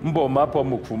mbo mapa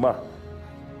mukfuma.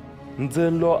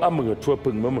 Nzenlo amuga twa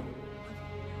pugmama.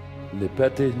 Le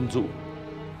pate nzu.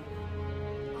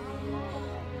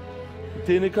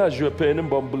 Tene ka jwe penen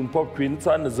bombung pop queen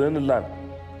san zen lan.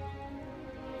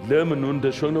 Lemon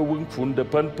de shona wing fun de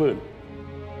pan.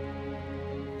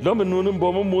 Lommen nun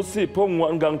bommen muss se pong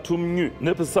wan gang tum nyu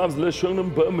ne pesams le shona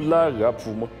bam la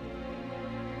rapfuma.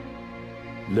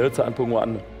 Le tan pong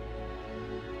wan.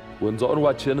 Won zo on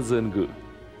wa chen zen ge.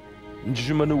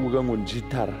 Njumanu wugang won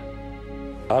jitara.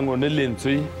 Angon ne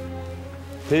lentui.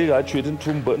 Te ga chweden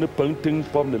tum ba ne pang ting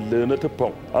pom ne le ne te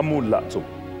pong amul la tum.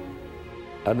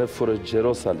 Ana for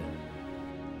Jerusalem.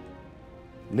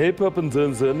 Ne papen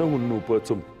zen na hun nu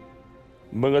patum.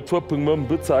 Manga twa pungmam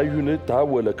bitsa yune ta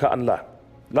wala ka anla.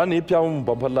 La ne piam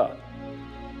bampala.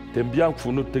 Tembiang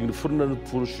funu ting furna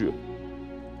furushu.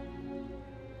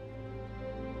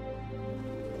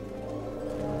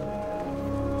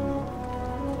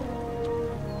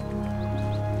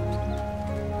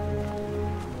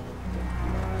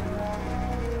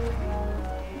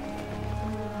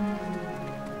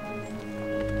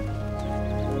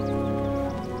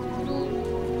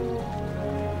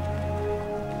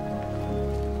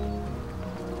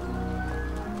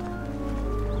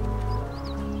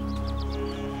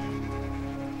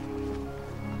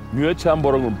 Nue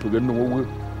chamborong umpugan nungu.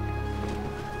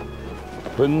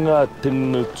 Penga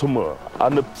ting tuma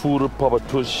ane pur papa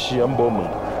tushi ambomu.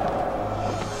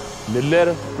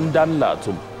 Niler ndan la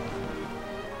tum.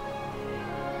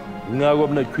 Nga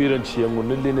gob na kwiran chiangu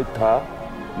nilini ta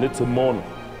nitimon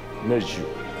na ju.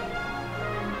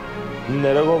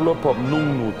 Nera gob lo pop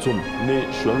nungu tum ne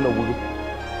shwang na wugu.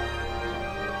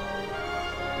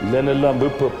 Lene lambe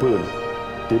papun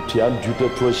te pian juta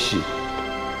tuashi.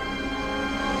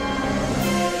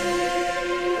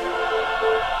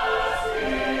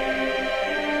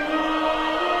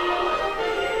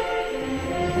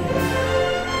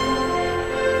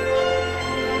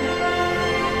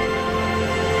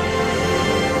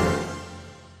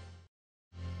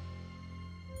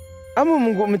 Amu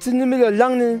mungu mtini milo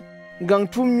langni gang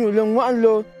tum nyu le ngwan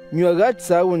lo nyu ga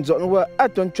tsa won zon wa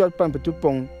aton chwat pam petu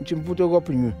pong chimputo go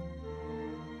pinyu.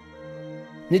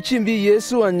 Ni chimbi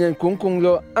Yesu anyen kongkong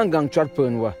lo angang chwat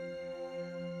pen wa.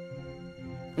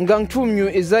 ngang tum nyu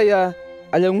Isaiah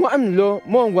ale ngwam lo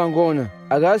mon gwangona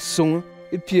aga sung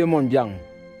ipie mon biang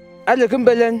ale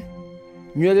kembelen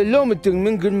nyu le lo mutung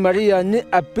mingin Maria ni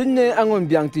apine angon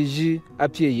biang ti ji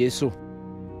apie Yesu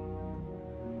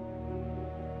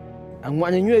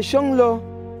angwane nyu shong lo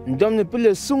ndom ne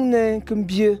pele sung ne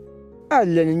kembie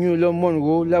ale nyu lo mon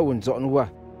wo la won zon wa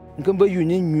nkemba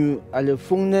yuni nyu ale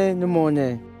fung ne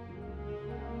mone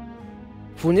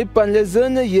funi pan le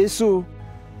zene Yesu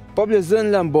pop le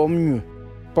zen lam bom nyu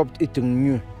pop itung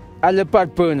nyu ale pat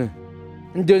pene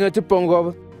ndene te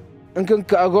pongob nkan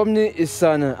ka gob ni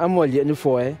isana amoli ni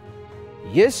foe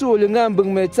Yesu le ngam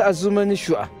bung me ta azuma ni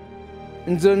shua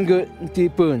nzenge nti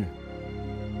pen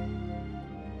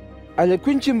ale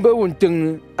kwinchim ba won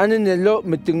tung anene lo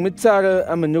metung mitara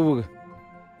amanu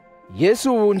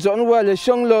Yesu won zon wa le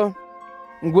shong lo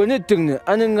ngone tung ne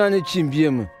anengane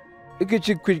chimbiem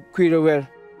ikichi kwirewel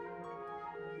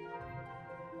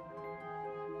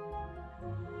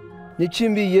ni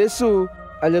chimbi Yesu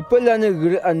ale pela ne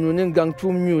gre anunen gang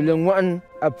tum nyu le ngwan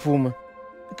apuma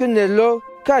kene lo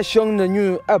ka shong na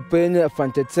nyu apene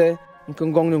afantetse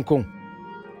nkongong nkong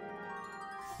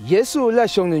Yesu la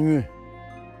shong na nyu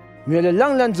le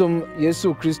lang lanzom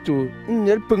Yesu Kristo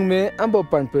nel pungme ambo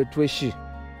panpe tweshi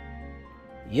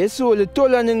Yesu le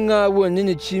tola nga woni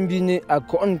ni chimbi ni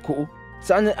akon ku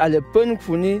sane ale pen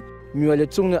funi nyu le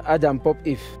tunga Adam pop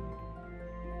if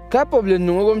ka poble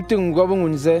nungom tung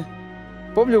gobunze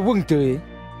poble wungte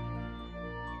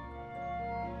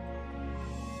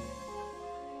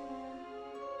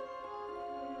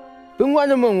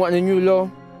Pengwana mongwana nyu lo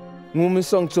ngum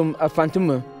song tum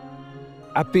afantuma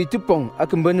api tupong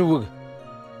akembanu wug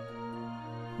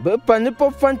be pan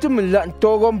pop fantum la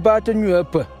togom ba ta nyu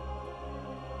apa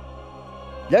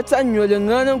la ta nyu le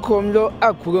nganan kom lo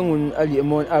akurangun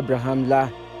alimon Abraham la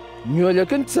nyu le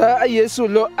kenta a Yesu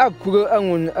lo akura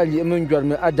angun alimon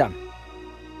gwarme Adam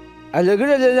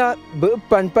alegre la be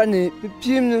pan pani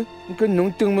pipim nke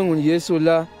nung tung mangun Yesu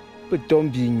la petom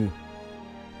binyu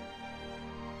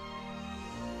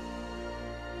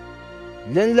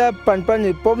len la pan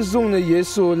pani pop zung ne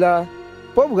Yesu la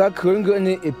pop ga khenge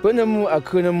ne epenamu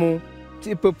akhenamu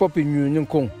ti pe pop nyu nin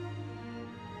kong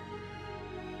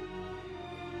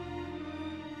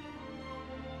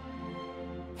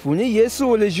funi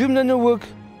Yesu le jumna ne wuk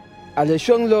ale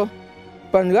shong lo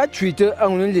pan ga twite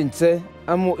angun lintse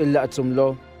amu ila tum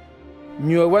lo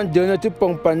nyu wan dena ti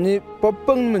pong pani pop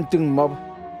peng menting mob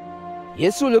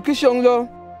Yesu le kishong lo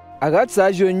aga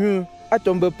tsa jo nyu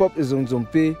atombe pop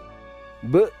izongzompe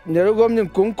be nerogom nim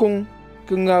kongkong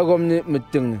kinga gom ni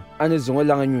meting ane zonga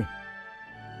langanyu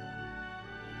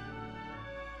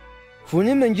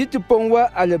funi menjiti pongwa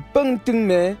ale peng ting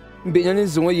me mbe ni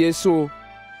zonga Yesu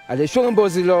ale shong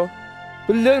bozilo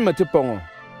pelel mate pongo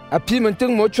api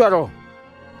menting mo chwaro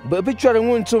be bi chwaro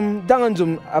ngun tum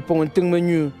danganjum apong ting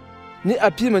menyu ni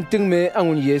api menting me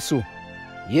angun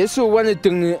Yesu wane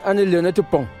ting ni ane lena te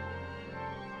pong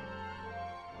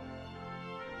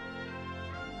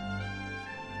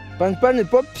pan ni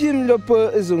pop pim lo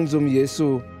pe zongzom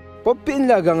Yesu pop pin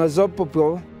la ganga zop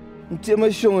popo nti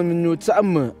ma shong minu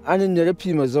tsam ane nere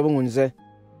pim zo ngunze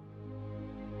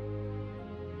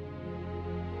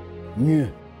nyu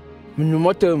minu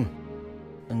motem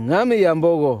ngame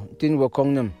yambogo tin wo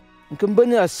kongnam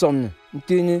nkambani asomne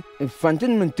ntini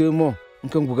infantin mentemo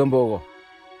nkangugambogo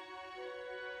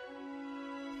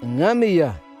ngame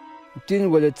ya tin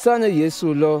wala tsana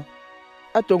Yesu lo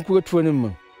atonku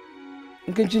twonim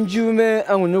nkin jume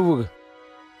angun wug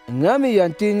ngami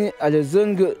yantini ale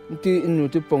zeng nti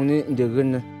nuti pongni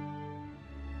ndegna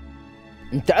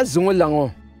nta zungu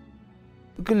lango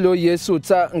kilo Yesu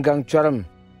tsa ngang charam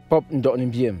pop ndokni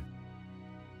biem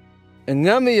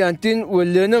ngami yantin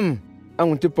welenam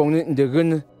angun ti pongni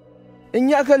ndegna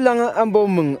nyaka langa ambo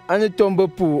mung ane tombo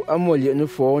pu amoli ne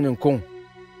fo ne kong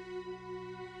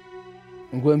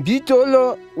ngwambi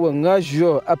tolo wa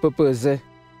ngajo apapeze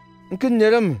nkin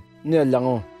neram ne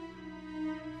lango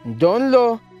don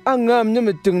lo angam ne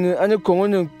meting ane kongo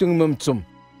ne ting mam tsum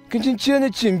kin chene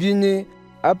chimbi ni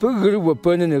apagir wa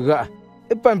pane ne ga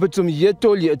epan patum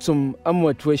yeto li tsum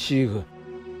amwa twashig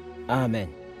amen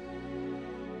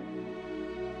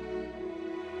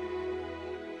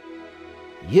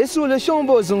Yesu le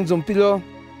shombo zongzong pilo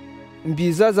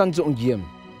mbiza zan zong giem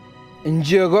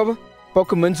njegob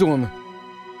pok menzum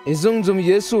ezongzom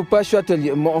Yesu pa shwata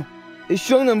li mo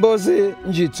ishong ne mboze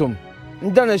njitum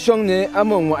ndana shong ne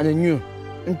amo ngwa ne nyu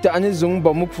nta ane zong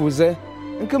bo mukfuze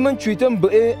nkeman chwitem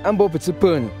be ambo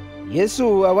ptsipen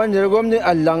Yesu awan yergom ne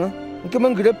alang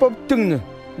nkeman gre pop tungne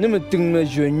ne metung me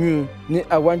jenyu ne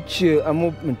awan chi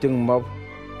amo metung mob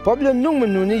Problem nung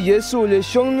menuni Yesu le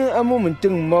shong ni amu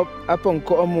menting mop apong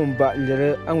ko amu ba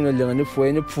lere anguna lenga ni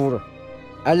foye ni pur.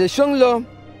 Ale shong lo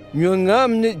nyo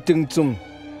ngam ni tingtum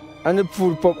ane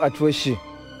pur pop atweshi.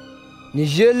 Ni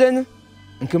jelen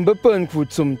nkembe pen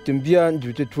kutum timbia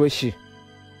ndute tweshi.